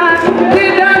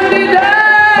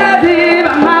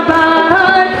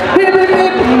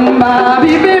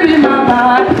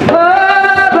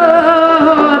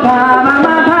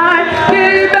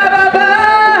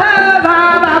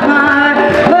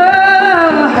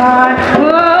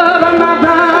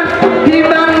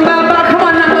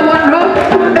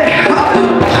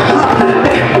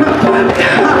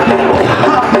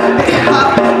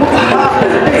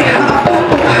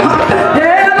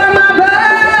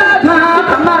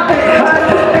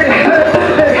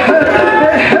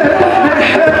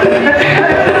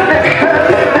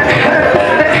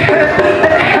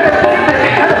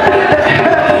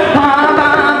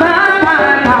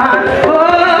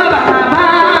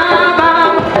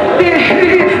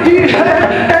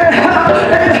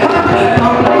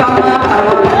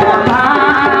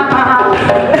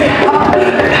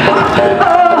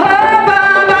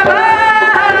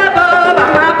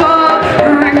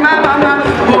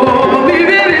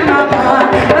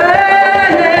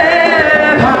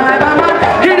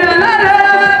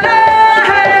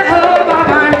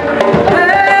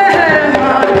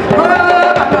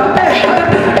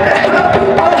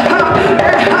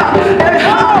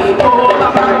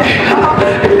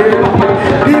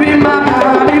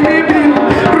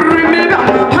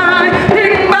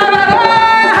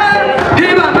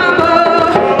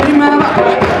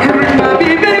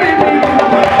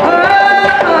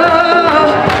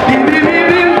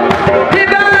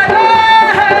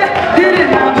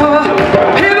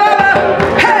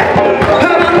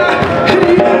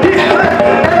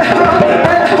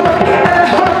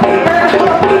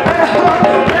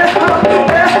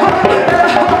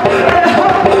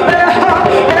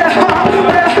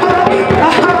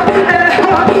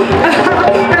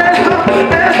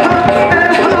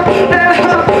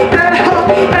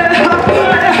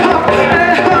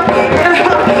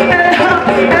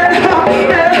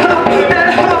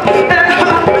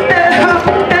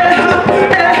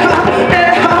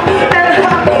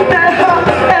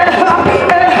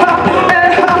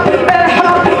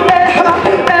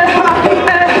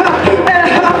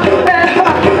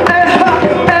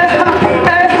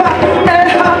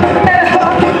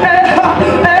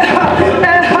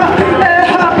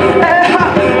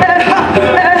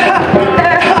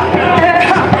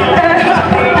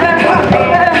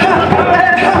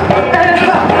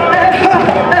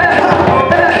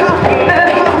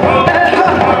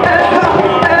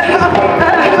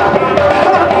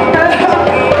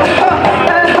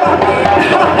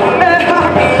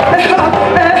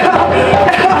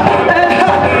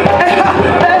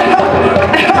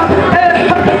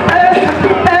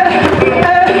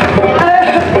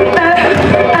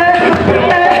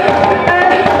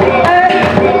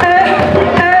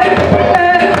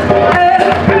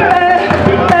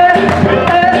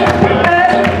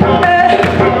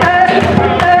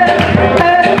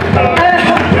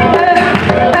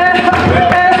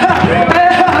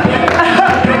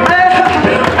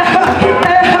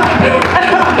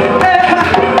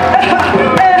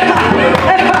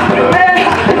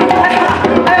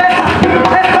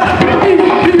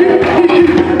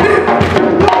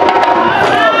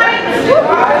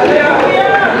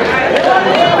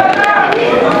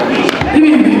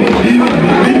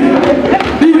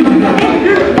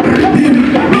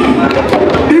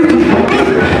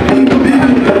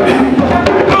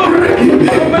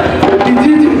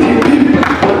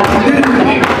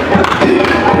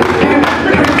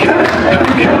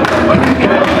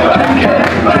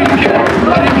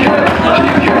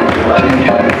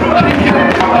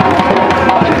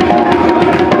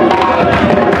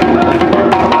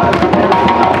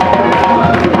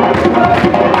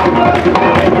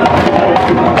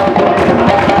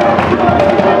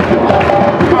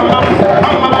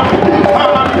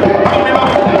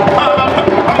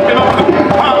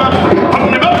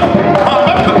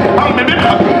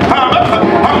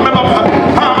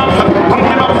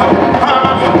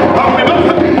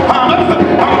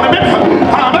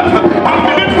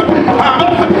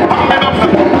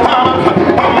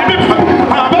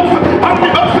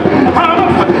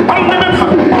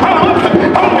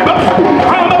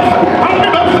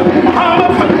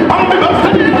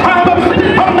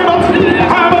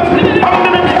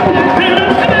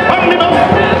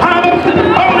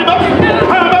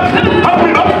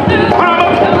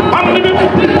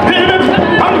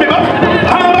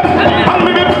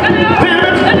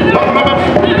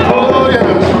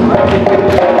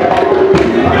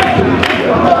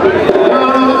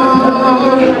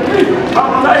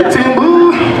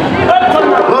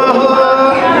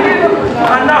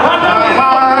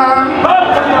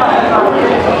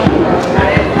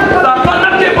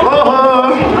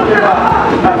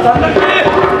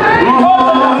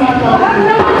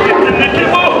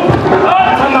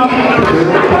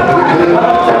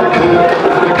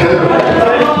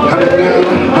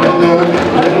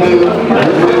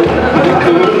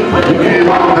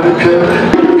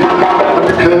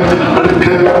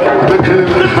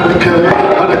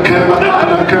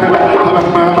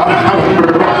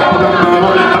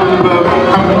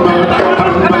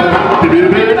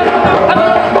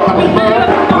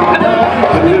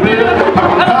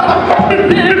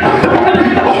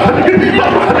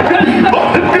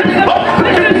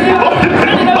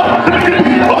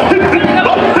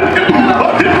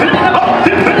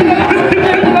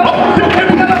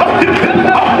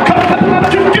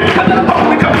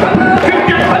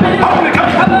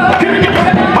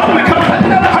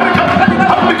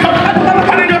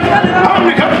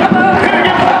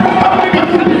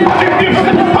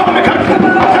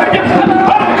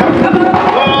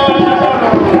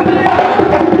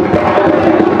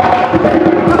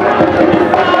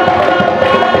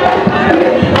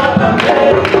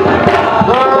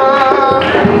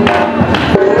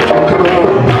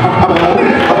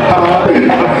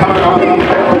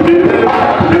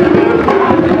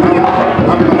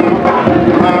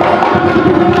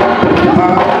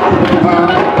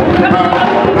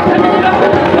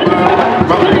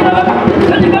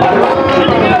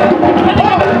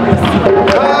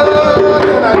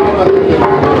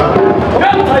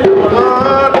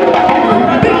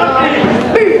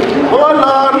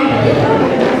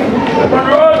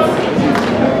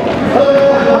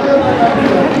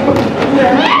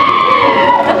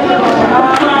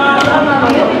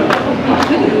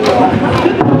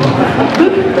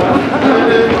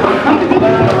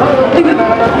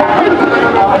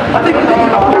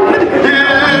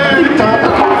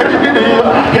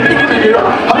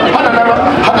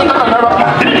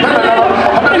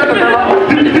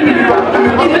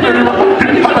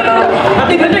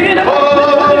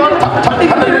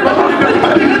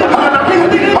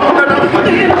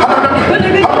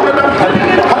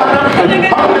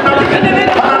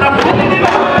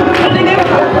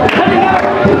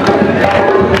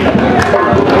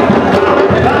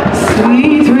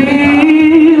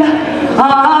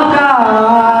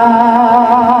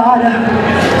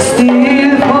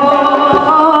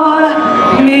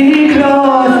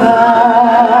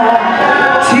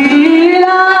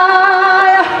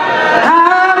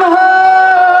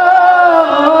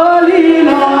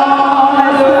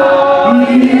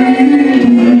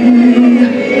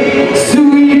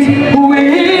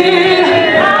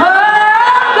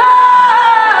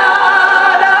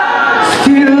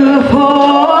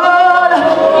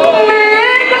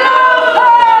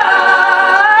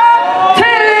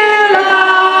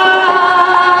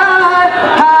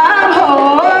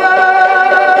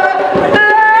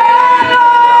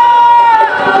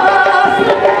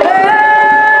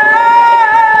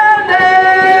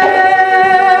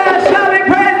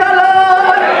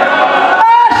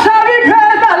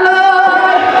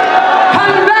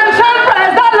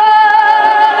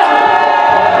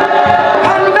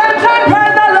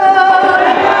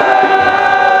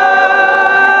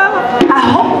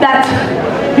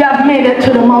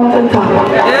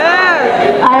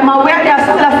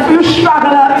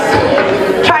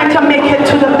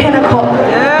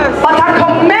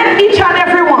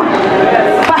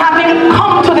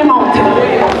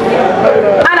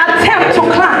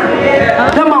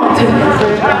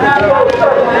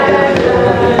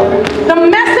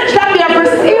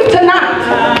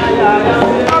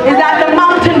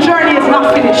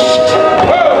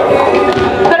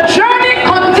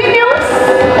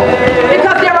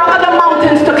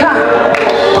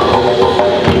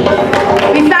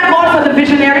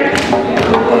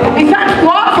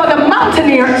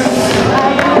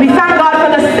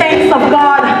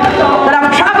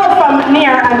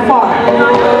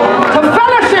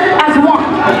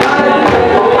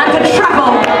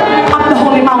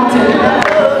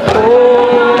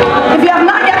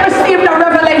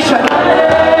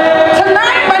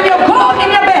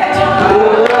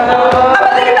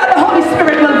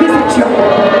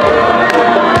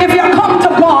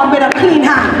 on with a clean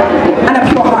hand and a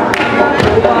pure heart.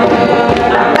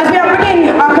 As we are bringing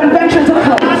our convention to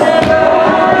close,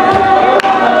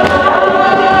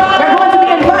 we're going to be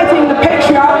inviting the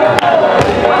patriarch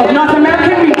of North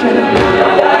American region,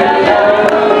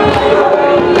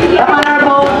 the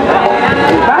Honorable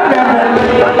Right Reverend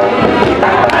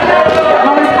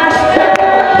Maurice Ashton.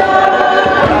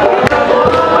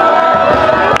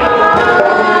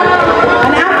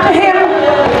 And after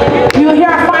him, you'll hear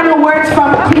our final words from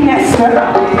Queen Estella.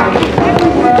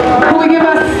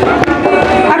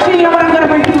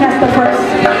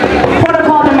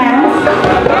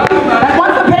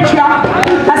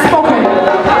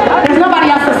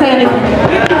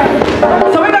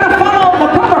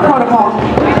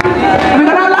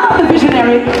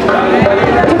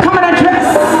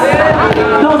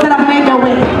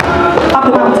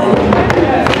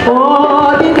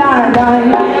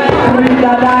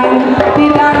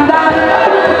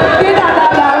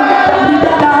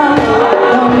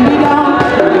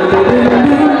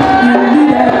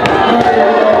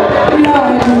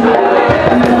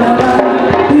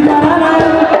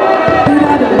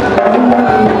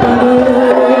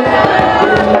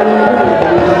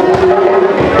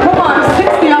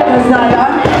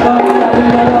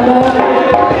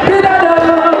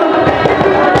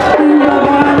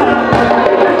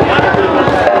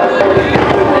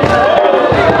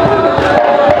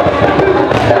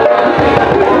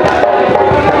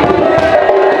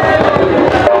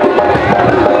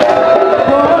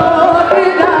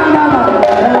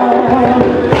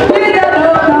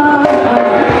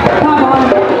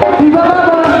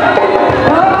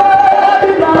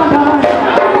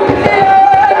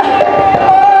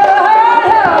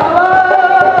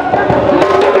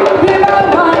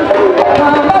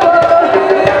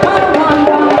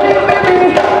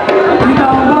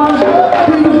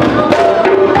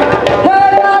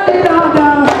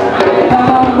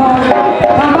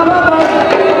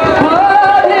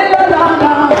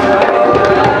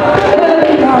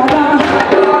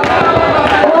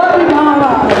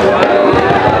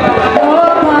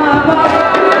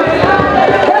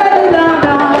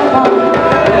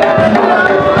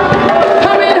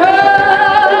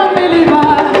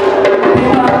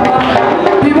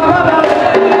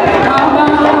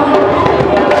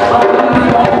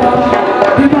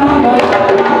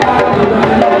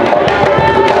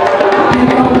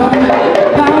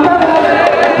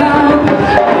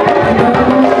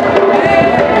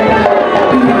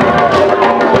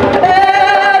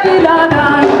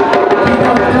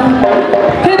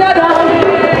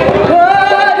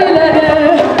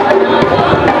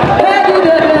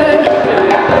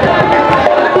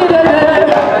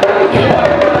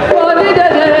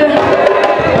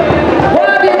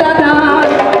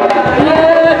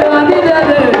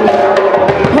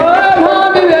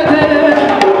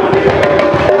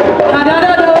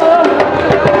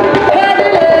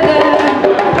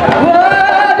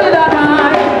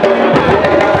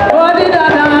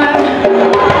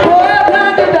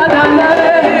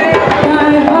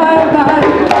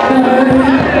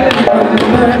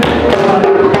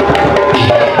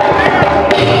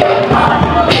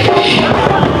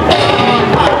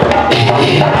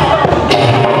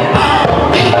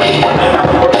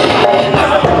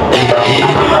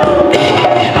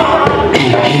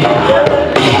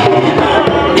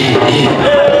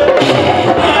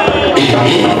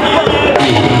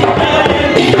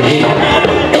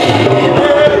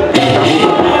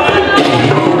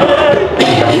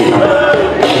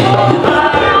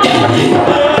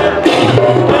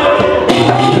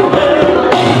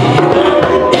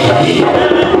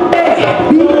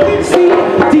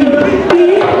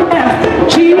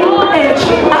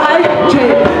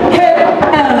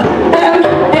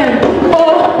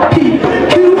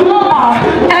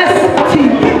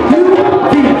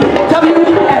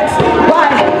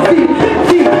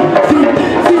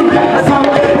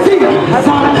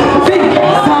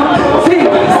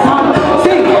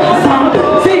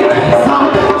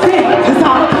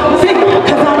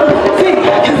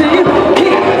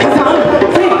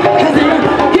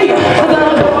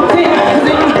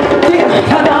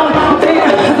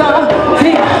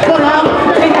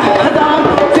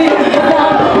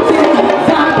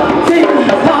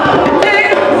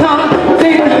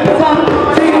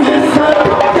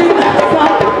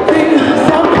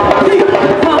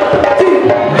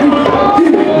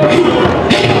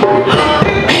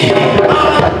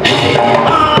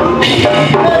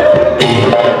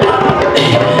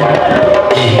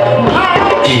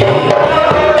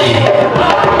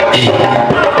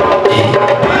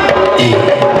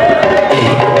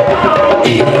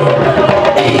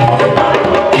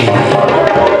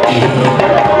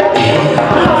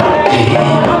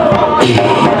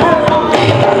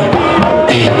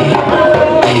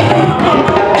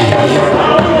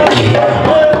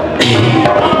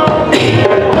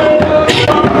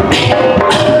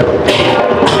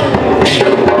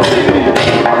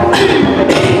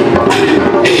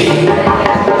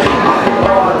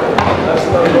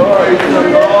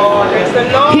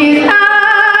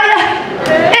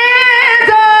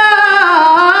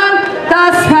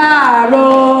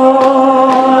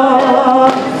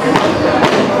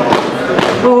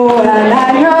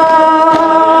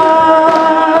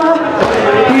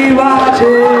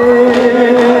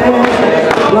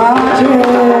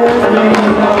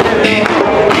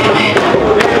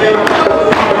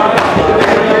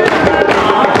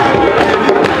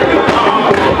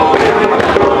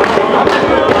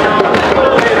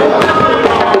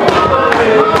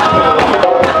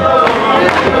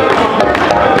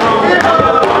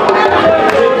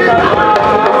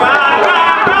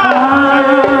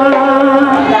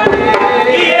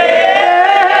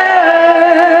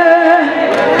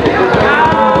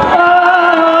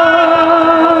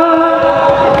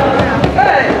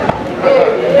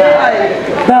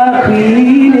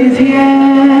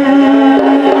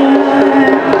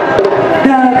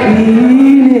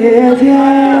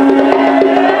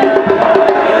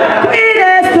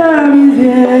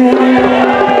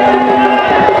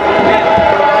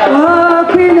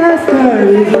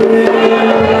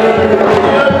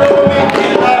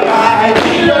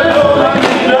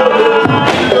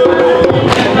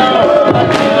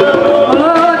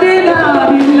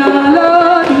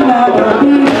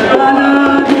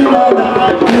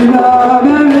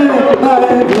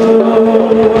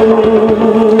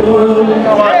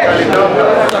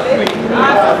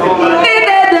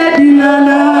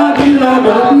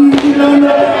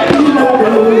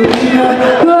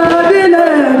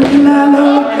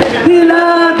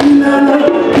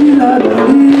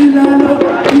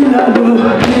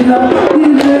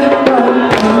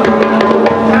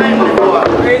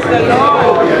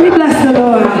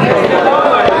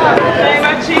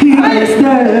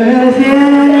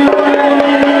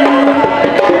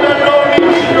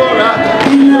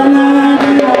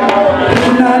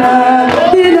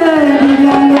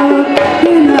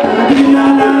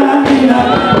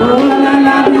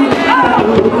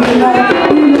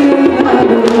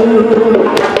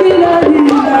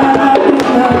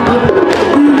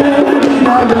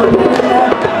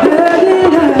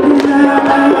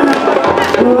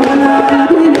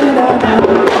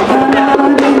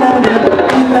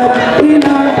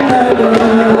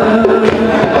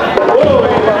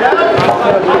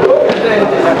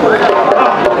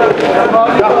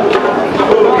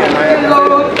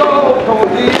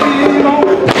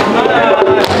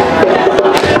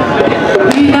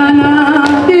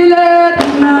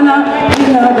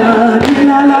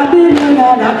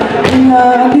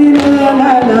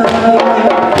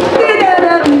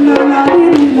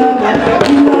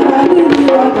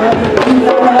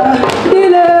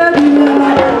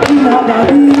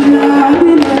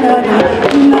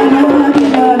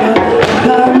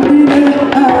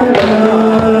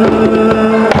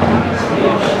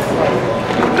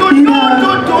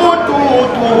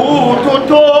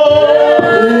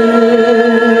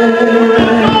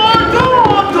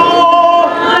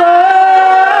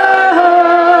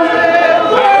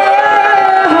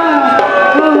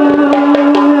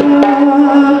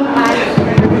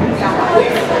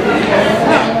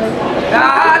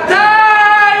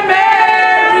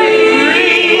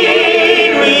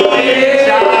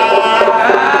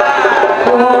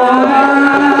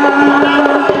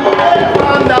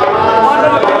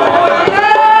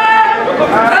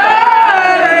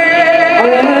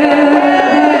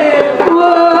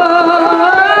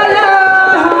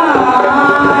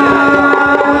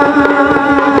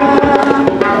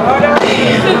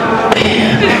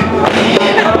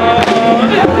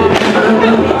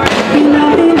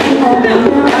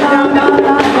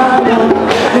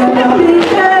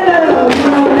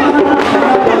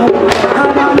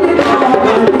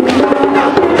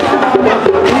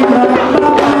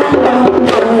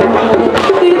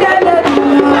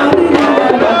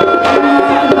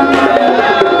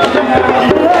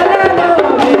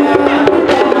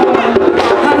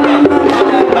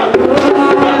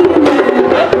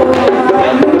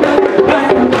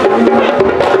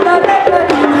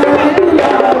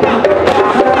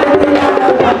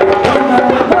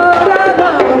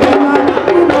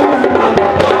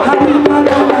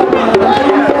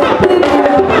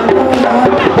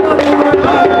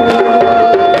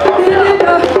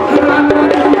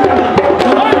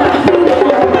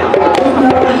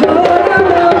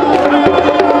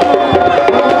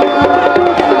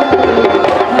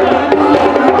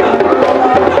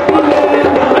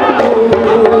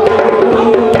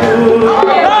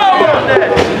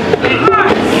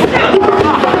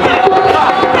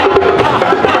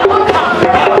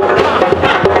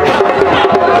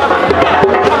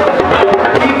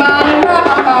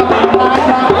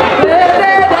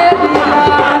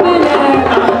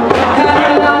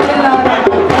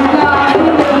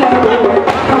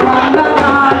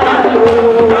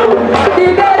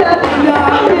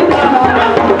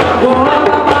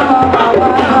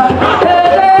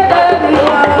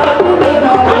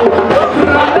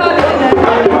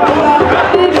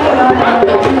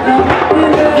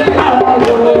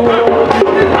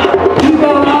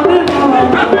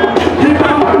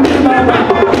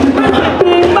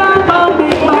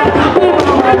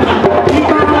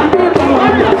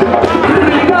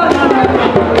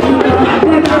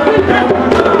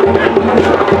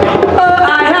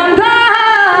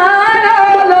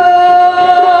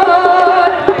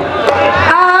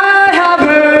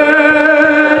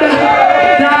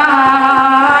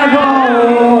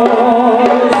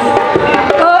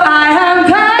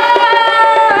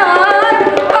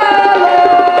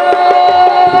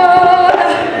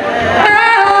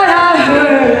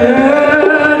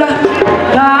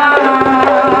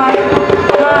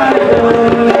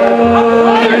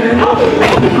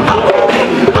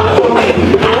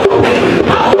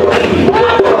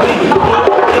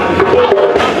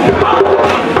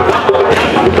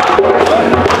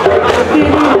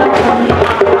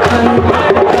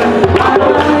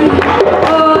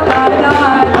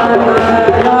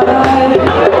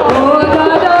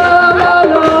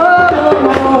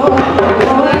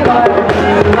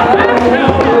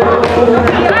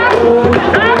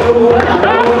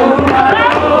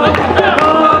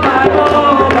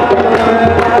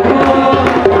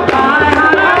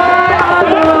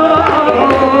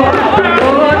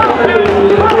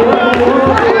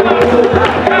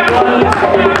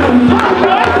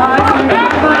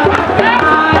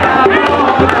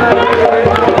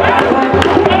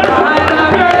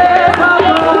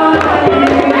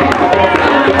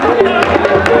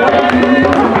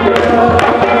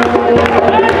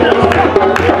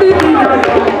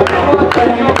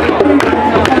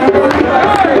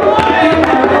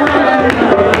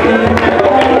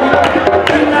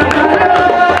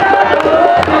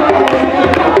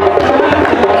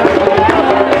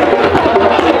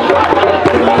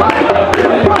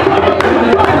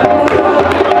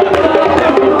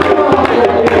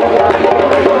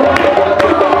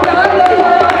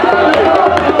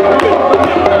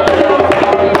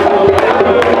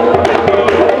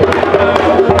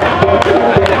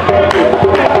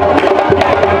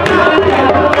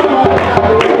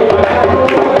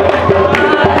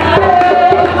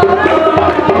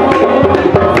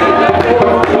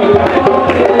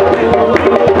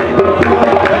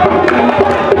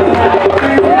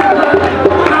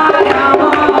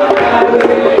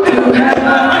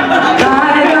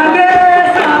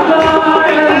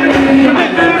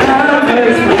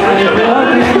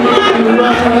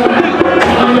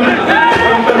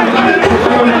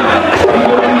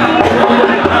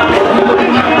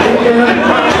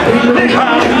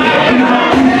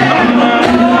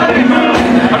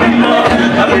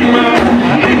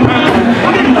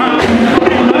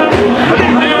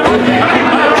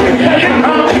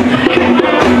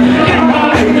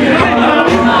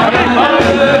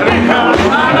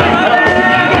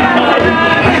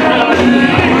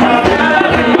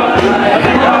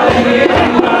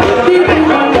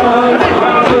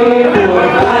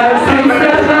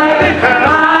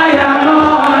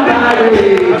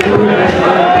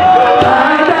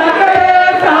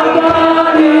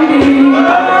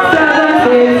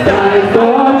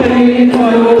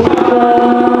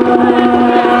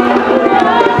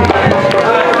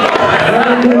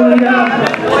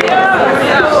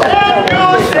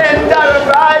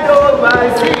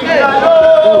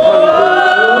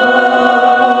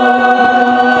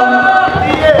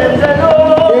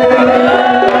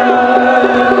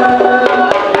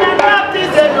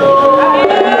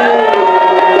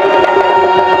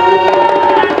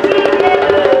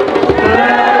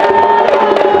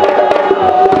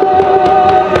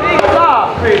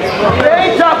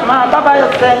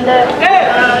 extended.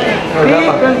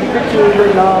 Deacons to the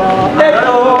children of the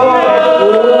Lord.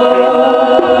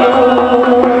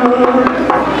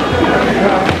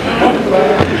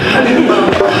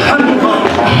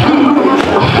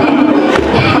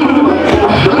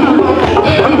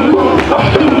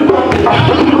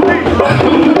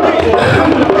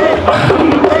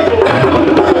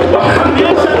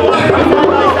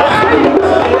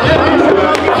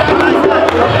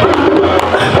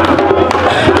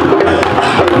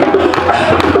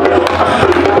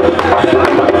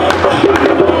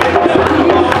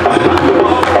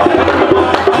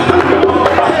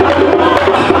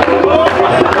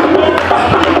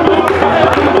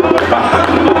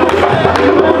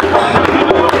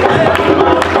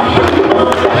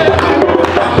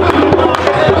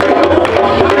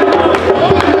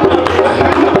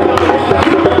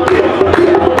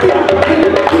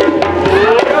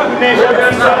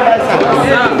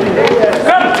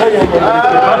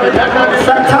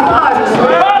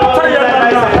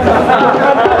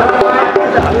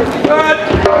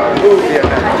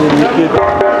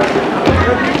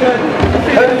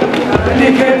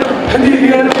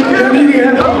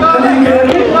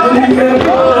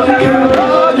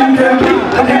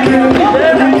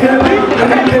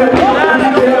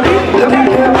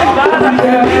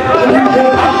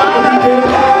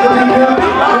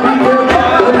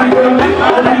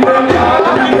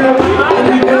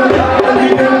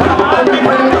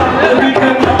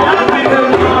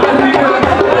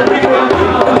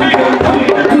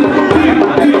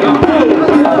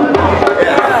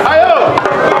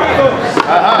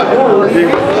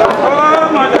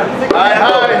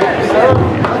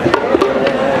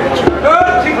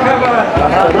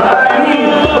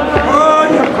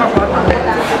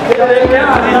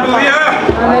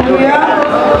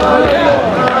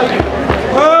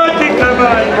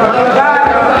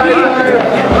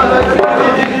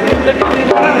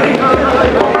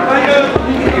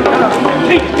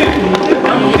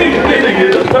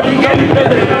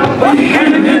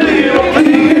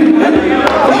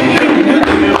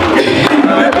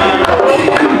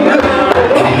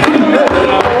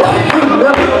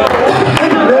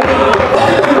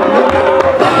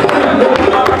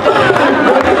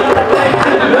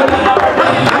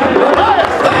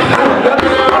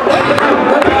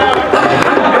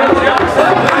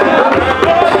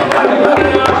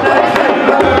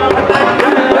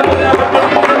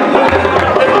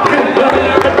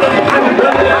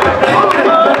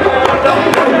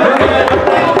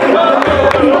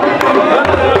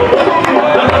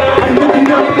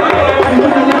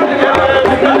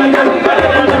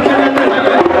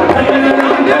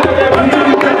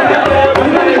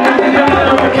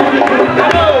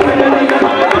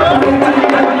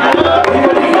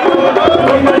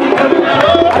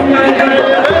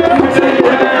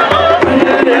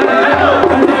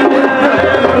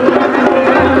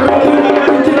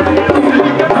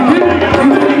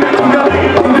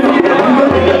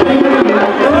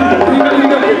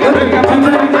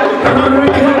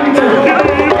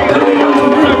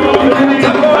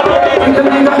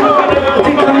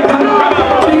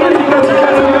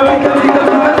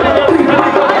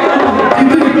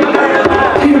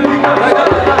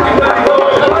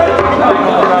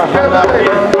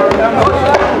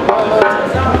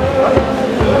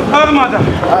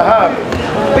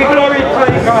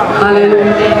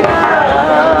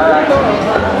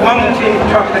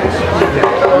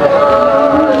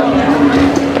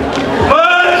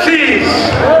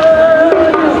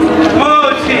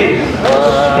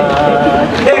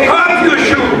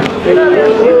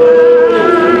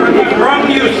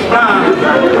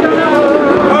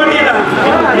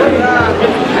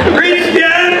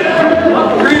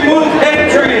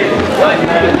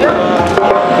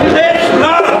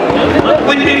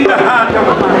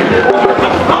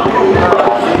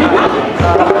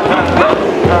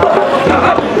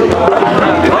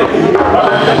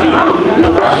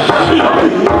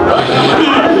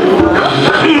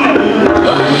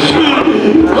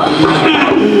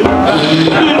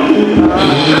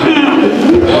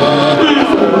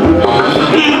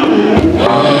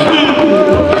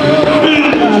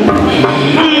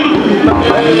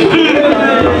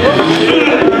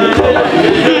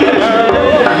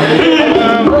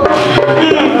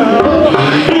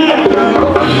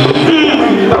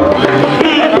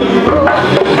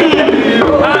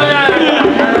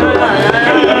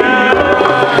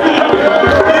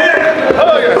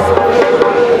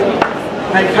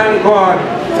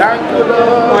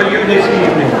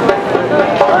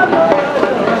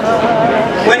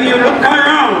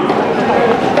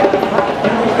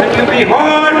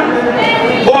 Behold,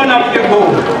 bone of your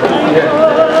bone,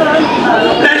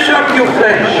 flesh of your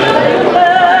flesh.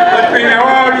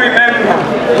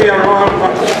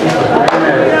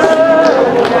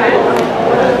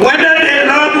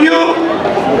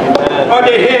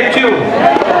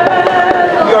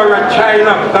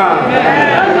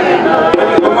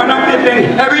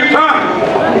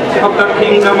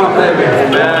 kingdom of heaven.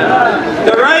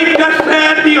 The righteous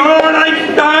said, behold,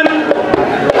 I stand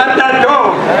at the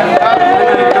door.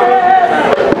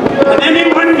 And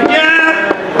anyone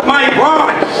hear my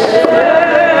voice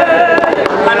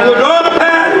and would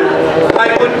open, I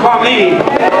would come in.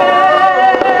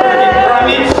 And he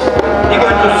promised he's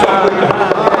going to sup with us.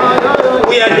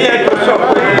 We are here to sup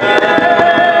with you.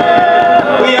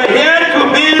 We are here to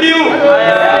build you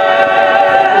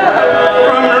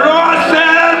from lower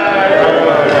self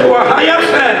to a higher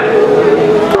self,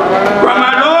 from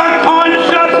a lower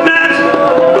consciousness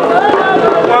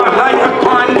to a higher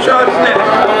consciousness.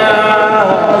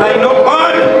 I know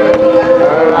God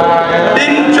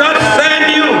didn't just send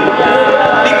you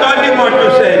because He wants to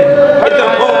send you. It's a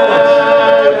purpose.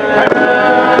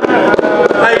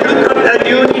 I look at the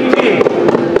unity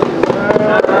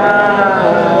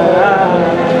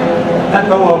that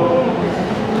our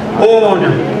own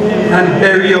and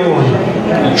very own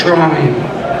join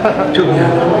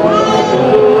together.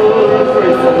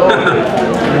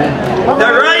 The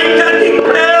writer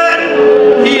declared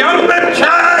the younger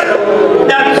child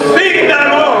that seek the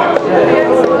Lord.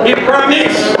 He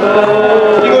promised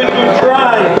He's going to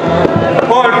drive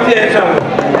all fears away.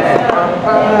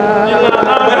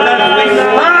 But as we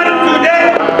stand today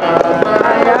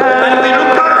and we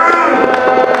look around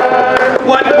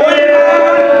what's going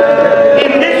on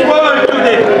in this world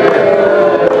today,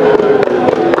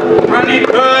 and it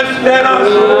does tell us,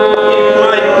 if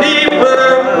my people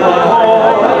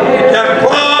which are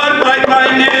called by my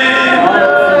name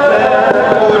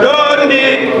would only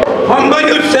humble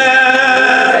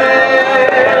yourself,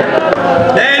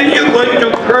 then you're going to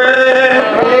pray,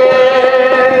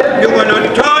 you're going to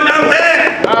turn away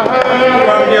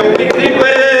from your wicked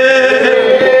ways.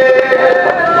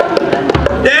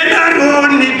 Then and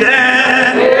only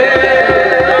then,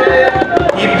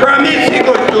 He promised He's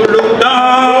going to look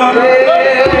down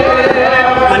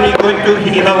and He's going to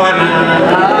heal our land.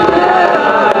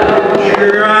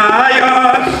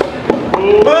 Trials,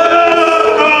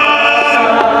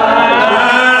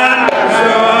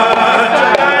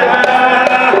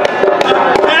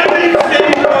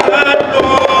 everything but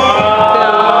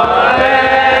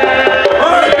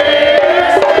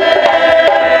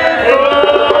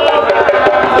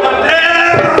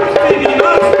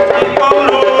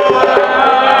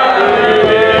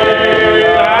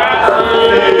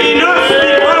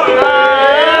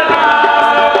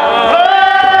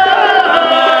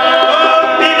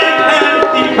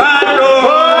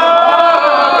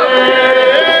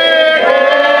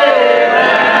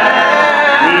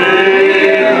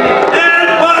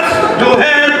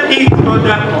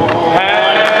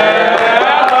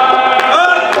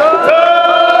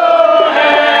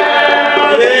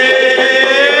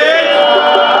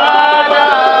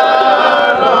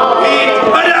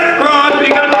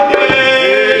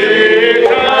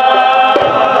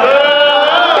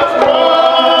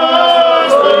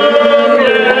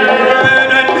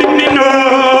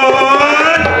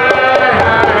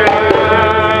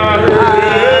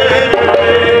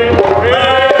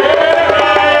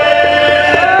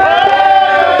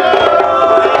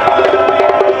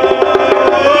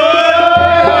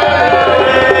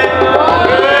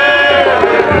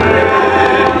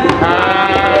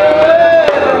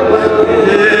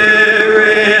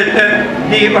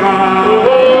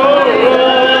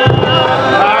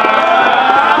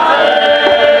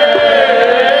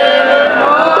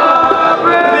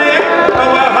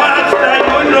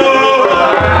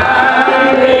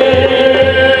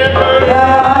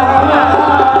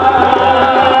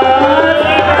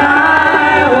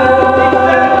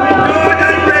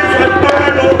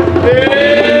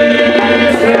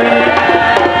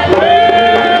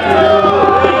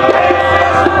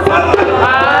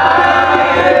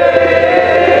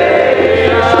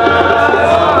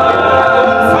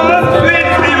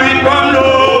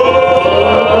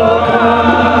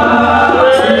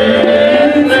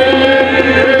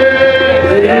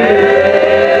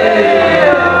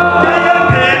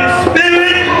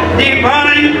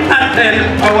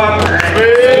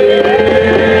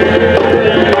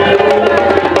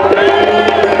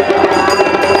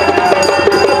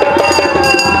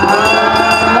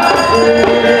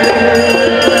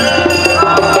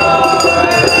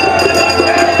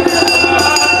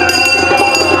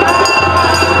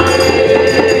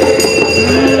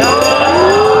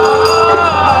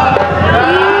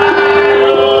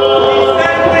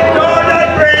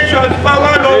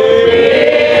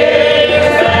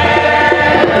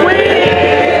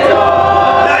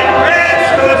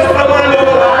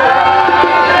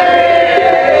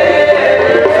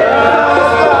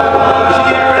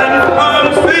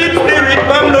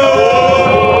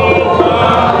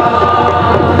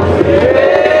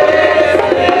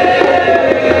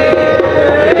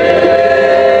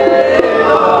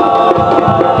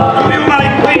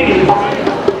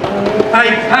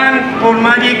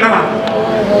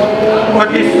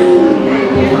for this,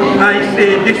 I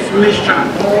say, this mission.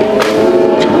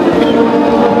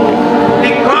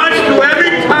 Because to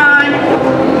every time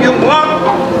you walk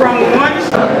from one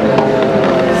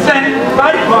sent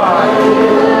by God,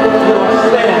 you are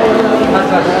sent as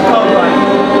a servant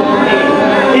in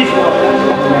Israel.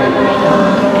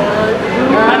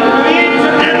 And we to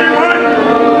everyone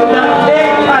that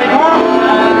take time off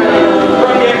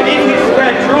from their busy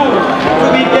schedule to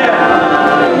be there,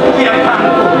 we are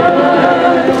thankful.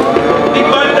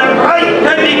 Because the right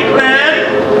can declare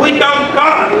without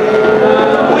God,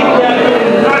 we can do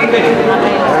nothing.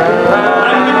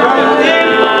 And without Him,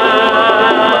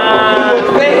 we will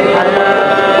fail.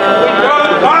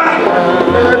 Without God,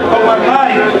 our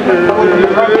life will be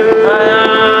rubbish.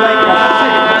 Like a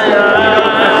ship without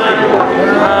a sail.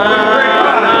 We pray,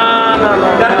 God,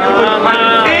 that you will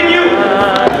continue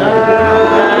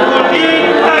to lead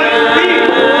and speak.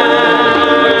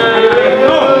 And I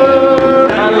know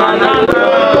that you are not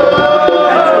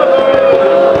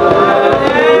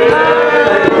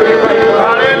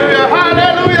Hallelujah,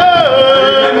 hallelujah.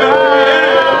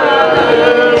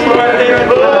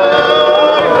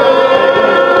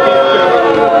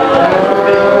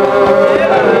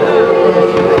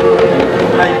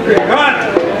 I pray, God,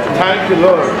 Thank you,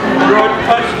 Lord. brought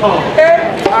us home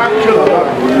Thank you, Lord.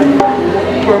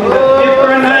 from the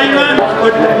different islands,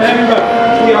 but remember,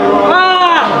 we are all.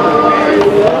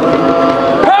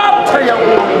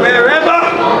 Wherever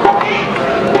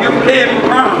you came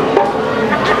from,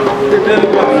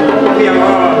 remember, we are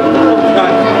all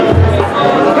God's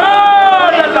people.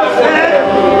 God, as I said,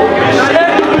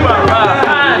 you are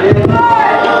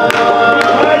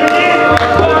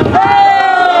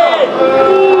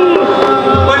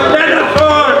but let us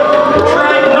all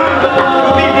try not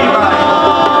to be divided,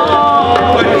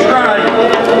 but try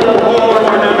to hold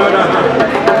one another hand.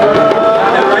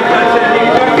 The right hand said,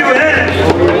 lift up your heads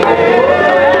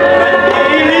and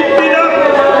be lifted up,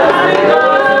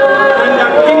 and the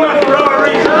King of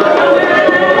Glory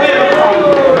will come.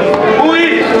 Who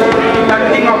is the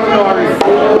King of Glory?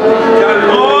 The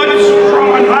Lord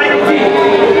strong and mighty.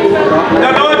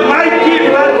 The Lord mighty in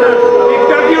battle.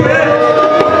 Lift up your heads.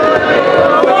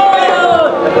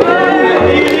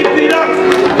 Be lifted up.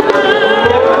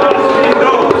 In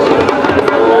those.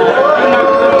 The King of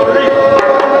Glory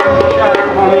shall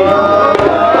come in.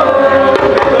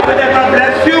 May God ever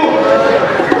bless you.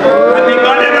 And may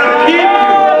God ever keep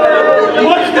you.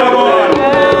 Most of all,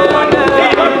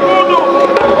 continue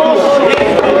to save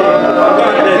you.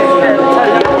 God bless you.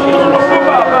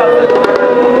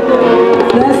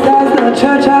 Blessed as the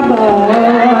church above.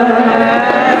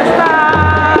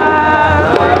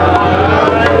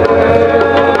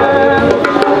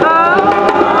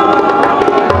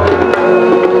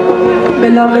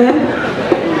 Beloved,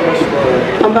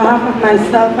 on behalf of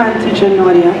myself and teacher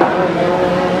Nadia,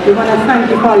 we want to thank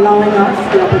you for allowing us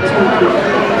the opportunity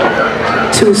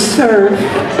to serve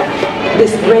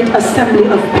this great assembly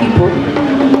of people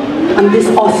on this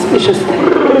auspicious day.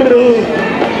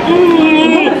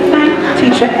 We want to thank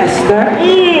Teacher Esther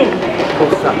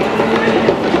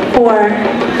for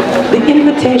the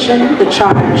invitation, the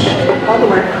charge, all the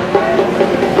work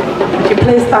that you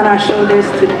placed on our shoulders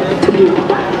to do.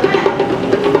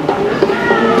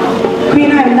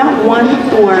 Queen, I'm not one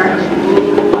for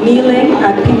kneeling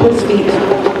at people's feet,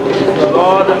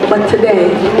 but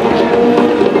today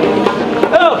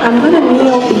I'm going to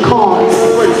kneel because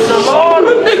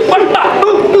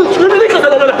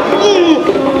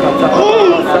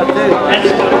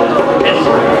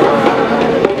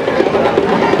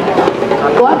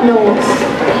God knows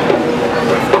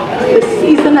the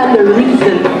season and the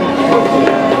reason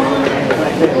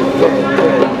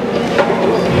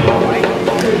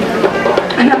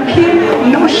and I'm here,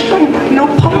 no strength, no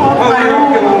power of my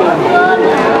own.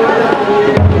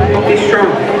 Be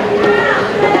strong.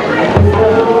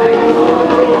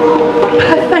 But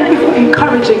I thank you for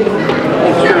encouraging me.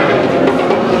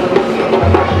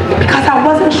 Because I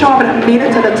wasn't sure but I made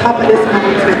it to the top of this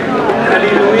mountain.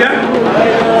 Hallelujah.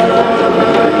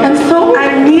 And so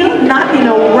I kneel not in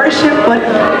a worship but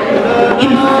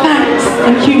in thanks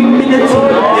and humility.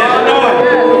 Yes, Lord.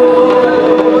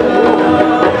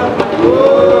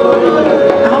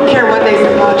 I don't care what they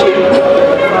say about you.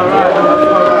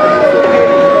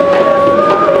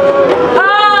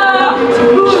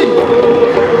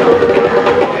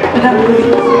 But I'm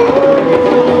grateful.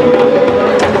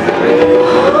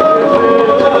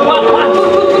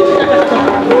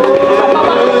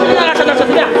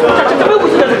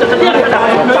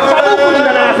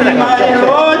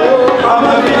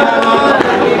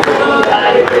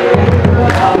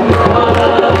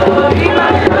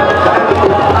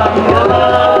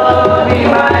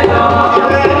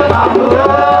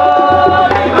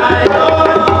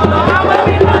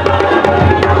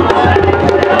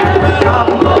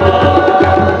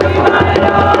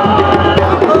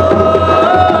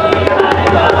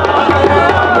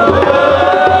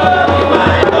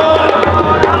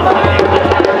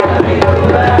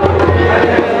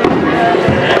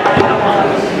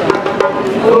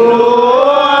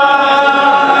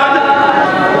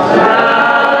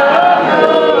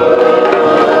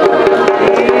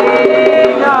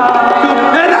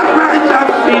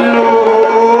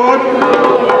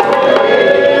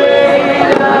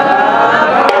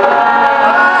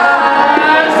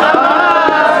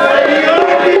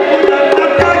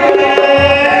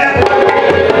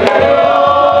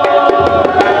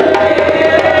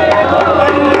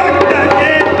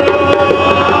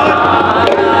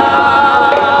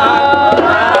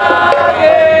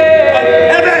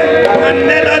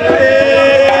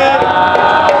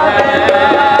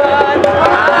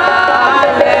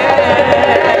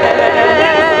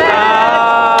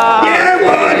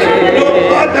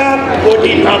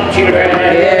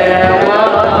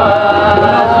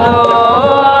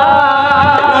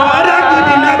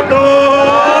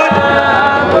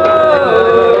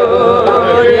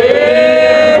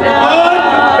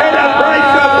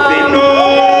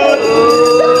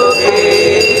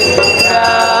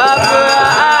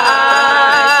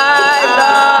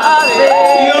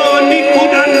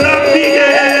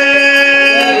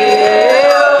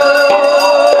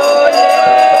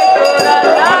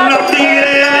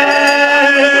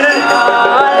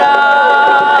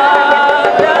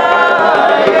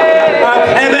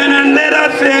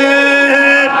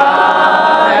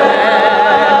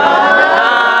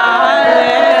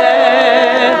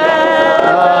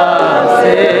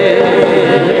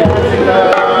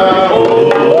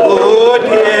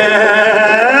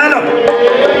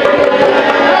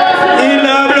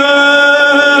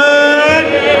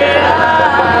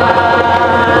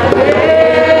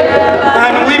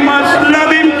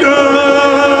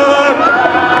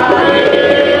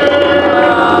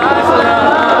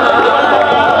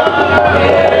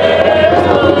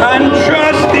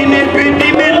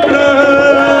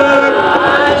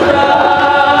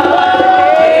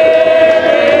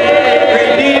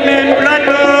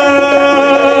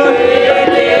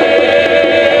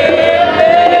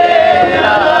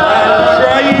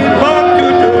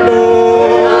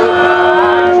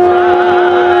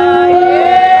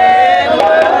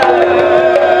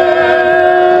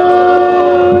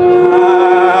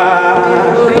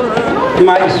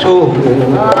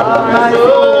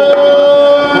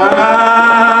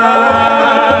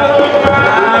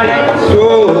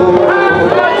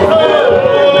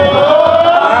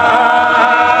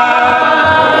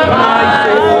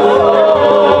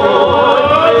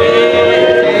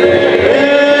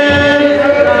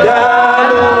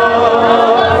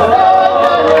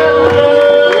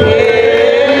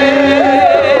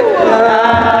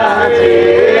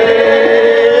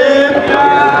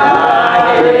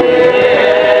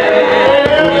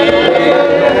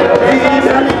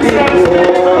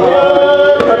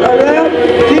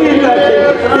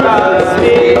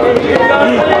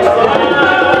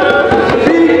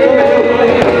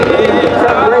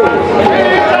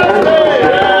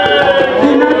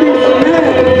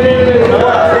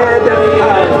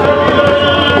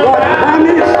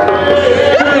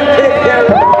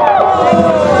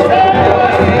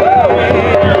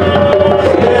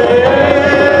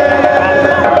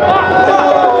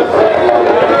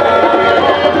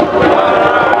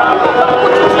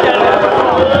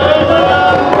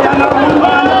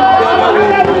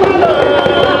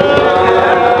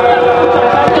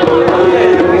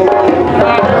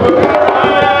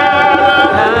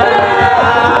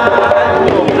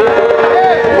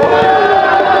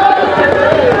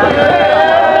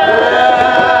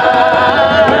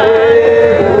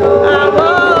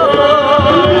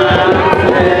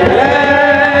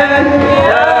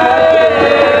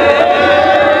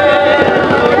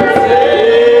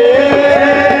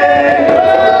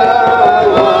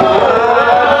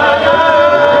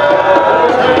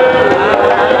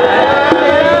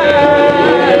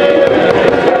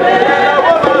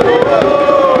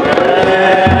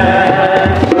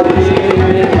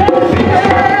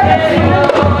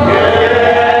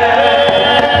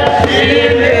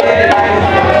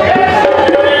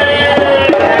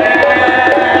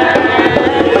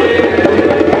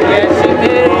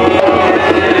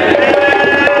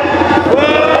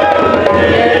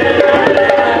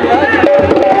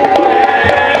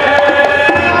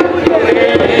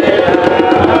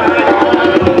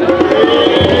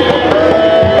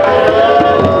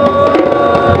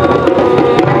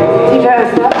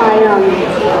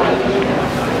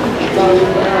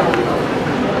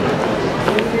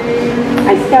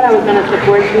 was going to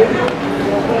support you.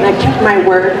 And I kept my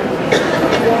word.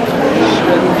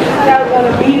 I was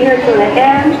going to be here till the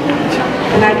end.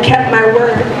 And I kept my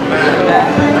word.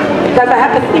 Because I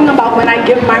have to think about when I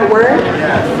give my word.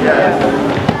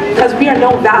 Because we are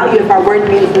no value if our word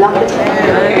means nothing.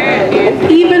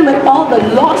 And even with all the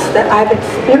loss that I've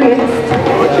experienced,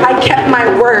 I kept my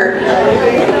word.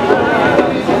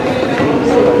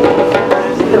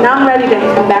 So now I'm ready to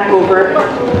come back over.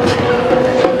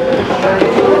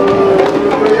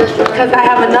 Because I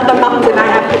have another mountain I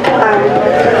have to climb.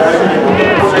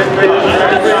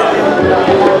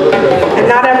 And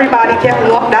not everybody can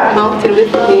walk that mountain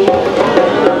with me.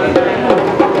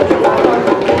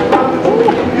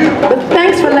 But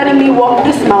thanks for letting me walk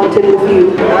this mountain with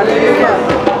you.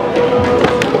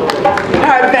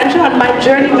 Peradventure on my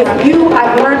journey with you,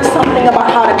 I've learned something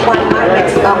about how to climb my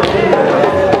next mountain.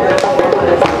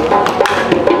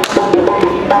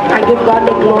 I give God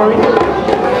the glory.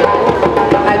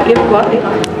 I give God the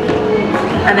honor.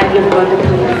 And I give God the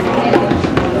praise.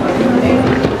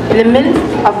 In the midst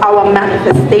of our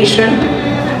manifestation,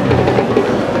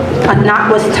 a knot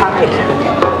was tied.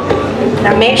 And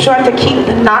I made sure to keep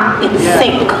the knot in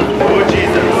sync.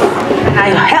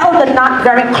 And I held the knot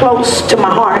very close to my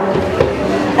heart.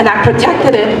 And I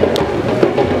protected it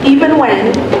even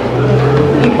when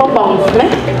people bounced me.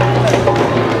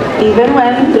 Even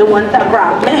when the ones that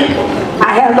grabbed me,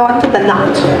 I held on to the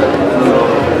knot.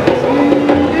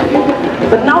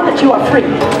 But now that you are free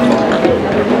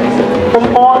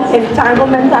from all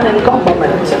entanglement and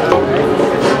encumberment,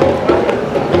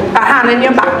 a hand in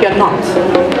your back, you're not.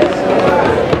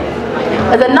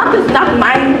 But the knot is not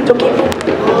mine to keep.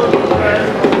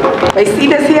 I see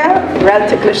this here, real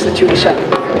ticklish situation.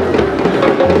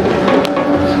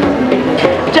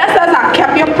 Just as I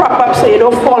kept you propped up so you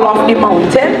don't fall off the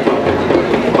mountain,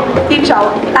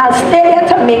 I'll stay here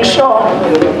to make sure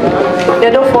you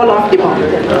don't fall off the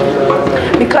mountain.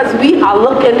 Because we are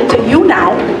looking to you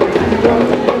now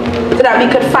so that we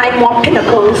could find more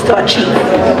pinnacles to achieve.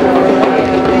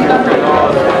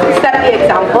 Set the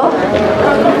example.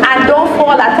 And don't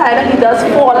fall as either he does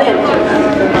fall in.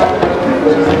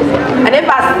 And if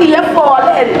I see you fall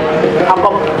in, I'm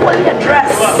going to pull your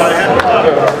dress.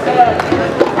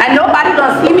 And nobody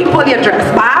going to see me pull your dress,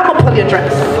 but I'm going to pull your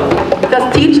dress.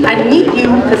 Because teach, I need you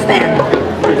to stand.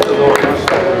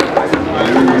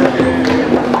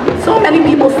 So many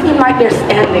people seem like they're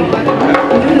standing.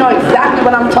 You know exactly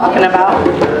what I'm talking about.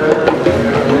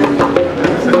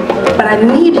 But I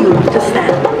need you to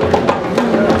stand.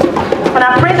 And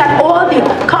I pray that all the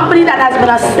company that has been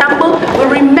assembled will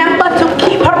remember to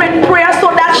keep her in prayer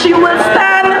so that she will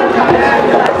stand.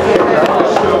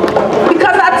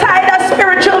 Because I'm tired of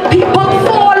spiritual people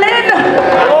falling.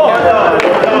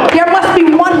 There must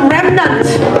be one remnant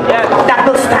that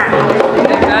will stand.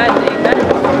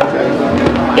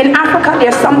 In Africa,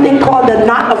 there's something called the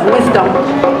knot of wisdom.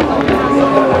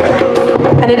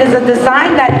 And it is a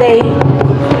design that they,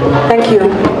 thank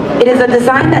you, it is a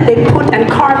design that they put and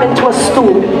carve into a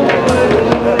stool.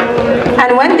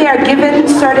 And when they are given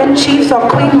certain chiefs or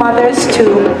queen mothers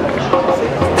to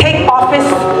take office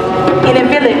in a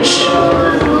village,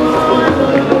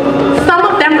 some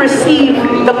of them receive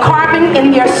the carving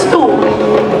in their stool,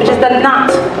 which is the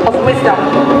knot of wisdom.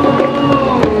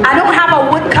 I don't have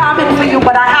a wood carving for you,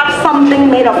 but I have something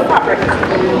made of fabric.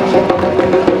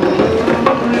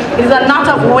 It's a knot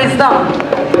of wisdom.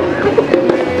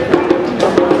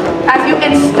 As you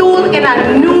install in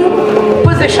a new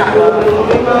position,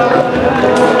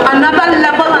 another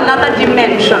level, another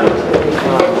dimension,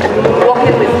 walk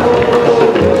in wisdom.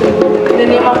 In the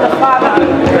name of the Father,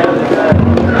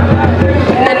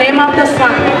 in the name of the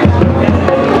Son,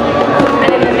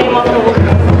 and in the name of the Holy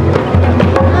Spirit.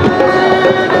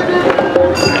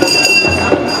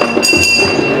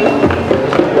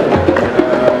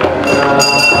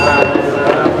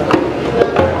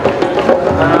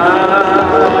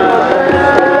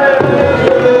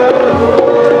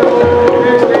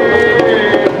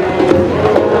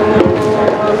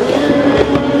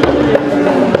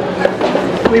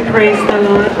 Praise the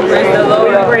Lord. Praise the Lord.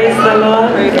 We praise the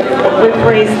Lord. We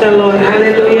praise the Lord.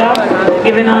 Hallelujah.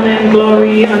 Giving honor and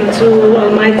glory unto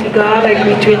Almighty God. I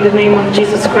greet you in the name of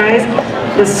Jesus Christ,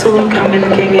 the soon coming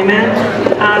King. Amen.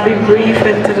 I'll be brief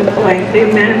and to the point.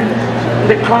 Amen.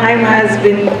 The climb has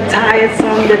been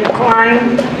tiresome. The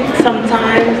climb,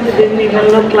 sometimes it didn't even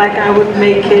look like I would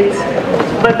make it.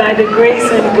 But by the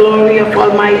grace and glory of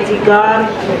Almighty God,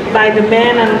 by the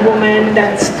men and women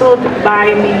that stood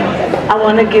by me, I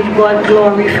want to give God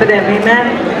glory for them.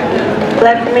 Amen.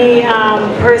 Let me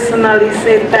personally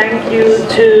say thank you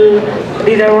to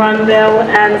Leader Rondell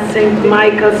and St.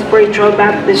 Michael Spiritual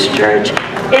Baptist Church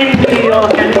in New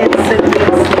York and in St.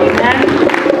 Louis. Amen.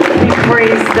 We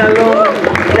praise the Lord.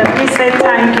 Let me say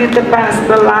thank you to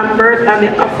Pastor Lambert and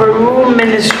the Upper Room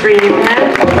Ministry.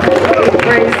 Amen. We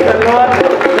praise the Lord.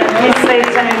 Let me say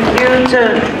thank you to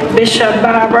Bishop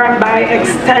Barbara, by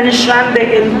extension,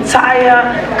 the entire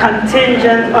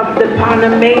contingent of the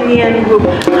Panamanian group.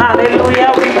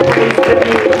 Hallelujah. We praise the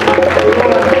name of the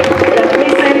Lord. Let me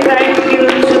say thank you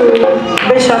to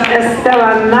Bishop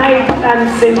Estella Knight and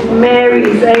St.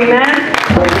 Mary's. Amen.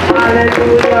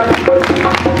 Hallelujah.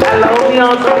 Allow me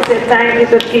also to say thank you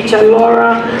to Teacher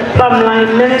Laura,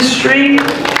 Plumline Ministry.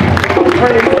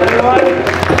 Praise the Lord.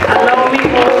 Allow me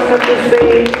also to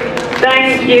say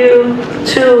thank you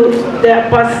to the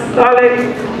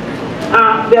Apostolic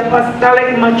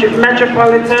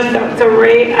Metropolitan Dr.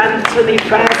 Ray Anthony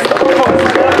Fast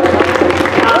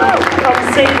from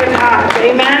Sacred Heart,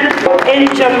 amen,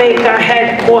 in Jamaica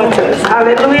headquarters.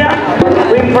 Hallelujah.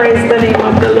 We praise the name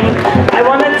of the Lord. I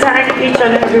want to thank each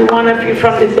and every one of you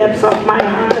from the depths of my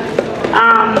heart.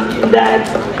 That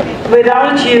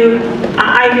without you,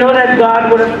 I know that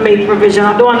God would have made provision.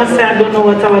 I don't want to say I don't know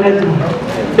what I would have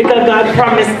done, because God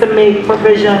promised to make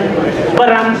provision.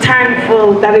 But I'm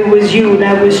thankful that it was you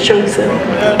that was chosen.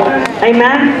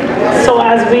 Amen. So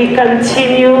as we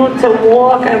continue to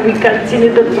walk and we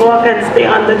continue to talk and stay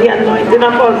under the anointing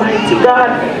of Almighty God,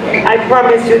 I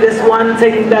promise you this one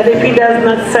thing, that if He does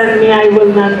not send me, I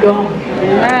will not go.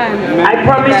 I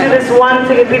promise you this one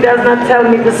thing, if He does not tell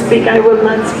me to speak, I will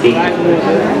not speak.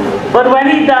 But when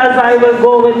He does, I will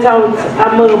go without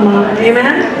a murmur.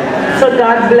 Amen. So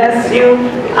God bless you.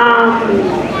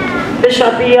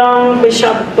 Bishop Young,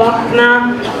 Bishop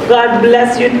Buckner, God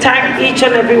bless you. Thank each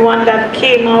and every one that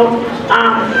came out.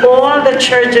 All the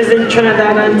churches in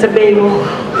Trinidad and Tobago,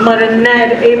 Mother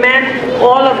Ned, amen.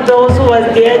 All of those who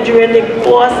were there during the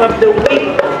course of the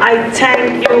week, I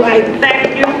thank you. I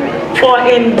thank you, for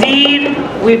indeed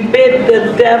we bid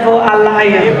the devil a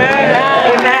liar. Amen.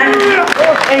 Amen.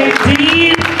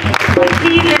 Indeed,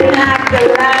 he didn't have the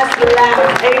last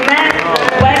laugh. Amen.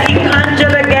 When he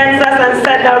conjured against us and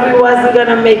said that we wasn't going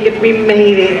to make it, we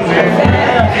made it.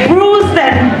 Bruised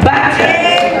and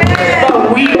battered,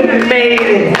 but we made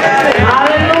it.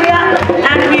 Hallelujah.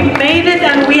 And we made it,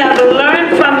 and we have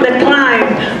learned from the climb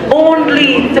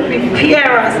only to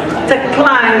prepare us to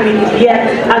climb yet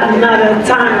another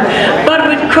time. But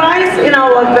with Christ in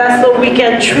our vessel, we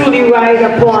can truly ride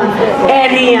upon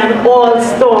any and all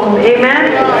storm.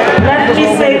 Amen. Let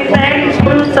me say thank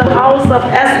you to House of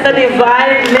Esther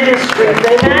Divine Ministries.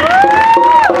 Amen.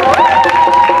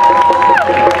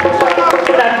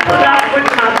 That put up with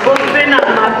my buffing and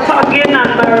my tugging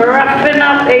and my wrapping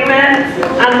up. Amen.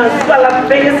 And my swell of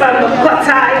face and my cut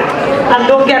eye. And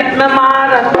don't get me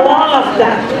mad and all of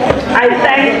that. I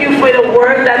thank you for the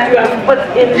work that you have put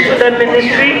into the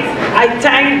ministry. I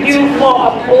thank you for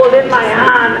upholding my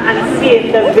hand and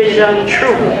seeing the vision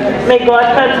true. May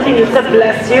God continue to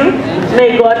bless you.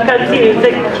 May God continue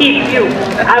to keep you.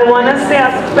 I want to say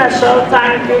a special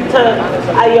thank you to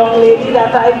a young lady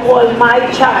that I call my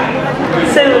child,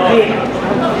 Sylvia.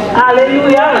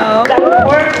 Hallelujah. That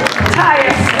worked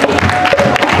tirelessly.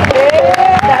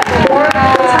 That worked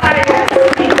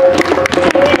tirelessly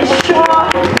to ensure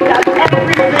that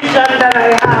every vision that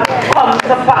I have comes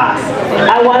to pass.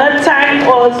 I want to thank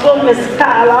also Miss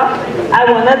Carla.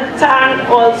 I want to thank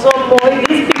also more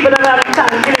these people that I'm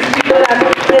thanking, these people that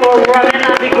they were running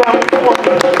on the ground for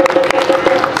me.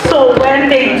 So when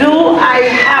they do, I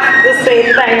have to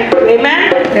say thank you.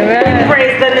 Amen? Amen.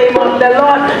 Praise the name of the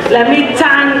Lord. Let me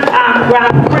thank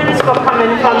Grand Prince for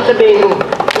coming from Tobago.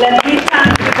 Let me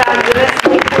thank Evangelist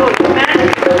people.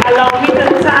 Amen. Allow me to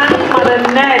thank Mother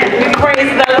Ned. We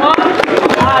praise the Lord.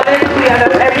 Hallelujah.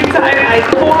 That every time I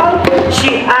call,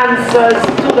 she answers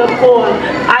to the call.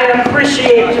 I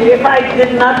appreciate you. If I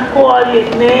did not call your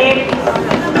name,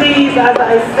 please, as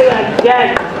I say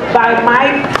again, by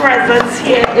my presence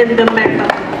here in the Mecca,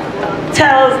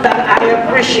 tells that I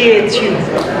appreciate you.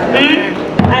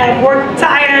 I have worked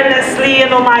tirelessly, you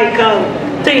know, Michael,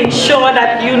 to ensure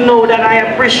that you know that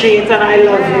I appreciate and I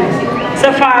love you.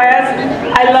 So far as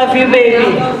I love you,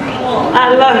 baby.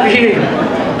 I love you.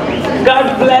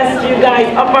 God bless you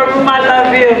guys. Upper Room, I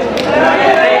love you.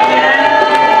 Amen.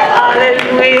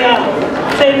 Hallelujah.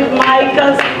 St.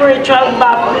 Michael Spiritual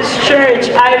Baptist Church,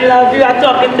 I love you. I'm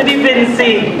talking to the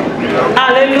Vinci.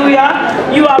 Hallelujah.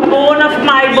 You are bone of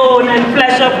my bone and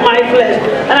flesh of my flesh.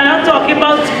 And I'm not talking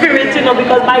about spirit, you know,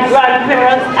 because my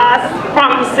grandparents are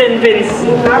from St.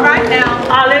 Vincent. All right now.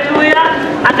 Hallelujah.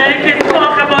 And then if you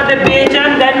talk about the Bajan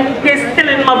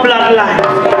your bloodline.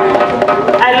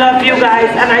 I love you guys,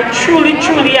 and I truly,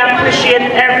 truly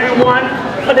appreciate everyone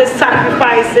for the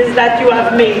sacrifices that you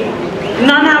have made.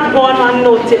 None have gone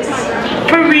unnoticed.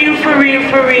 For real, for real,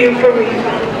 for real, for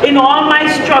real. In all my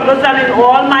struggles and in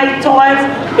all my toils,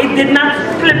 it did not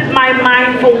flip my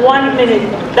mind for 1 minute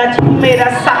that you made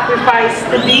a sacrifice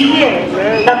to be here.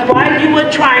 That while you were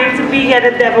trying to be here,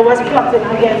 the devil was plotting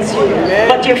against you.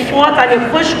 But you fought and you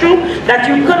pushed through, that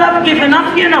you could have given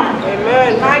up, you know.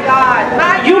 Amen. My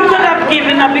God. You could have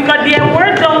given up, because there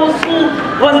were those who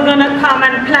was going to come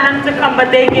and plan to come,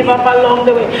 but they gave up along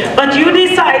the way. But you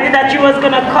decided that you was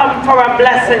going to come for a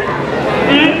blessing.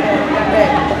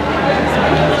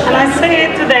 And I say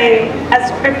it today,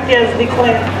 as scriptures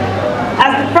declare,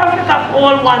 as the prophet of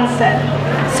old once said,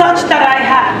 such that I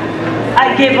have,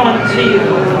 I give unto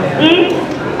you.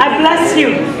 I bless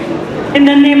you in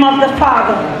the name of the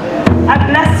Father. I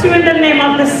bless you in the name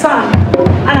of the Son.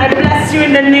 And I bless you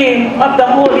in the name of the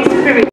Holy